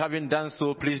 If you haven't done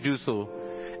so, please do so.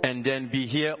 And then be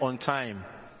here on time.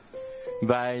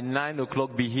 By 9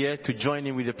 o'clock, be here to join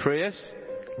in with the prayers.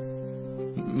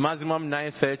 maximum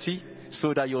 9:30,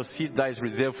 so that your seat that is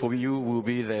reserved for you will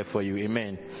be there for you.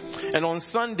 Amen. And on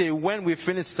Sunday, when we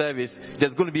finish service,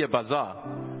 there's going to be a bazaar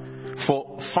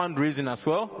for fundraising as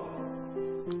well.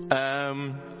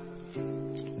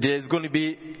 There's going to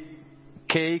be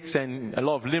cakes and a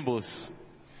lot of limos.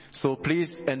 So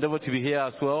please endeavor to be here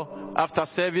as well. After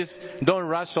service, don't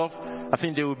rush off. I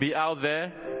think they will be out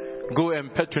there. Go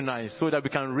and patronize so that we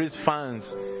can raise funds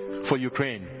for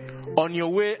Ukraine. On your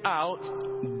way out,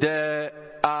 there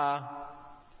are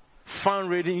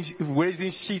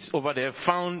fundraising sheets over there.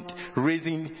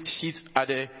 Fundraising sheets at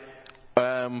the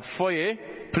foyer.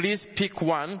 Please pick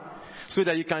one so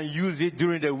that you can use it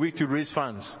during the week to raise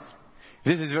funds.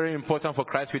 This is very important for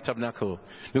Christ Faith Tabernacle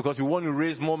because we want to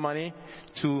raise more money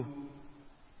to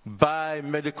buy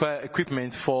medical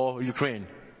equipment for Ukraine.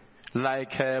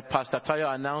 Like Pastor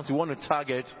Tayo announced, we want to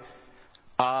target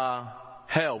our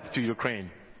help to Ukraine.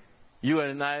 You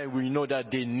and I, we know that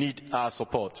they need our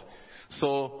support.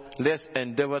 So let's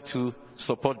endeavor to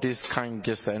support this kind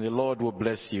gesture, and the Lord will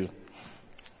bless you.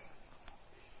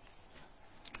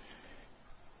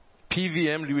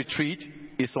 PVM retreat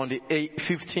is on the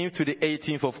 15th to the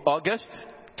 18th of August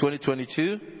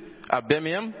 2022 at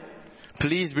Birmingham.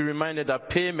 Please be reminded that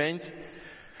payment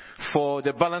for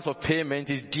the balance of payment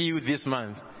is due this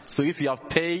month. So if you have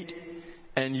paid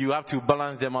and you have to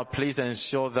balance them up, please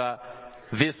ensure that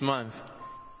this month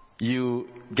you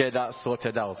get that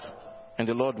sorted out. And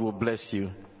the Lord will bless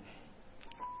you.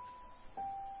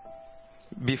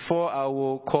 Before I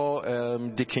will call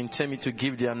Deacon Temi to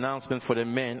give the announcement for the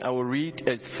men, I will read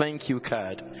a thank you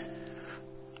card.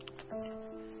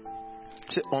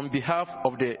 So on behalf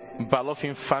of the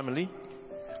Balofin family,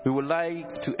 we would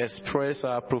like to express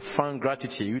our profound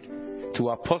gratitude to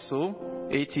Apostle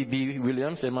A.T.B.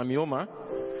 Williams and Mami Oma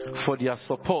for their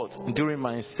support during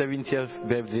my 70th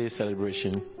birthday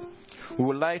celebration. We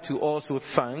would like to also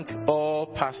thank all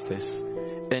pastors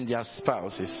and their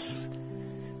spouses,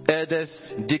 elders,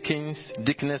 deacons,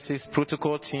 deaconesses,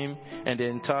 protocol team, and the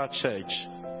entire church.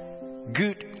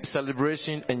 Good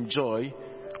celebration and joy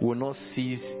will not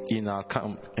cease in our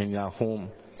camp and in our home,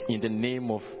 in the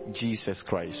name of Jesus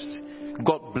Christ.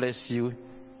 God bless you,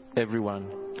 everyone.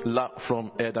 Love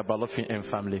from Elder Balofin and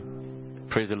family.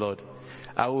 Praise the Lord.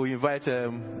 I will invite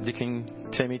Deacon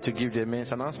Temi to give the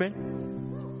men's announcement.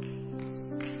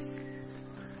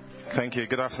 Thank you.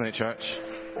 Good afternoon, church.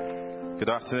 Good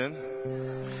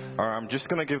afternoon. I'm just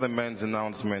going to give the men's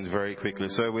announcement very quickly.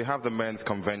 So we have the men's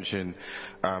convention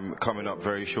coming up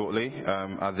very shortly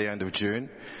at the end of June.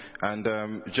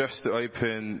 And just to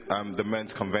open the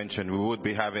men's convention, we would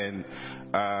be having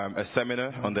a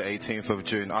seminar on the 18th of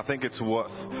June. I think it's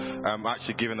worth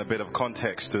actually giving a bit of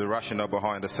context to the rationale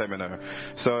behind the seminar.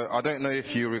 So I don't know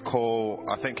if you recall,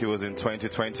 I think it was in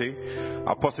 2020,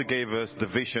 Apostle gave us the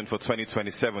vision for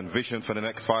 2027, vision for the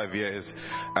next 5 years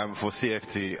for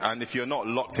CFT. And if you're not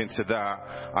locked into that,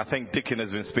 I think Deacon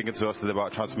has been speaking to us today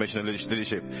about transformational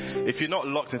leadership. If you're not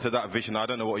locked into that vision, I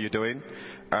don't know what you're doing.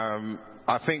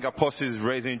 I think Apostle is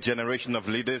raising a generation of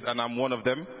leaders, and I'm one of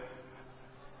them.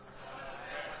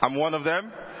 I'm one of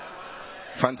them.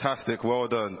 Fantastic, well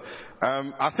done.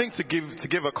 I think to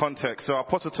give a context, so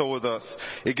Apostle told us,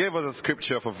 he gave us a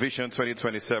scripture for Vision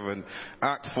 2027,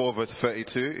 Acts 4 verse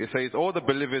 32. It says, all the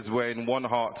believers were in one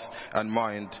heart and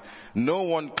mind. No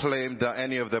one claimed that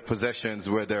any of their possessions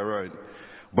were their own,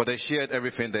 but they shared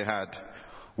everything they had.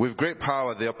 With great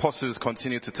power, the apostles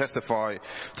continued to testify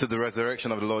to the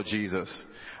resurrection of the Lord Jesus.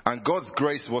 And God's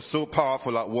grace was so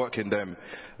powerful at work in them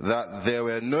that there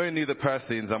were no needy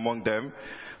persons among them.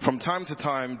 From time to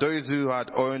time, those who had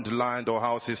owned land or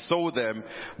houses sold them,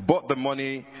 bought the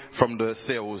money from the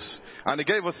sales. And he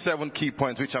gave us 7 key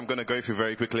points, which I'm going to go through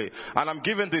very quickly. And I'm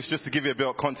giving this just to give you a bit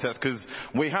of context, because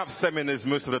we have seminars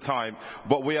most of the time,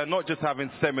 but we are not just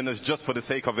having seminars just for the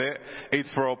sake of it.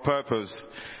 It's for a purpose.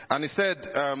 And he said,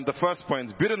 the first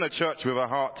point, building a church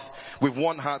with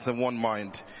one heart and one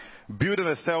mind. Building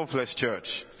a selfless church.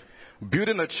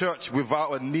 Building a church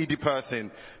without a needy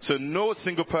person. So no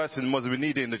single person must be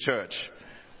needy in the church.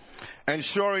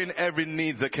 Ensuring every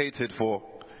need is catered for.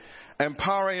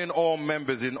 Empowering all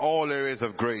members in all areas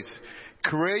of grace.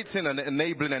 Creating an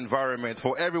enabling environment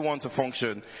for everyone to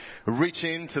function.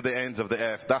 Reaching to the ends of the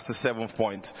earth. That's the 7th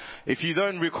point. If you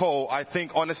don't recall, I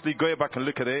think honestly, go back and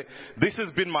look at it. This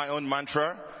has been my own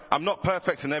mantra. I'm not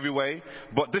perfect in every way,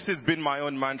 but this has been my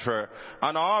own mantra.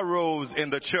 And our roles in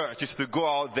the church is to go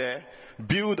out there,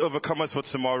 build overcomers for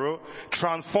tomorrow,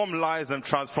 transform lives and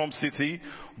transform city,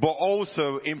 but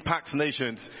also impacts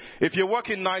nations. If you're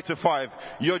working 9 to 5,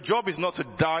 your job is not to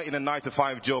die in a 9 to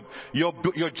 5 job.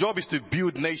 Your job is to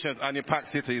build nations and impact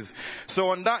cities. So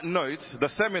on that note, the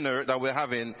seminar that we're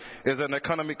having is an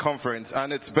economic conference,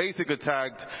 and it's basically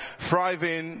tagged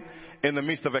Thriving in the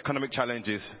Midst of Economic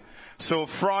Challenges. So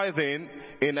thriving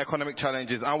in economic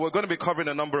challenges. And we're going to be covering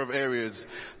a number of areas.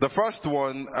 The first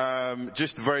one,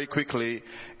 just very quickly,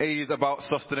 is about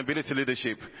sustainability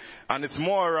leadership. And it's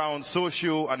more around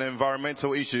social and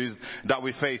environmental issues that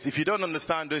we face. If you don't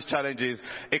understand those challenges,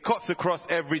 it cuts across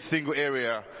every single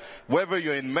area. Whether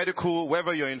you're in medical,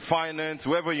 whether you're in finance,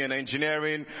 whether you're in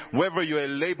engineering, whether you're a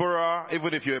laborer,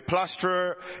 even if you're a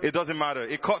plasterer, it doesn't matter.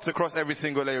 It cuts across every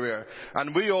single area.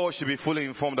 And we all should be fully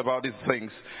informed about these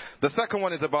things. The second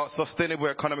one is about sustainable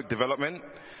economic development.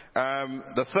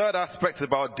 The third aspect is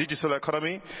about digital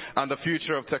economy and the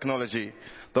future of technology.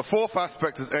 The fourth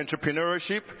aspect is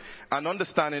entrepreneurship and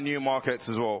understanding new markets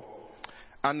as well.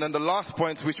 And then the last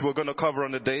point, which we're going to cover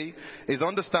on the day, is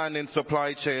understanding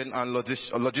supply chain and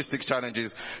logistics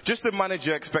challenges. Just to manage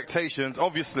your expectations,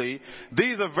 obviously,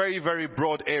 these are very, very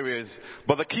broad areas.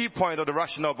 But the key point or the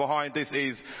rationale behind this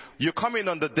is you come in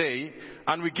on the day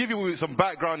and we give you some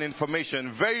background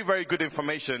information, very, very good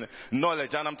information,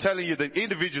 knowledge. And I'm telling you, the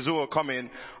individuals who are coming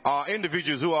are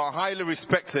individuals who are highly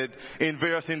respected in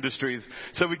various industries.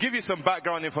 So we give you some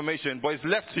background information, but it's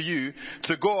left to you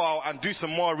to go out and do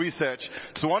some more research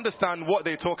to understand what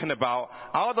they're talking about.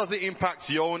 How does it impact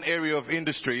your own area of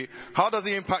industry? How does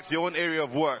it impact your own area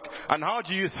of work? And how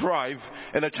do you thrive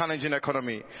in a challenging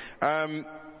economy?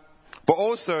 But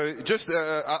also, just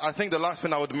I think the last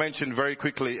thing I would mention very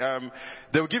quickly,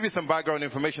 they will give you some background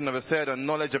information, as I said, and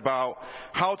knowledge about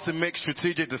how to make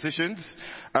strategic decisions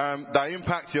that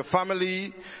impact your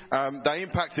family, that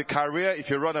impact your career if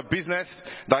you run a business,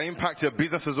 that impact your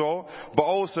business as well, but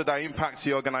also that impacts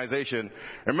your organization.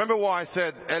 Remember what I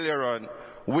said earlier on.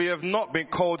 We have not been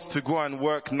called to go and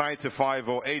work 9 to 5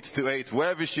 or 8 to 8,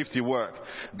 wherever shift you work.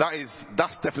 That's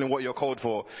definitely what you're called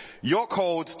for. You're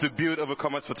called to build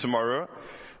overcomers for tomorrow.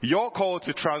 You're called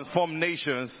to transform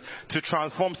nations, to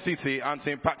transform city, and to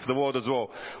impact the world as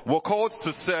well. We're called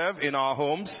to serve in our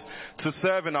homes, to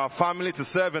serve in our family, to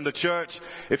serve in the church.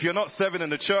 If you're not serving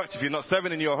in the church, if you're not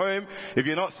serving in your home, if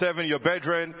you're not serving your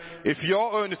bedroom, if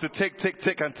your own is to take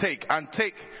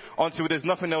until there's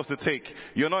nothing else to take,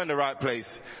 you're not in the right place.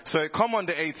 So come on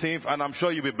the 18th, and I'm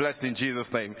sure you'll be blessed in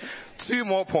Jesus' name. 2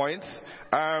 more points.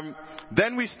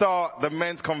 Then we start the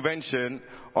men's convention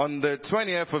on the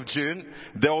 20th of June.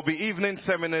 There will be evening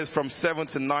seminars from 7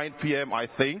 to 9 p.m. I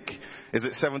think. Is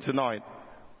it 7 to 9?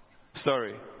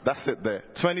 Sorry, that's it there.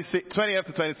 20th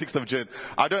to 26th of June.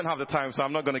 I don't have the time, so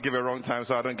I'm not going to give a wrong time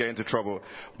so I don't get into trouble.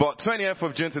 But 20th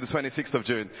of June to the 26th of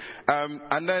June.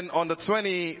 And then on the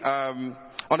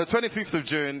 25th of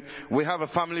June, we have a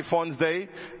family funds day.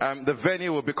 The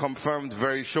venue will be confirmed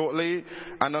very shortly.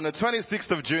 And on the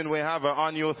 26th of June, we have an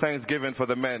annual Thanksgiving for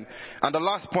the men. And the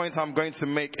last point I'm going to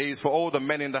make is for all the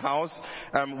men in the house,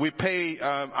 we pay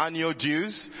annual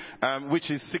dues, which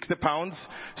is £60.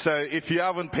 So if you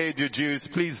haven't paid your dues,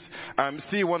 please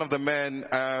see one of the men,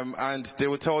 and they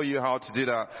will tell you how to do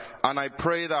that. And I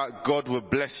pray that God will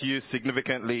bless you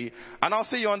significantly. And I'll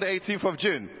see you on the 18th of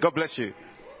June. God bless you.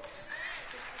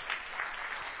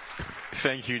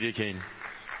 Thank you, Deacon.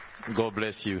 God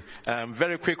bless you.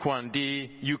 Very quick one. The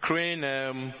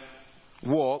Ukraine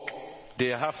walk, they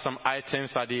have some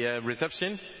items at the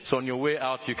reception. So on your way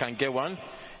out, you can get one.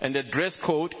 And the dress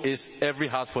code is every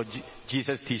house for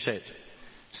Jesus t-shirt.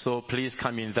 So please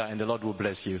come in there and the Lord will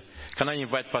bless you. Can I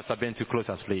invite Pastor Ben to close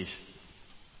us, please?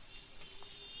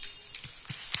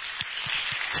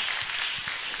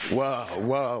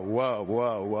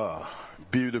 Wow.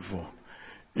 Beautiful.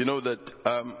 You know that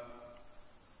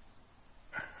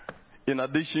in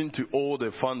addition to all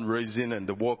the fundraising and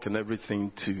the work and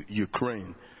everything to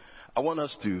Ukraine, I want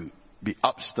us to be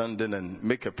upstanding and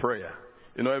make a prayer.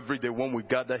 You know, every day when we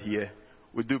gather here,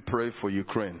 we do pray for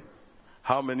Ukraine.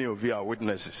 How many of you are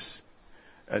witnesses?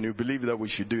 And you believe that we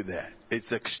should do that?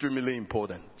 It's extremely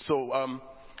important. So,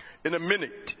 in a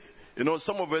minute, you know,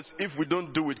 some of us, if we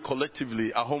don't do it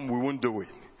collectively at home, we won't do it.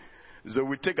 So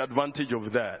we take advantage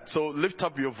of that. So lift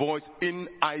up your voice in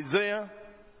Isaiah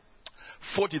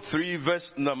 43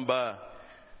 verse number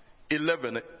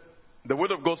 11. The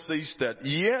word of God says that,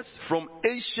 yes, from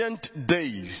ancient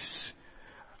days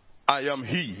I am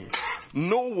he.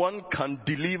 No one can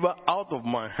deliver out of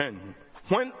my hand.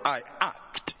 When I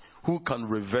act, who can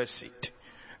reverse it?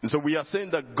 And so we are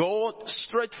saying that God,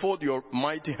 stretch forth your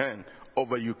mighty hand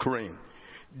over Ukraine.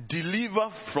 Deliver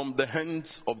from the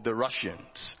hands of the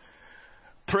Russians.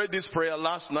 prayed this prayer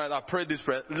last night. I prayed this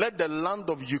prayer. Let the land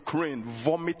of Ukraine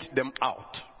vomit them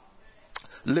out.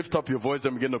 Lift up your voice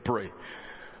and begin to pray.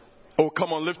 Oh,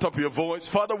 come on, lift up your voice.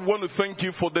 Father, we want to thank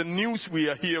you for the news we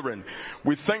are hearing.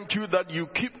 We thank you that you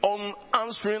keep on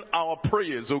answering our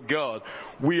prayers, oh God.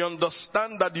 We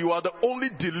understand that you are the only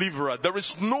deliverer. There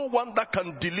is no one that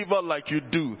can deliver like you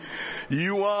do.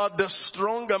 You are the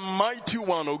strong and mighty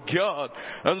one, oh God.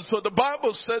 And so the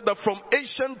Bible said that from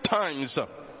ancient times,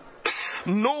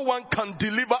 no one can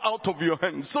deliver out of your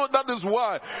hand. So that is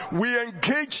why we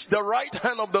engage the right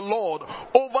hand of the Lord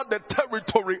over the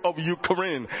territory of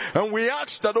Ukraine. And we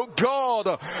ask that, oh God,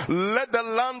 let the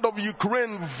land of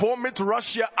Ukraine vomit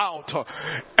Russia out.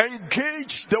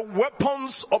 Engage the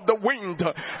weapons of the wind.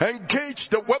 Engage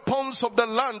the weapons of the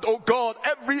land, oh God.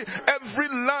 Every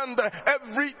land,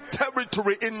 every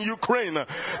territory in Ukraine.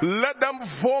 Let them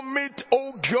vomit,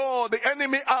 oh God, the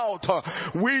enemy out.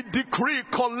 We decree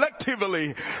collectively,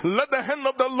 let the hand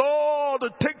of the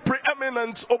Lord take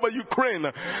preeminence over Ukraine.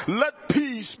 Let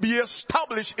peace be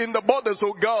established in the borders,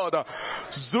 oh God.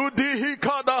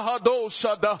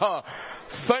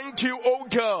 Thank you, oh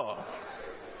God.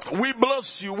 We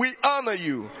bless you. We honor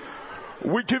you.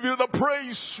 We give you the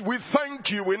praise. We thank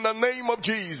you in the name of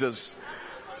Jesus.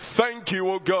 Thank you,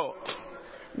 oh God.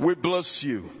 We bless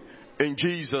you in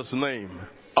Jesus' name.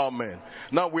 Amen.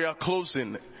 Now we are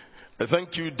closing.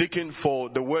 Thank you, Deacon, for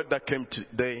the word that came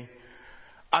today.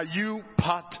 Are you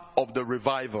part of the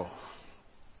revival?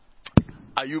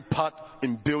 Are you part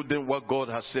in building what God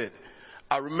has said?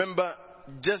 I remember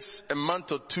just a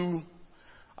month or two,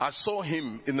 I saw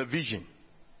him in a vision.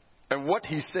 And what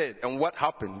he said and what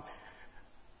happened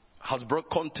has brought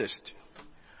context.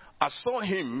 I saw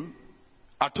him,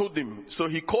 I told him, so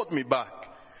he called me back.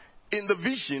 In the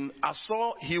vision, I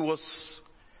saw he was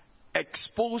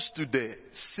exposed to the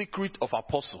secret of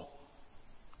apostle.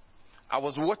 I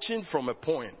was watching from a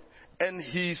point, and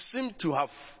he seemed to have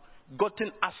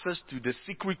gotten access to the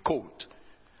secret code.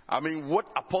 I mean, what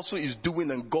apostle is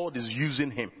doing and God is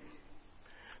using him.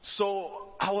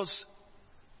 So I was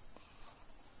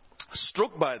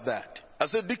struck by that. I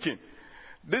said, Deacon,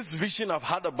 this vision I've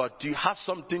had about you has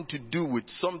something to do with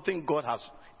something God has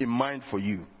in mind for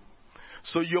you.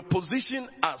 So your position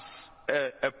as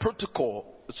as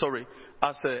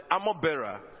an armor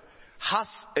bearer has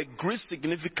a great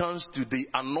significance to the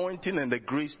anointing and the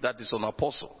grace that is on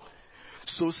apostle.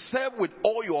 So serve with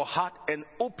all your heart and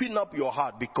open up your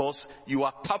heart, because you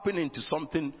are tapping into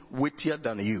something weightier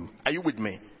than you. Are you with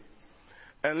me?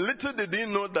 And little did he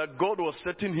know that God was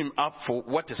setting him up for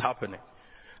what is happening.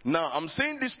 Now, I'm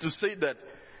saying this to say that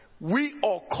we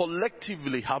all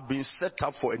collectively have been set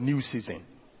up for a new season.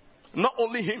 Not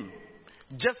only him.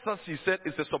 Just as he said,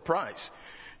 it's a surprise.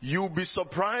 You'll be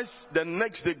surprised the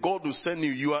next day God will send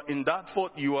you. You are in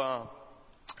Dartford, you are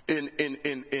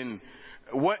in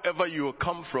wherever you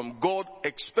come from. God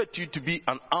expects you to be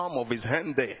an arm of his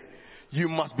hand there. You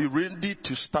must be ready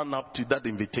to stand up to that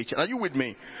invitation. Are you with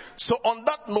me? So on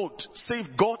that note, say,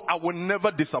 God, I will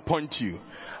never disappoint you.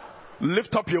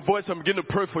 Lift up your voice and begin to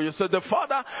pray for yourself. The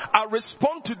Father, I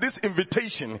respond to this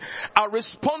invitation. I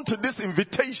respond to this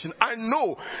invitation. I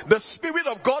know the Spirit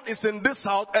of God is in this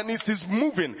house and it is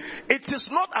moving. It is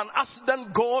not an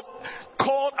accident God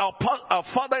called our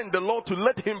Father in the Lord to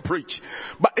let him preach.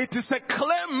 But it is a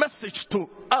clear message to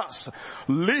us.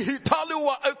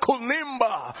 Lihitaliwa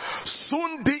ekonimba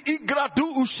sundi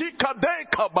igradu ushika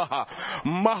dekabaha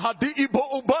mahadi ibo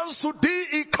ubansu di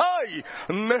ikai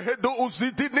nehedo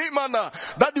uzidinima.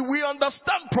 That we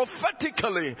understand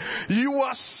prophetically, you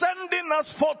are sending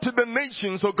us forth to the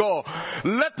nations, oh God.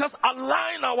 Let us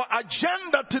align our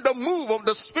agenda to the move of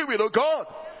the Spirit, oh God.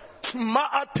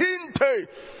 Ma'atinte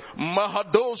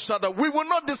Mahadosada. We will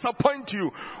not disappoint you.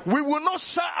 We will not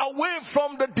shy away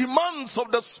from the demands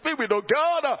of the Spirit, oh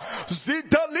God.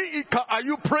 Zidaliika, are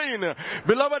you praying?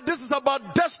 Beloved, this is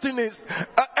about destinies.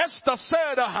 Esther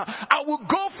said, I will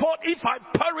go forth. If I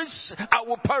perish, I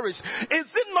will perish.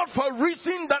 Is it not for a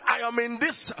reason that I am in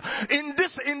this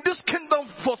kingdom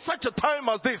for such a time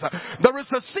as this? There is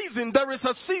a season, there is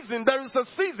a season, there is a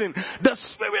season. The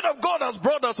Spirit of God has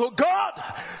brought us, oh God.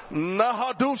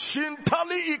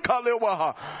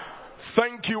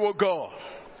 Thank you, oh God.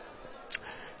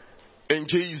 In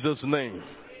Jesus' name.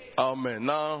 Amen.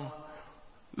 Now,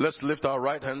 let's lift our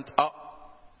right hand up.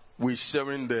 We're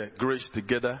sharing the grace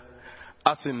together.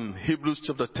 As in Hebrews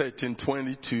chapter 13,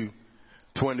 20 to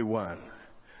 21.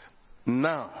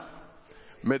 Now,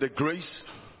 may the grace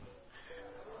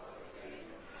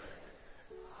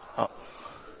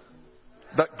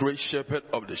that great shepherd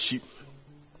of the sheep,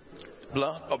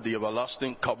 blood of the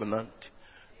everlasting covenant,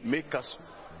 make us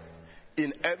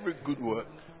in every good work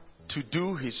to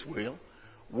do his will,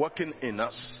 working in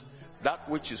us that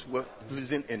which is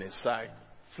pleasing in his sight,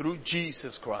 through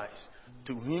Jesus Christ.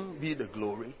 To him be the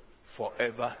glory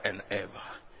forever and ever.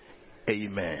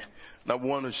 Amen. Now I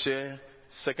want to share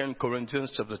 2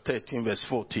 Corinthians chapter 13 verse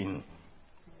 14.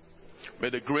 May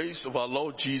the grace of our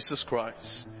Lord Jesus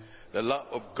Christ, the love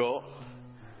of God,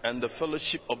 and the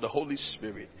fellowship of the Holy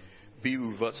Spirit be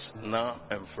with us now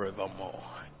and forevermore.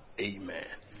 Amen.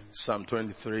 Psalm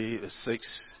 23 verse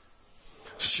 6.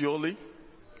 Surely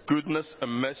goodness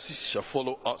and mercy shall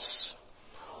follow us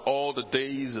all the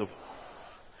days of,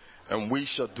 and we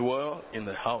shall dwell in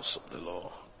the house of the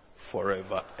Lord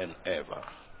forever and ever.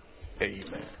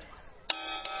 Amen.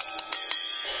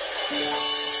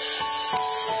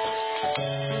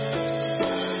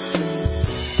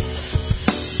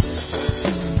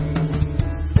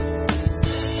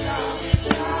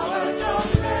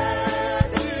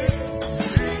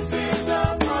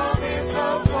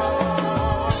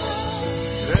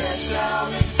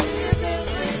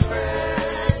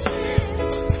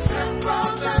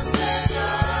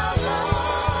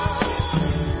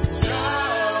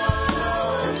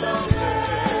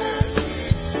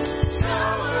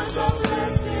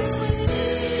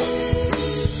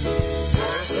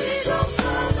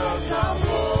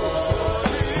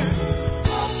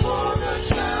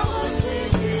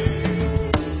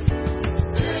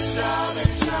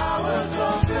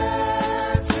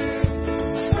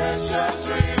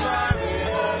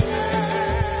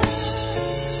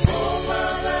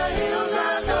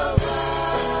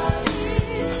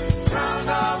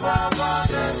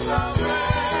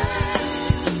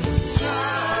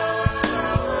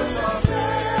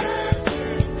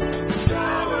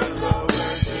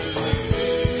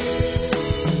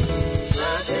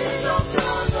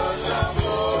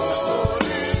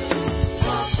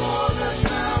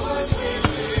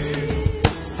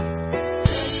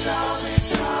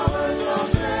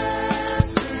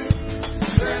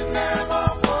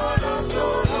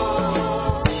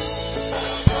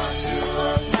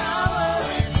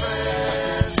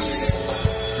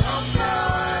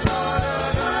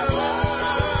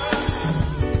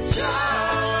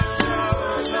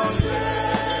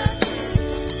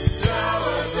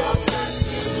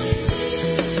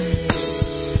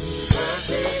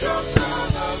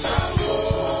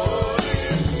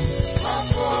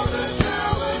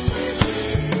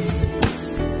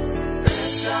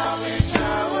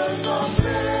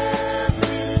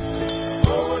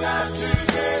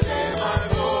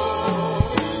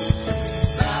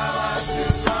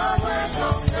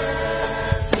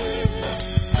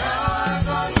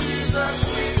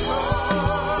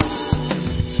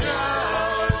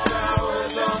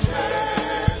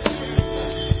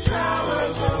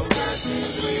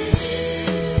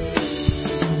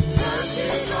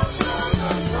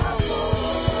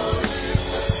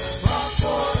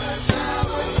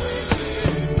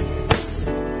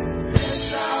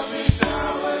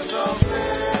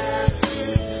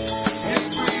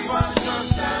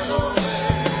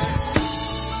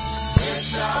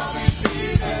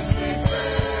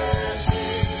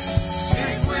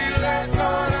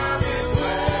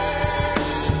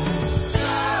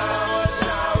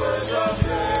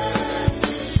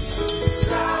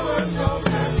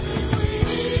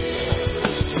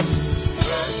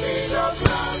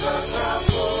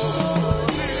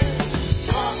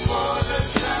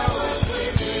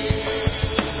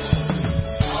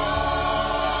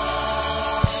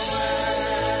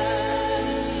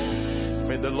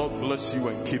 Bless you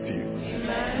and keep you.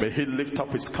 Amen. May he lift up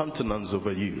his countenance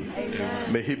over you.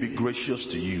 Amen. May he be gracious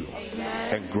to you.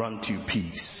 Amen. And grant you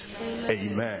peace.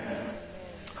 Amen.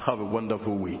 Have a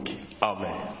wonderful week.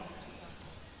 Amen.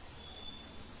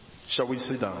 Shall we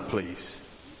sit down, please?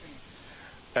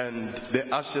 And the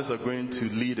ushers are going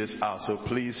to lead us out, so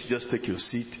please just take your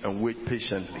seat and wait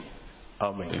patiently.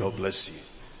 Amen. God bless you.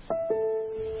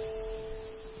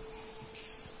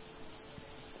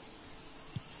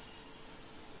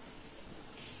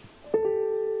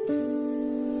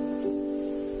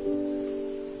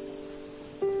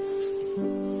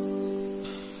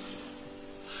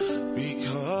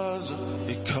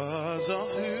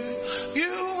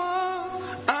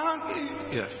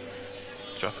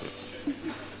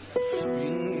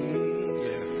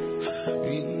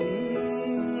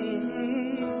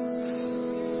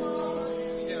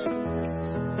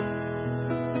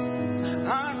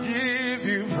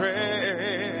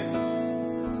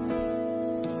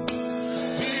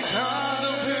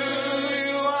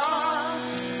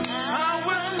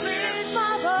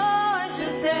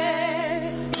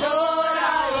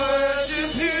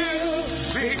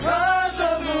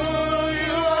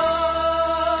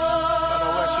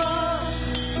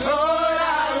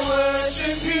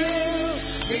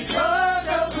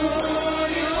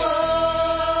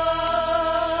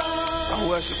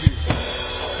 worship you.